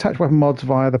 You can attach weapon mods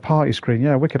via the party screen.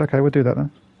 Yeah, wicked. Okay, we'll do that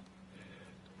then.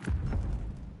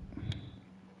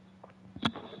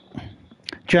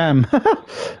 Jam.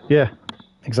 Yeah,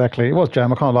 exactly. It was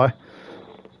jam, I can't lie.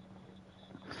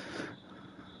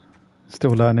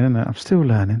 Still learning, isn't it? I'm still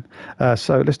learning.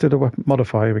 So let's do the weapon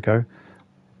modifier. Here we go.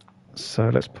 So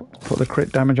let's put the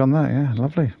crit damage on that. Yeah,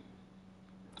 lovely.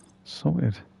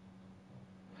 Sorted.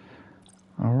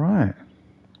 All right.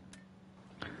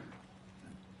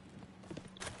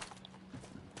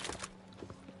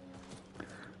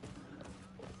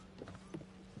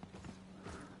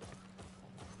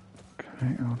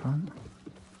 Okay, hold on.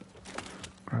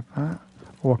 Grab that.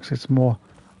 Oh, because it's more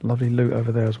lovely loot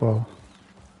over there as well.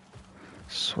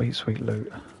 Sweet, sweet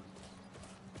loot.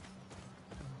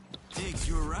 Diggs,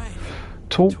 you were right.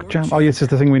 Talk jam. Oh, yes, this is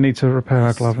the thing we need to repair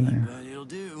our glove, isn't it? But it'll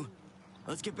do.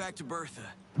 Let's get back to Bertha.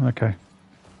 Okay.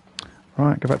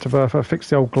 Right, go back to Bertha. Fix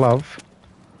the old glove.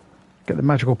 Get the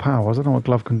magical powers. I don't know what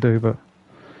glove can do,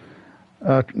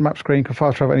 but map screen can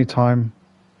fast travel any time.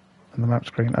 And the map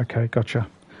screen. Okay, gotcha.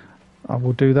 I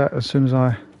will do that as soon as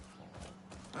I.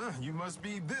 You must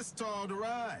be this tall to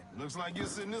ride. Looks like you're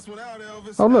sitting this one out,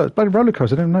 Elvis. Oh look, it's bloody roller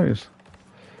coaster. I didn't notice.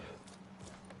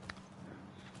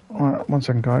 Alright, 1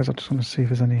 second, guys. I just want to see if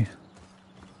there's any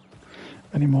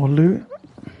more loot.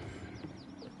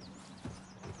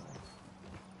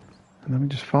 And then we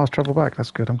just fast travel back.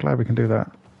 That's good. I'm glad we can do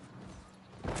that.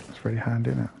 It's really handy,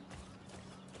 isn't it?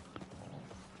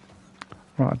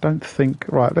 Right, I don't think...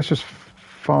 Right, let's just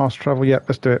fast travel. Yep,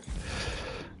 let's do it.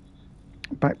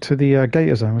 Back to the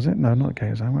Gator Zone, was it? No, not the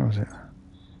Gator Zone. Where was it?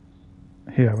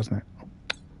 Here, wasn't it?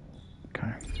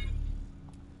 Okay.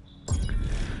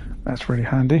 That's really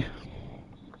handy.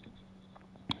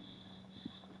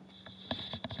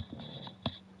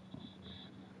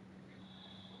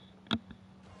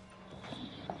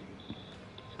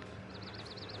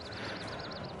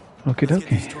 Okie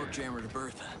dokie. Torque jammer to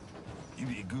Bertha. You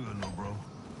did good, little bro.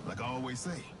 Like I always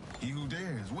say, he who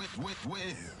dares, wins.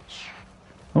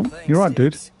 Oh, Thanks, you're right,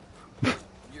 dude. Diggs.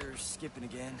 You're skipping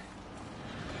again.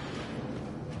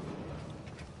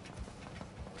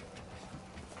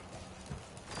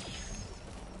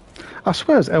 I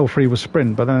swear it's L3 was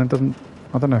sprint, but then it doesn't...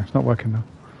 I don't know, it's not working now.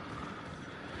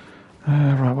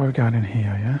 Right, where are we going in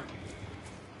here, yeah?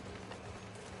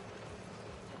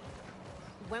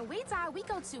 When we die, we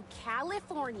go to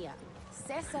California.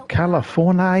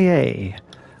 California.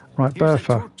 Right, Here's Bertha.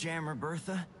 that torque jammer,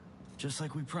 Bertha. Just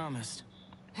like we promised.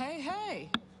 Hey.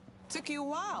 Took you a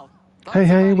while.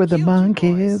 Hey, with the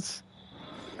monkeys.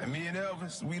 And me and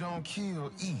Elvis, we don't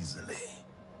kill easily.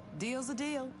 Deal's a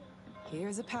deal.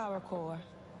 Here's a power core.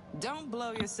 Don't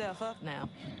blow yourself up now.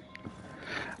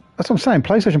 That's what I'm saying.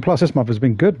 PlayStation Plus this month has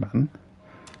been good, man.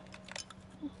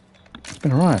 It's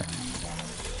been alright.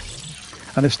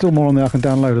 And there's still more on there I can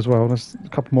download as well. There's a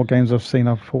couple more games I've seen.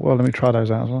 I thought, well, let me try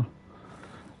those out as well.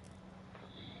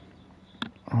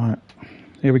 Alright.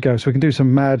 Here we go. So we can do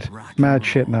some mad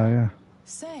shit now, yeah.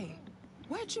 Say,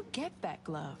 where'd you get that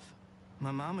glove?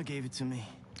 My mama gave it to me.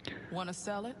 Wanna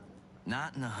sell it?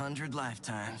 Not in 100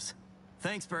 lifetimes.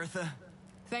 Thanks, Bertha.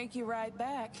 Thank you right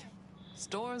back.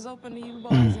 Store's open to you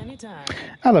boys anytime.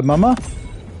 Hello, Mama.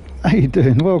 How you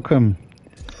doing? Welcome.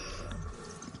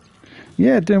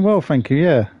 Yeah, doing well, thank you,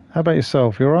 yeah. How about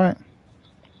yourself? You alright?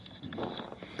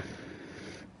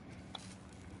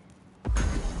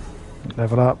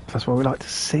 Level up. That's what we like to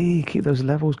see. Keep those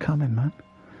levels coming, man.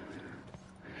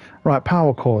 Right,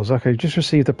 power cores. Okay, just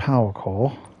received a power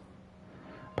core.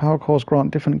 Power cores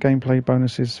grant different gameplay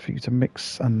bonuses for you to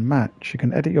mix and match. You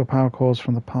can edit your power cores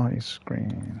from the party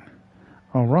screen.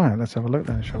 Alright, let's have a look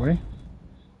then, shall we?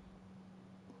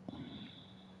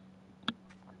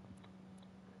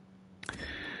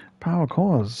 Power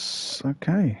cores.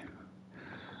 Okay.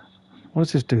 What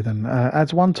does this do then?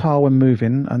 Adds 1 tile when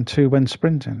moving and 2 when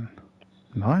sprinting.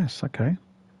 Nice, okay.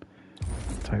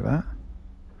 Take that.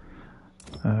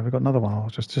 We've got another one. Oh,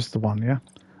 just the one, yeah?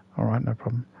 Alright, no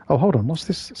problem. Oh, hold on. What's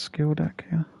this skill deck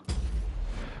here?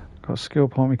 Got a skill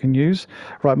point we can use.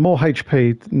 Right, more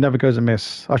HP. Never goes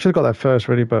amiss. I should have got that first,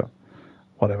 really, but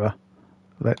whatever.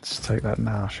 Let's take that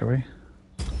now, shall we?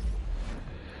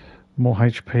 More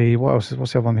HP. What else?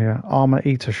 What's the other one here? Armor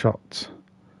Eater Shot.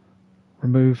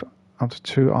 Remove up to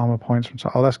 2 armor points from...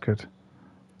 Oh, that's good.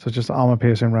 So just armor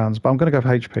piercing rounds. But I'm going to go for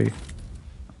HP.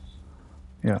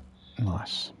 Yeah,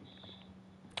 nice.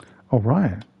 All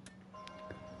right.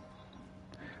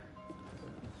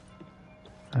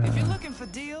 If you're looking for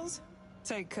deals,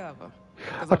 take cover.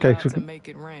 Okay, so to make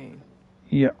it rain.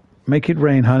 Yeah, make it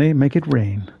rain, honey. Make it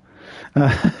rain.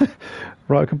 Right,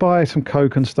 I can buy some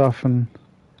Coke and stuff, and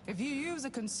if you use a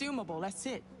consumable, that's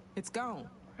it. It's gone.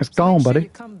 It's gone, make sure buddy. You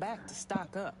come back to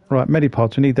stock up. Right,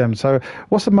 Medipods, we need them. So,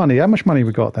 what's the money? How much money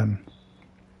we got then?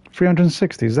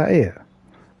 360. Is that it?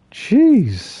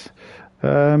 Jeez.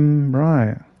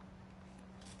 Right.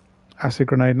 Acid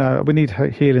grenade. No, we need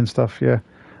healing stuff. Yeah.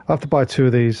 I have to buy 2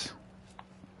 of these.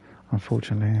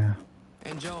 Unfortunately, yeah.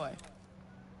 Enjoy.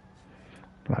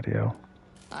 Bloody hell.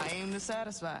 I aim to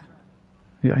satisfy.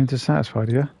 You aim to satisfy,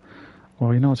 do you?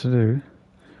 Well, you know what to do.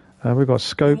 We've got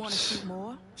scopes. Shoot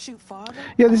more? Shoot farther?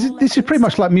 Yeah, this is pretty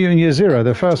much like Mutant Year Zero,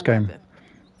 the first game.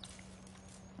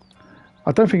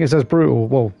 I don't think it's as brutal.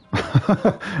 Well,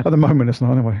 at the moment it's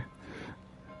not anyway.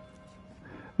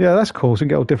 Yeah, that's cool. So you can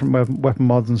get all different weapon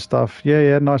mods and stuff. Yeah,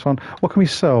 yeah, nice one. What can we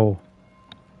sell?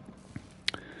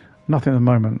 Nothing at the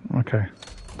moment. Okay.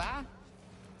 Bye.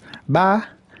 Bye.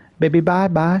 Baby, bye,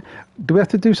 bye. Do we have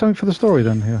to do something for the story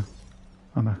then here?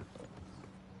 Oh, no.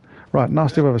 Right,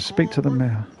 nasty weather. Speak to the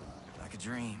mayor. Like a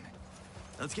dream.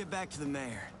 Let's get back to the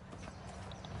mayor.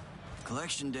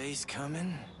 Collection day's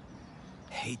coming.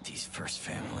 Hate these first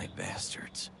family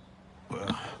bastards. Well,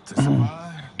 to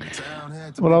survive, the town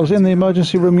had to. Well, I was in the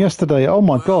emergency room yesterday. Oh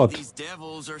my God. These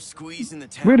devils are squeezing the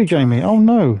town Really, Jamie? dry. Oh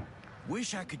no.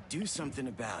 Wish I could do something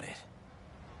about it.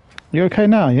 You okay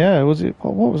now? Yeah. Was it?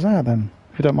 What was that then?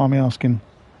 If you don't mind me asking.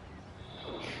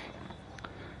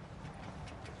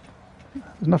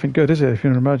 There's nothing good, is it, if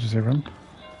you're in an emergency room?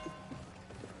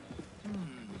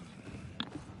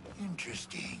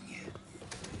 Interesting.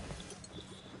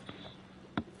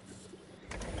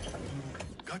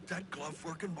 Got that glove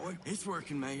working, boy? It's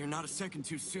working, Mayor. Not a second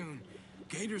too soon.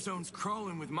 Gator Zone's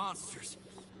crawling with monsters.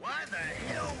 Why the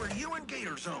hell were you in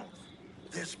Gator Zone?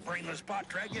 This brainless pot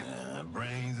dragon?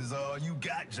 Brains is all you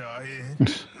got,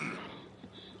 Jarhead.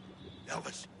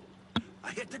 Elvis,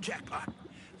 I hit the jackpot.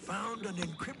 Found an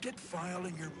encrypted file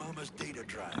in your mama's data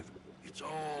drive. It's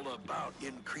all about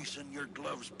increasing your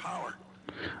glove's power.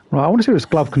 Right, I want to see what this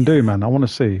glove can do, man. I want to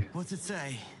see. What's it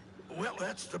say? Well,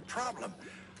 that's the problem.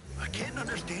 I can't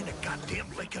understand a goddamn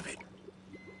lick of it.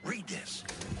 Read this.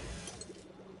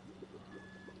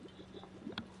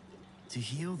 To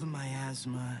heal the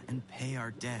miasma and pay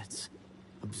our debts,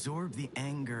 absorb the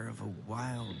anger of a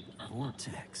wild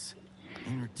vortex.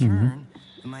 In return,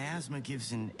 the miasma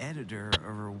gives an editor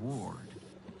a reward.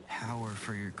 Power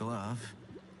for your glove,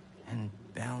 and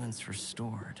balance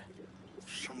restored.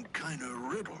 Some kind of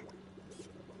riddle.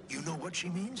 You know what she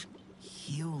means?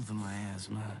 Heal the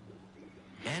miasma.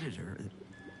 Editor.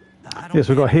 I don't Yes,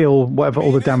 we've got to heal whatever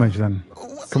all the damage then.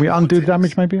 Can we undo the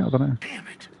damage maybe? I don't know. Damn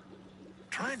it.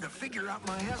 Trying to figure out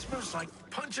miasma's like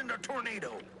punching a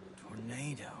tornado.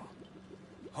 Tornado.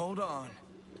 Hold on.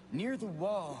 Near the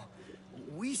wall,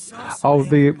 we saw Oh,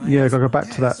 yeah, gotta go back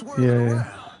to that. Yeah.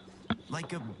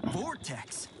 like a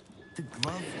vortex. The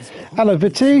glove is Hello,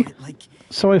 Vitty.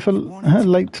 Sorry for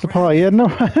late to the party. Yeah, no,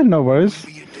 no worries.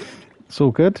 It's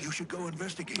all good.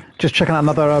 Just checking out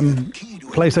another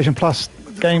PlayStation Plus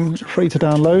game, free to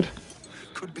download.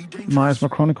 Miasma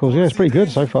Chronicles. Yeah, it's pretty good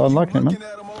so far. I'm liking it,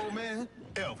 man.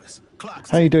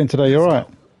 How you doing today? You all right?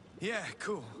 Yeah,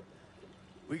 cool.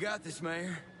 We got this,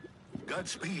 Mayor.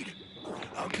 Godspeed.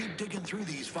 I'll keep digging through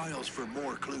these files for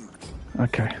more clues.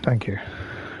 Okay, thank you.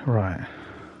 Right.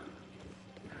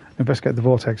 Investigate the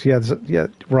vortex. Yeah, yeah,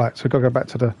 right. So we've got to go back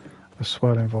to the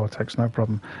swirling vortex. No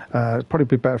problem. It'd probably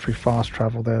be better if we fast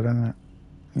travel there, then.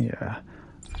 Yeah.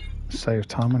 Save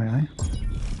time, anyway.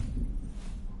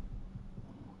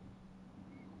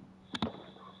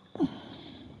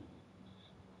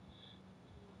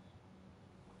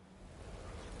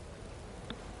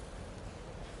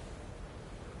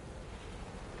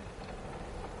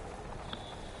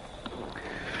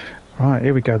 Right,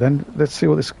 here we go then. Let's see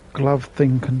what this glove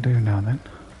thing can do now then.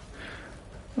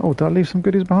 Oh, did I leave some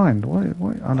goodies behind? What?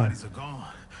 I know. Bodies are gone.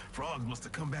 Frogs must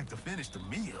have come back to finish the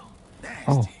meal. Nasty.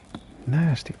 Oh,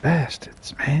 nasty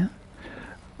bastards, man.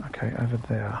 Okay, over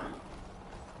there.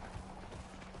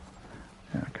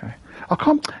 Yeah, okay. I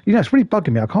can't, you know, it's really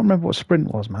bugging me. I can't remember what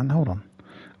sprint was, man. Hold on.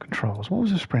 Controls. What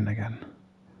was the sprint again?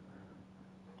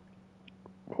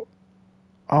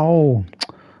 Oh,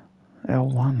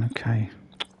 L1, okay.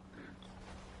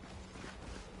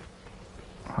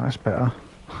 Oh, that's better.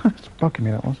 It's bugging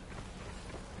me, that was.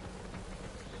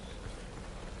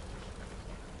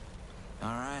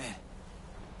 Alright.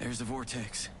 There's the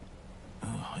vortex.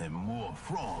 Oh, and more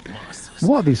frog monsters.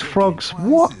 What are these frogs?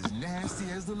 What? As nasty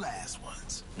as the last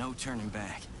ones. No turning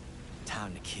back.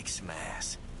 Time to kick some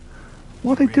ass.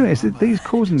 What are they doing? Is it these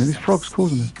causing it? These frogs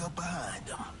causing it?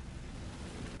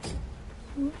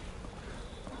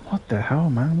 What the hell,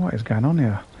 man? What is going on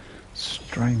here?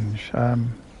 Strange.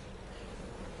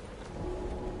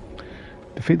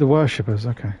 Defeat the worshippers.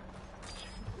 Okay.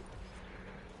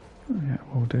 Yeah,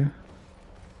 we'll do.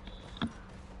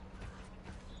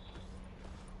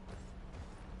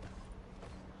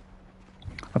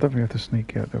 I don't think we have to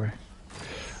sneak yet, do we?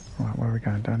 Right, where are we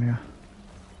going? Down here?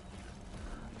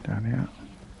 Down here.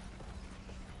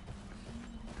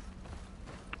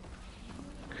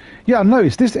 Yeah, I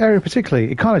noticed this area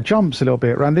particularly, it kind of jumps a little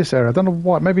bit around this area. I don't know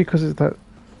why. Maybe because it's that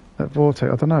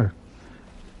vortex. I don't know.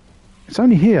 It's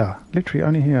only here. Literally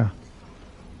only here.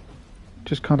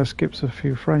 Just kind of skips a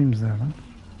few frames there, man.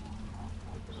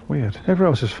 It's weird. Everywhere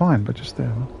else is fine, but just there,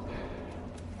 man.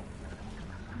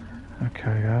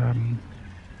 Okay,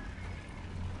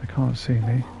 can't see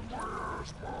me.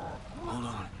 Hold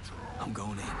on. I'm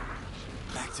going in.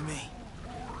 Back to me.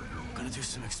 Gonna do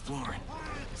some exploring.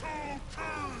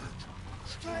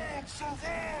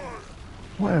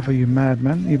 Whatever, you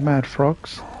madman. You mad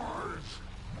frogs.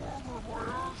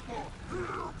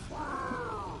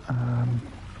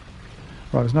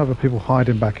 Right, there's no other people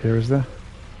hiding back here, is there?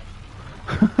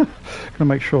 Gonna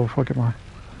make sure before I get my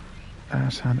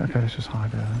ass hand. Okay, let's just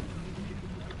hide there then.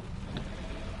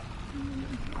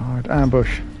 Hide.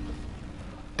 Ambush.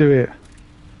 Do it.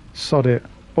 Sod it.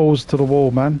 Balls to the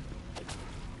wall, man.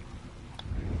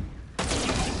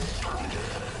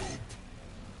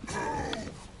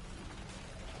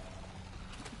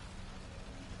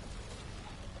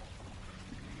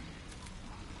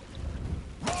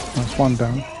 That's one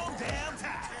down.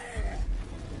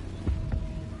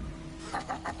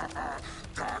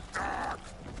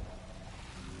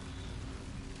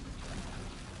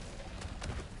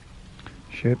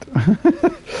 Shit.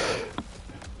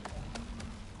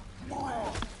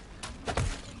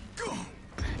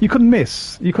 You couldn't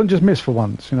miss. You couldn't just miss for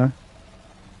once, you know.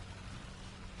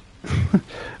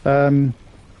 Okay.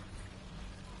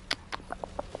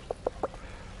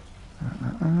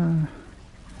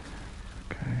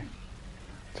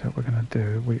 So what we're going to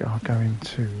do, we are going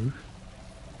to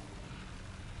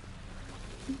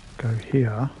go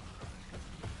here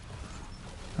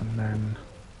and then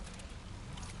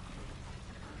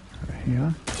go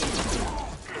here.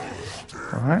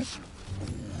 Alright.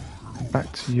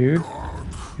 Back to you.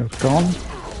 You're gone.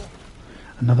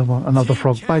 Another one. Another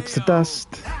frog bites the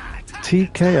dust.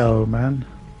 TKO, man.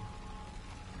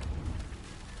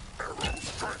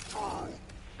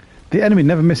 The enemy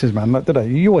never misses, man. Like, did I?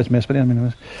 You always miss, but the enemy never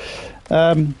misses.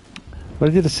 When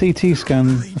I did a CT scan,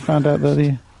 I found out that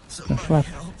the flap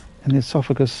in the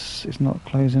esophagus is not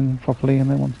closing properly, and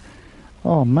then one.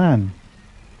 Oh man.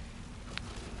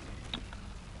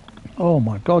 Oh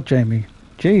my God, Jamie.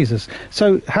 Jesus.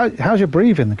 So how's your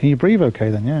breathing? Can you breathe okay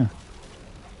then? Yeah.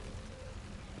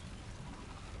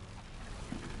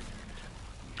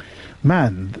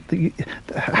 Man,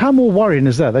 how more worrying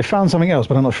is that? They found something else,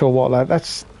 but I'm not sure what. Like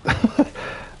that's,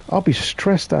 I'll be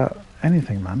stressed out.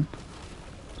 Anything, man.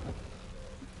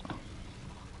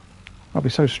 I'll be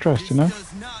so stressed, you know.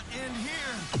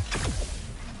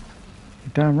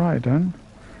 You're damn right, don't.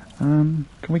 Can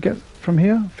we get from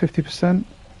here? 50%.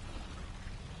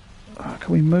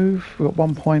 Can we move? We've got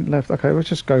 1 point left. Okay, let's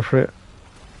just go for it.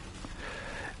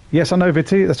 Yes, I know,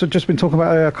 Viti. That's what I've just been talking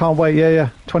about. I can't wait. Yeah,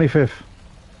 25th.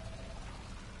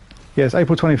 Yes,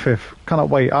 April 25th. Cannot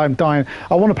wait. I'm dying.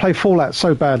 I want to play Fallout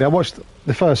so badly. I watched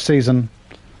the first season.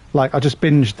 Like, I just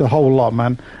binged the whole lot,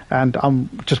 man. And I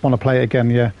just want to play it again,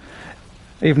 yeah.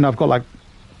 Even though I've got like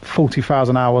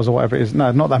 40,000 hours or whatever it is.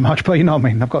 No, not that much, but you know what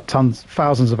I mean. I've got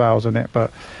thousands of hours in it.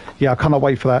 But yeah, I cannot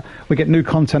wait for that. We get new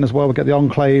content as well. We get the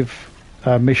Enclave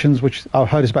missions, which I've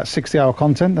heard is about 60-hour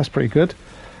content. That's pretty good.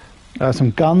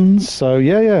 Some guns. So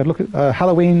yeah. Look at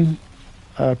Halloween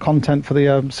content for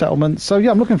the settlement. So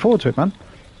yeah, I'm looking forward to it, man.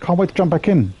 Can't wait to jump back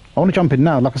in. I want to jump in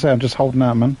now. Like I say, I'm just holding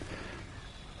out, man.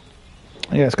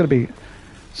 Yeah, it's going to be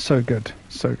so good.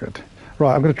 So good.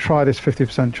 Right, I'm going to try this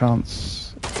 50%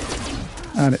 chance.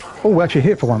 And we actually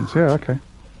hit for once. Yeah, okay.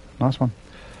 Nice one.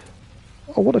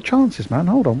 Oh, what are the chances, man?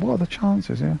 Hold on. What are the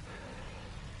chances? Yeah.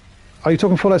 Are you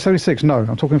talking Fallout 76? No,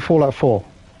 I'm talking Fallout 4.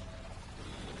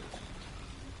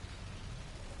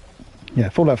 Yeah,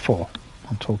 Fallout 4.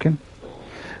 I'm talking.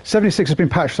 76 has been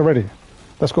patched already.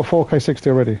 That's got 4K 60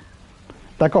 already.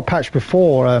 That got patched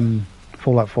before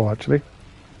Fallout 4, actually.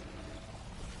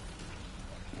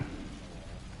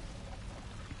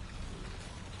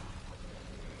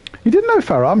 You didn't know,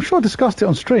 Farah? I'm sure I discussed it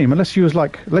on stream, unless you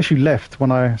left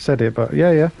when I said it. But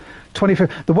yeah.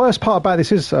 25th. The worst part about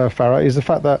this is, Farah, is the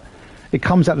fact that it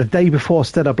comes out the day before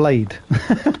Stellar Blade.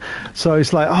 So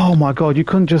it's like, oh my God, you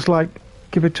couldn't just like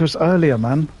give it to us earlier,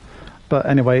 man. But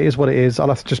anyway, it is what it is. I'll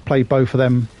have to just play both of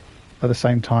them at the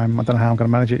same time. I don't know how I'm going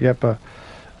to manage it yet, but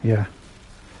yeah.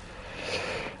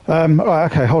 All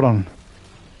right, okay, hold on.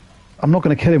 I'm not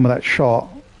going to kill him with that shot.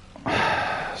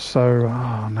 So,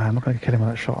 oh no, I'm not going to kill him with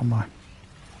that shot, am I?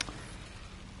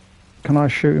 Can I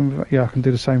shoot him? Yeah, I can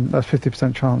do the same. That's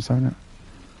 50% chance, isn't it?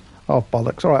 Oh,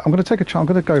 bollocks. All right, I'm going to take a chance. I'm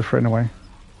going to go for it anyway.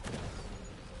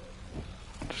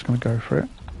 I'm just going to go for it.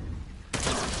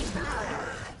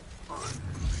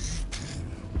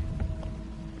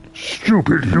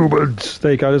 Stupid humans.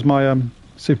 There you go. There's my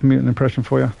super mutant impression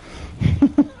for you.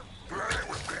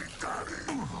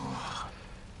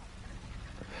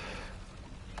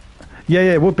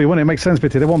 Yeah, it would be, wouldn't it? It makes sense,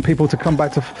 Bitty. They want people to come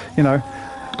back to, you know.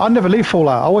 I never leave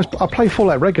Fallout. I play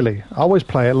Fallout regularly. I always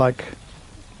play it like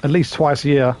at least twice a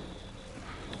year.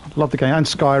 Love the game, and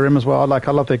Skyrim as well.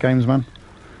 I love their games, man.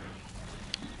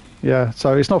 Yeah,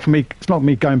 so it's not for me. It's not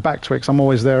me going back to it because I'm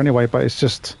always there anyway. But it's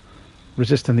just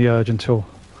resisting the urge until.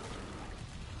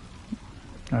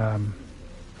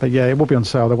 But yeah, it will be on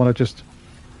sale. They want to just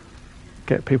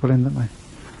get people in, don't they?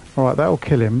 All right, that'll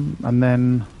kill him, and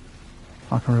then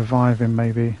I can revive him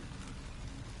maybe.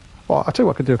 Well, I'll tell you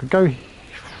what I could do. I could go.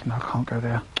 No, I can't go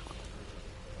there.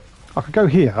 I could go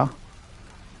here,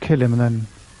 kill him, and then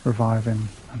revive him,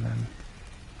 and then.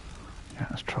 Yeah,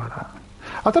 let's try that.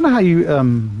 I don't know how you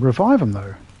revive them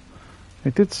though.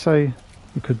 It did say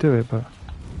you could do it, but.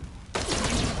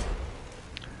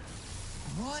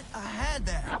 What? I had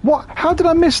that. What? How did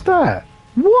I miss that?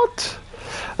 What?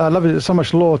 I love it. So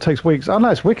much lore takes weeks. Oh no,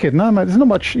 it's wicked. No, mate, there's not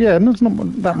much. Yeah, there's not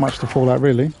that much to Fallout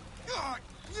really. God,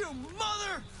 you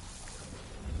mother!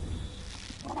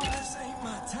 This ain't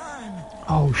my time.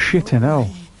 Oh shit in hell.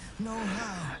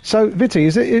 So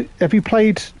Vitty, have you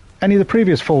played any of the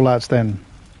previous Fallouts then?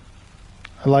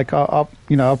 Like I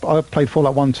played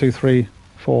Fallout 1, 2, 3,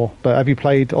 4, but have you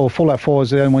played, or Fallout 4 is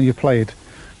the only one you've played?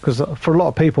 Because for a lot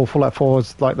of people, Fallout 4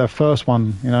 is like their first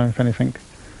one, you know, if anything.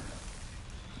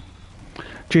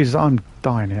 Jesus, I'm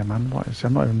dying here, man. What is it?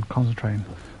 I'm not even concentrating.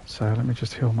 So let me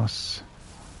just heal I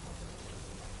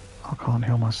can't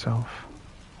heal myself.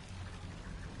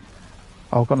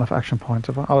 Oh, I've got enough action points.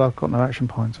 Oh, I've got no action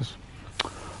pointers.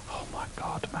 Oh my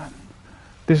god, man.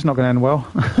 This is not going to end well.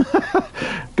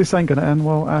 This ain't going to end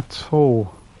well at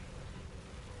all.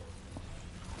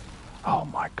 Oh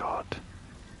my god.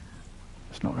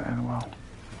 It's not going to end well.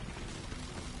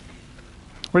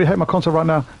 Really hate my console right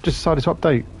now. Just decided to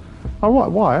update. Oh, right,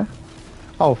 why?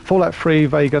 Oh, Fallout 3,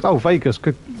 Vegas. Oh, Vegas.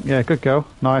 Good. Yeah, good girl.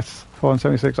 Nice.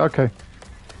 476. Okay.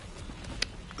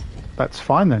 That's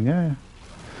fine then, yeah.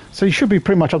 So you should be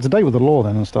pretty much up to date with the lore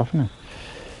then and stuff, yeah.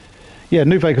 Yeah,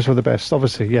 New Vegas were the best,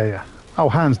 obviously. Yeah, yeah. Oh,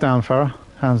 hands down, Farah.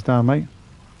 Hands down, mate.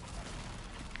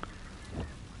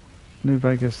 New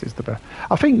Vegas is the best.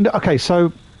 I think, okay,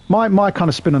 so my kind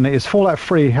of spin on it is Fallout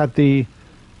 3 had the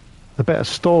better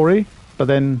story, but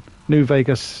then New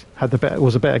Vegas had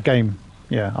was a better game.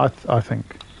 Yeah, I think.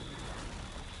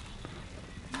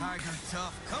 Tiger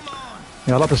tough, come on.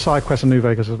 Yeah, I love the side quest in New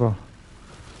Vegas as well.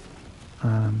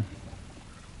 I'm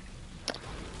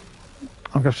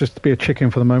going to just be a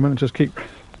chicken for the moment and just keep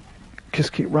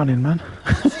running, man.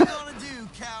 What you gonna do,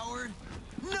 coward?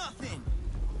 Nothing.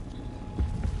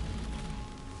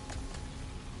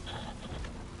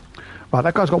 Right,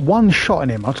 that guy's got one shot in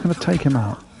him. I'm just going to take him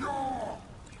out.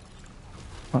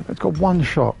 Right, it's got one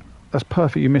shot. That's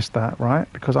perfect. You missed that, right?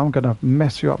 Because I'm going to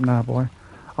mess you up now, boy.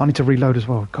 I need to reload as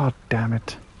well. God damn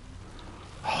it.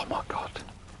 Oh my god.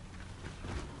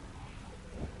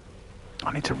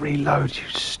 I need to reload, you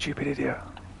stupid idiot.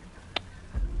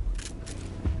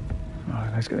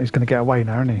 Oh, he's going to get away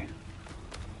now, isn't he?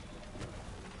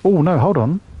 Oh, no, hold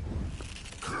on.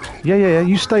 Yeah,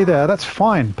 you stay there. That's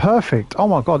fine. Perfect. Oh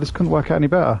my god, this couldn't work out any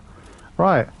better.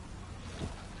 Right.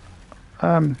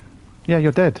 Yeah,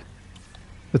 you're dead.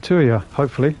 The two of you,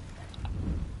 hopefully.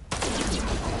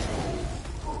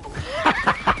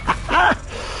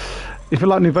 If you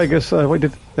like New Vegas, we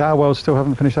did the Outer Worlds, still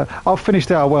haven't finished that. I'll finish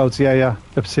the Outer Worlds, yeah.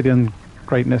 Obsidian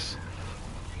greatness.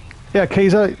 Yeah,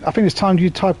 Keezer, I think it's time you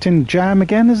typed in jam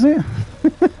again, isn't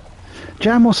it?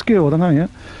 Jam or skill, I don't know yet.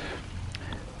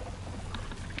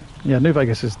 Yeah, New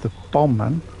Vegas is the bomb,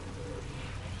 man.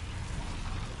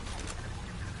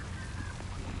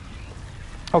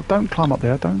 Oh, don't climb up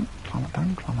there, don't climb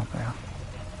up there.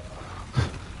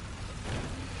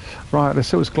 Right, let's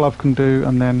see what this glove can do,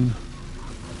 and then...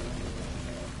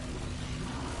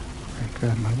 Very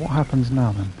good, man. What happens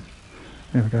now, then?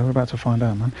 Here we go, we're about to find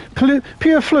out, man.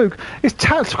 Pure fluke! It's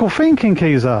tactical thinking,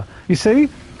 Keezer! You see?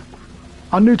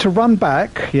 I knew to run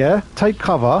back, yeah? Take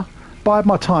cover, bide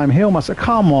my time, heal myself.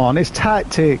 Come on, it's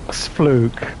tactics,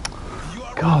 fluke.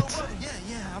 God.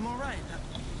 Yeah, I'm alright.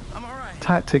 I'm alright.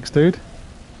 Tactics, dude.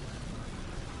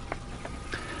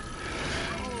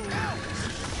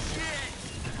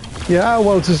 Yeah, Outer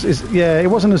Worlds is yeah, it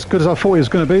wasn't as good as I thought it was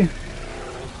going to be.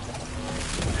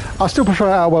 I still prefer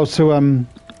Outer Worlds to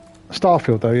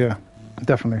Starfield, though. Yeah,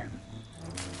 definitely.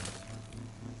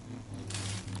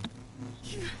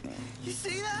 You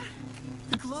see that?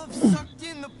 The glove sucked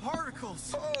in the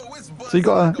particles. Oh, it's So you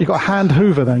got a hand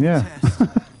hoover then, yeah. Oh,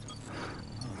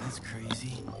 that's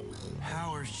crazy.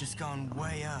 Power's just gone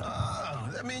way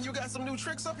up. That mean you got some new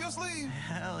tricks up your sleeve?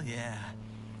 Hell yeah.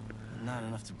 Not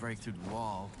enough to break through the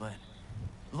wall, but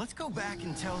let's go back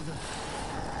and tell the...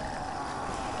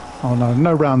 Oh no,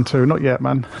 no round two, not yet,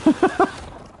 man.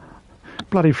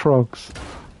 Bloody frogs.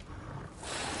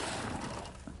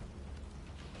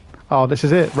 Oh, this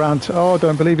is it. Round two. Oh, I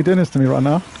don't believe you're doing this to me right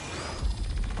now.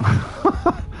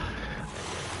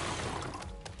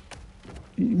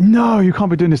 No, you can't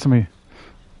be doing this to me.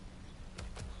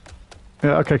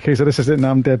 Yeah, okay, Keezer, this is it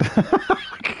now. I'm dead.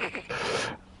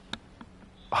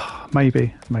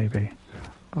 Maybe.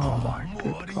 Oh my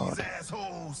good God.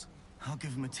 I'll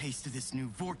give him a taste of this new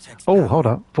vortex. Oh, hold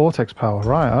up. Vortex power,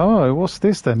 right. Oh, what's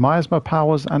this then? Miasma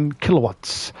powers and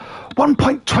kilowatts.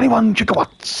 1.21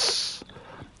 gigawatts.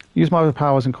 Use miasma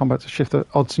powers in combat to shift the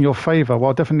odds in your favor.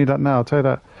 Well, I definitely need that now, I'll tell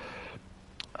you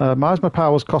that. Miasma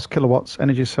powers cost kilowatts.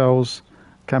 Energy cells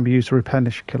can be used to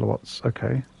replenish kilowatts.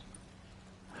 Okay.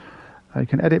 You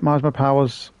can edit miasma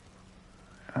powers.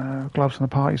 Gloves on the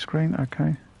party screen.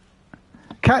 Okay.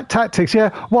 Cat tactics.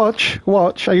 Yeah. Watch.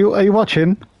 Are you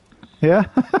watching? Yeah.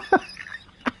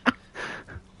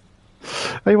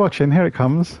 Are you watching? Here it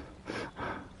comes.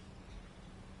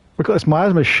 We've got this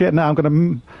miasma shit now. I'm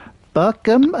going to fuck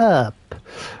him up.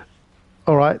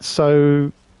 All right.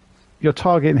 So you're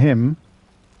targeting him.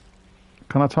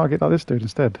 Can I target like this dude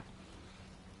instead?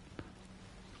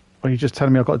 Or are you just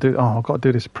telling me I've got to do... Oh, I've got to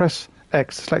do this. Press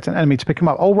X to select an enemy to pick him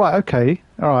up. Oh, right, okay.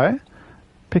 All right.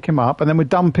 Pick him up, and then we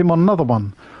dump him on another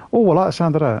one. Oh, I like the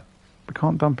sound of that. We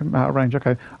can't dump him out of range.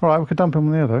 Okay. All right, we can dump him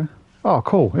on the other. Oh,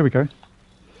 cool. Here we go. Is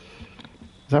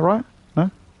that right? No?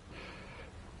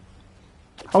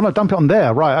 Oh, no, dump it on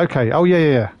there. Right, okay. Oh,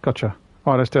 yeah. Gotcha.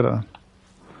 All right, let's do that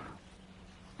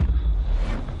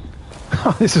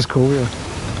then. This is cool, yeah.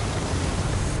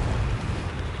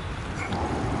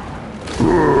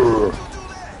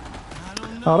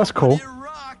 Oh, that's cool. It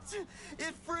rocked.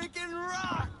 It freaking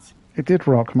rocked. It did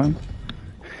rock, man.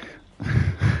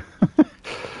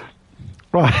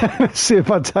 Right, let's see if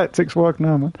my tactics work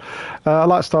now, man. I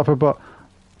like Starfield, but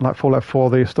like Fallout 4,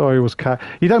 the story was cat.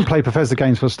 You don't play Bethesda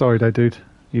games for the story, though, dude.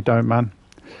 You don't, man.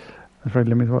 It's very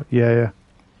limited. Yeah.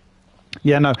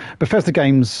 Yeah, no. Bethesda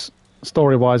games,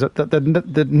 story-wise,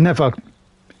 they're never...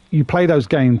 You play those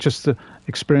games just to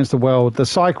experience the world. The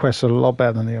side quests are a lot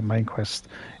better than the main quest.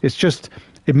 It's just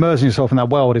immersing yourself in that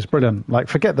world is brilliant. Like,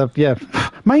 forget the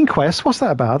main quest. What's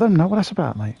that about? I don't know what that's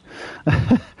about, mate.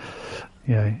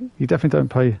 Yeah, you definitely don't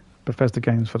play Bethesda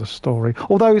games for the story.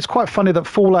 Although it's quite funny that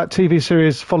Fallout TV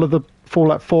series followed the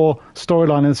Fallout 4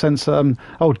 storyline in the sense,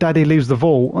 Daddy leaves the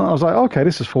vault. I was like, okay,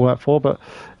 this is Fallout 4, but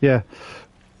yeah.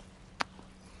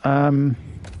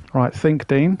 Right, think,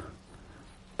 Dean.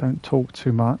 Don't talk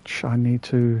too much. I need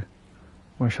to...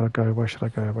 Where should I go?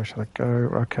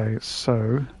 Okay,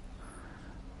 so...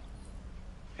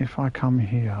 If I come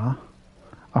here,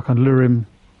 I can lure him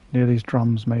near these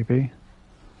drums, maybe.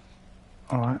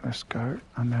 Alright, let's go.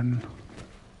 And then...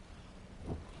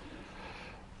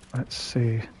 Let's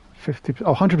see.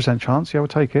 100% chance. Yeah, we'll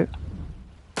take it.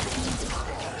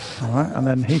 Alright, and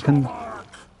then he can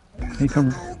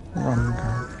run and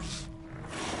go.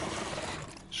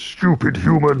 Stupid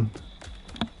human.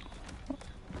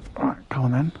 Right, come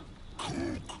on then.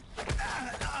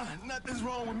 Nothing's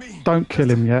wrong with me. Don't kill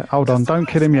him yet. Hold on, don't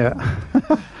kill him yet.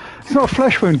 It's not a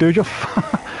flesh wound, dude. You're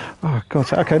oh,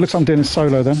 God. Okay, looks like I'm doing it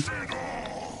solo then.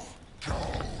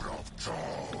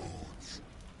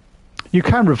 You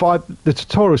can revive... The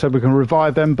tutorial said we can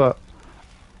revive them, but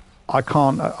I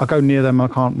can't... I go near them, I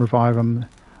can't revive them.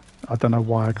 I don't know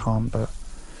why I can't, but...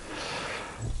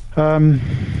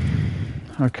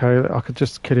 Okay, I could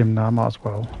just kill him now, might as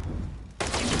well.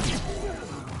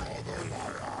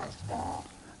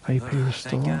 AP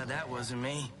restore. Thank God that wasn't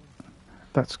me.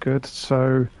 That's good.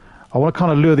 So I want to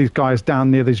kind of lure these guys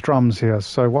down near these drums here.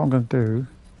 So what I'm going to do...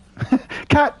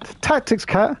 Tactics,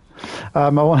 cat! I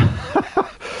want...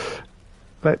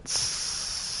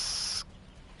 Let's...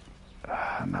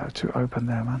 no, too open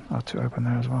there, man. Oh, too open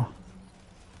there as well.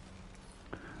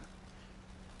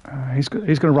 He's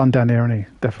going to run down here, and he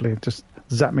definitely just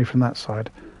zap me from that side.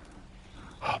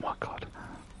 Oh my God!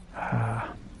 Right,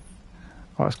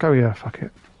 let's go here. Fuck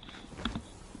it.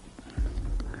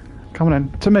 Come on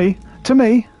in. To me.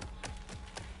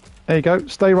 There you go.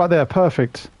 Stay right there.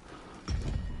 Perfect.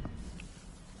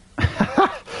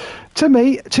 To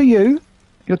me. To you.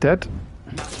 You're dead.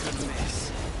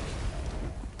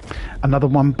 Another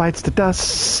one bites the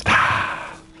dust.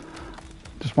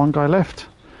 Just one guy left.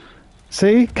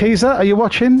 See, Keezer, are you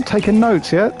watching? Taking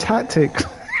notes, yeah? Tactics.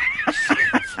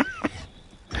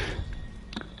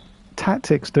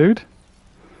 Tactics, dude.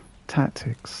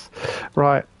 Tactics.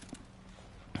 Right.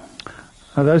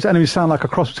 Those enemies sound like a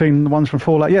cross between the ones from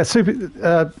Fallout. Yeah, super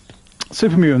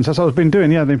mutants. That's what I've been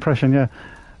doing, yeah, the impression, yeah.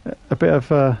 A bit of,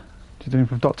 you're doing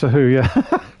from Doctor Who,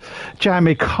 yeah.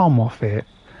 Jamie, come off it.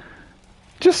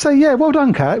 Just say, yeah, well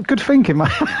done, Kat. Good thinking,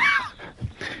 mate.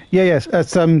 Yes.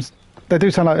 They do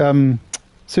sound like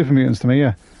Super mutants to me,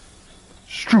 yeah.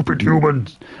 Stupid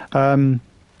humans. Can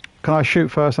I shoot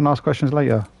first and ask questions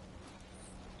later?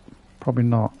 Probably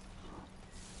not.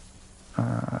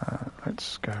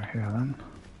 Let's go here then.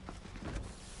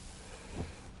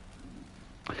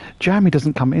 Jammy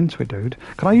doesn't come into it, dude.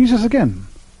 Can I use this again?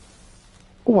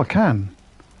 Oh, I can.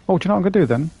 Oh, do you know what I'm going to do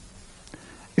then?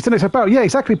 It's next to a barrel. Yeah,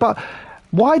 exactly. But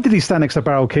why did he stand next to a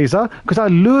barrel, Keezer? Because I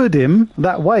lured him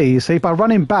that way, you see. By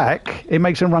running back, it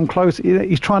makes him run close.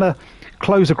 He's trying to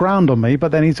close the ground on me,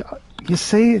 but then he's... You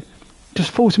see?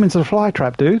 Just force him into the fly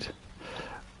trap, dude.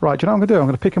 Right, do you know what I'm going to do? I'm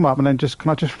going to pick him up and then just...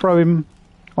 Can I just throw him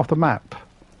off the map?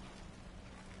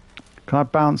 Can I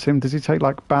bounce him? Does he take,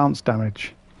 like, bounce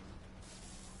damage?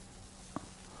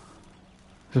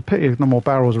 It's a pity there's no more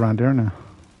barrels around here, isn't there?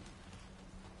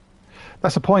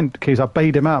 That's the point, Keys. I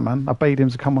baited him out, man. I baited him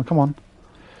to come on, come on.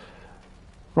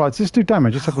 Right, does this do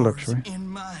damage? Let's have a look, shall we? In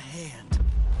my hand.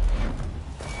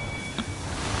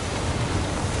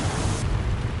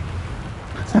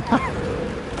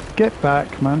 Get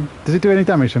back, man. Does it do any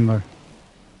damage to him, though?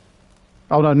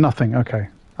 Oh, no, nothing. Okay.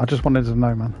 I just wanted to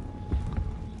know, man.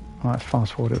 Alright,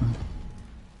 fast forward it then.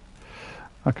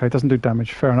 Okay, it doesn't do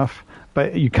damage. Fair enough.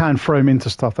 But you can throw him into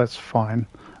stuff. That's fine.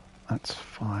 That's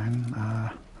fine.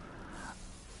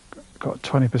 Got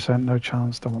 20%. No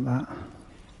chance. Don't want that.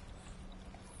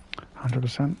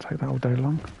 100%. Take that all day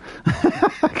long.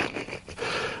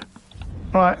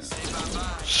 Right.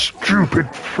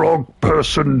 Stupid frog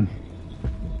person.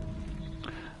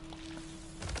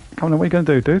 Come on, what are you going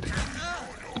to do, dude? Is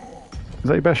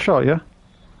that your best shot, yeah?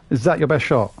 Is that your best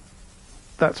shot?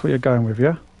 That's what you're going with,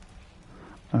 yeah?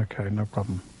 Okay, no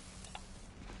problem.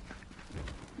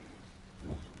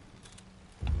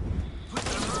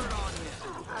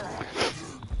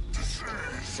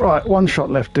 Right, one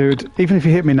shot left, dude. Even if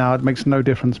you hit me now, it makes no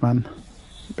difference, man.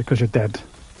 Because you're dead.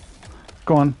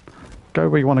 Go on. Go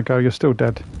where you want to go. You're still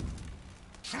dead.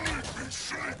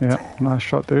 Yeah, nice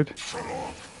shot, dude.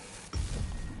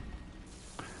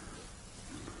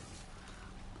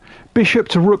 Bishop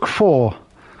to rook 4.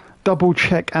 Double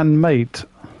check and mate.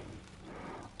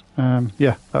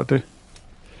 Yeah, that'll do.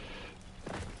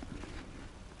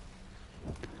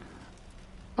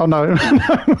 Oh no.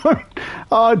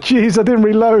 Oh jeez, I didn't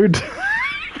reload.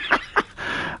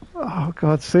 Oh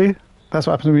god, see? That's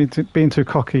what happens when you're being too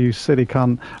cocky, you silly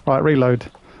cunt. Right,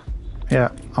 reload.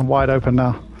 Yeah, I'm wide open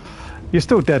now. You're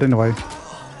still dead anyway.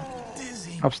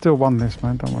 I've still won this,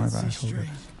 man. Don't worry about it. It's all good.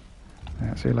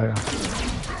 Yeah, see you later.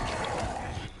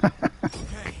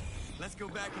 Okay, let's go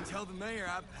back and tell the mayor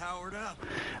I powered up.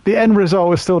 The end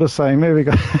result is still the same. Here we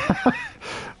go.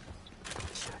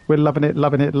 We're loving it,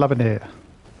 loving it, loving it.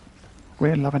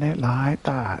 We're loving it like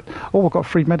that. Oh, we've got a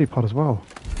free medipod as well.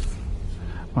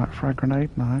 Right, frag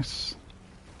grenade, nice.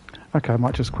 Okay, I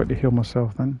might just quickly heal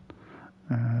myself then.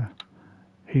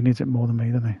 He needs it more than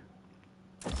me, doesn't he?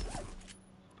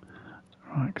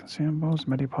 Right, consumables,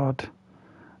 medipod.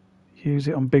 Use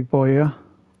it on big boy here.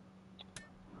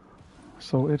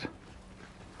 Sorted.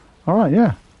 Alright,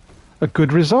 yeah. A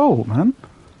good result, man.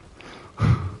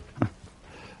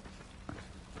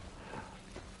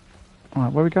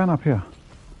 Alright, where are we going up here?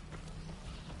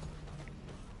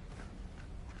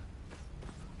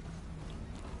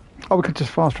 Oh, we could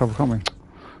just fast travel, can't we?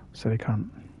 Silly cunt.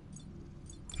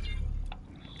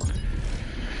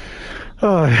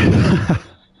 Oh.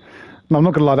 No, I'm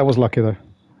not gonna lie, that was lucky though.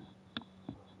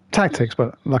 Tactics,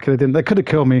 but lucky they didn't. They could have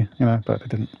killed me, you know, but they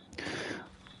didn't.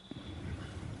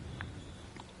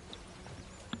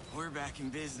 We're back in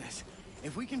business.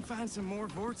 If we can find some more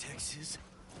vortexes.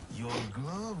 Your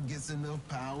glove gets enough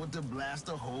power to blast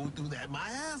a hole through that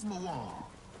miasma wall.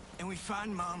 And we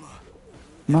find Mama.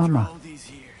 Mama. After all these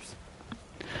years.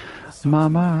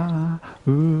 Mama,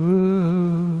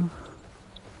 ooh,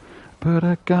 put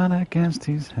a gun against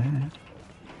his head.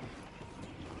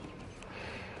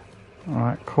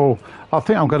 Alright, cool. I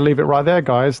think I'm going to leave it right there,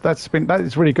 guys. That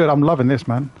is really good. I'm loving this,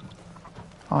 man.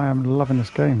 I am loving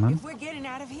this game, man. We're getting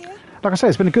out of here. Like I say,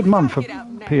 it's been a good month for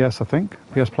PS, I think.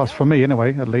 PS Plus for me,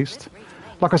 anyway, at least.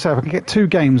 Like I say, if I can get 2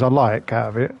 games I like out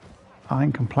of it, I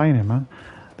ain't complaining, man.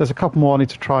 There's a couple more I need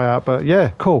to try out, but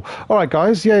yeah, cool. All right,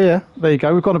 guys. Yeah. There you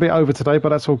go. We've gone a bit over today, but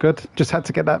that's all good. Just had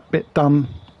to get that bit done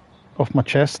off my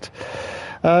chest.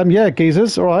 Yeah,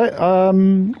 geezers. All right.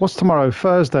 What's tomorrow?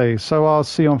 Thursday. So I'll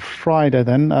see you on Friday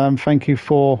then. Thank you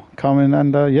for coming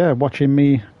and, yeah, watching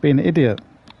me be an idiot.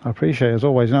 I appreciate it, as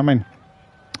always. You know what I mean?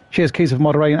 Cheers, Keys, for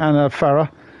moderating, and Farah.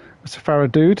 Mr.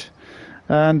 Farah dude.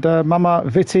 And Mama,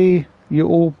 Vitty, you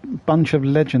all bunch of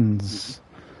legends.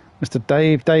 Mr.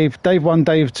 Dave 1,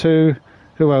 Dave 2.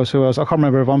 Who else? I can't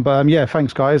remember everyone, but yeah,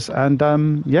 thanks, guys.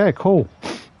 And yeah, cool.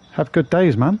 Have good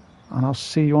days, man. and I'll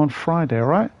see you on Friday, all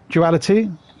right? Duality.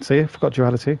 See, forgot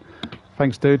Duality.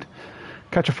 Thanks, dude.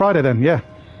 Catch you Friday then, yeah.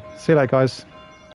 See you later, guys.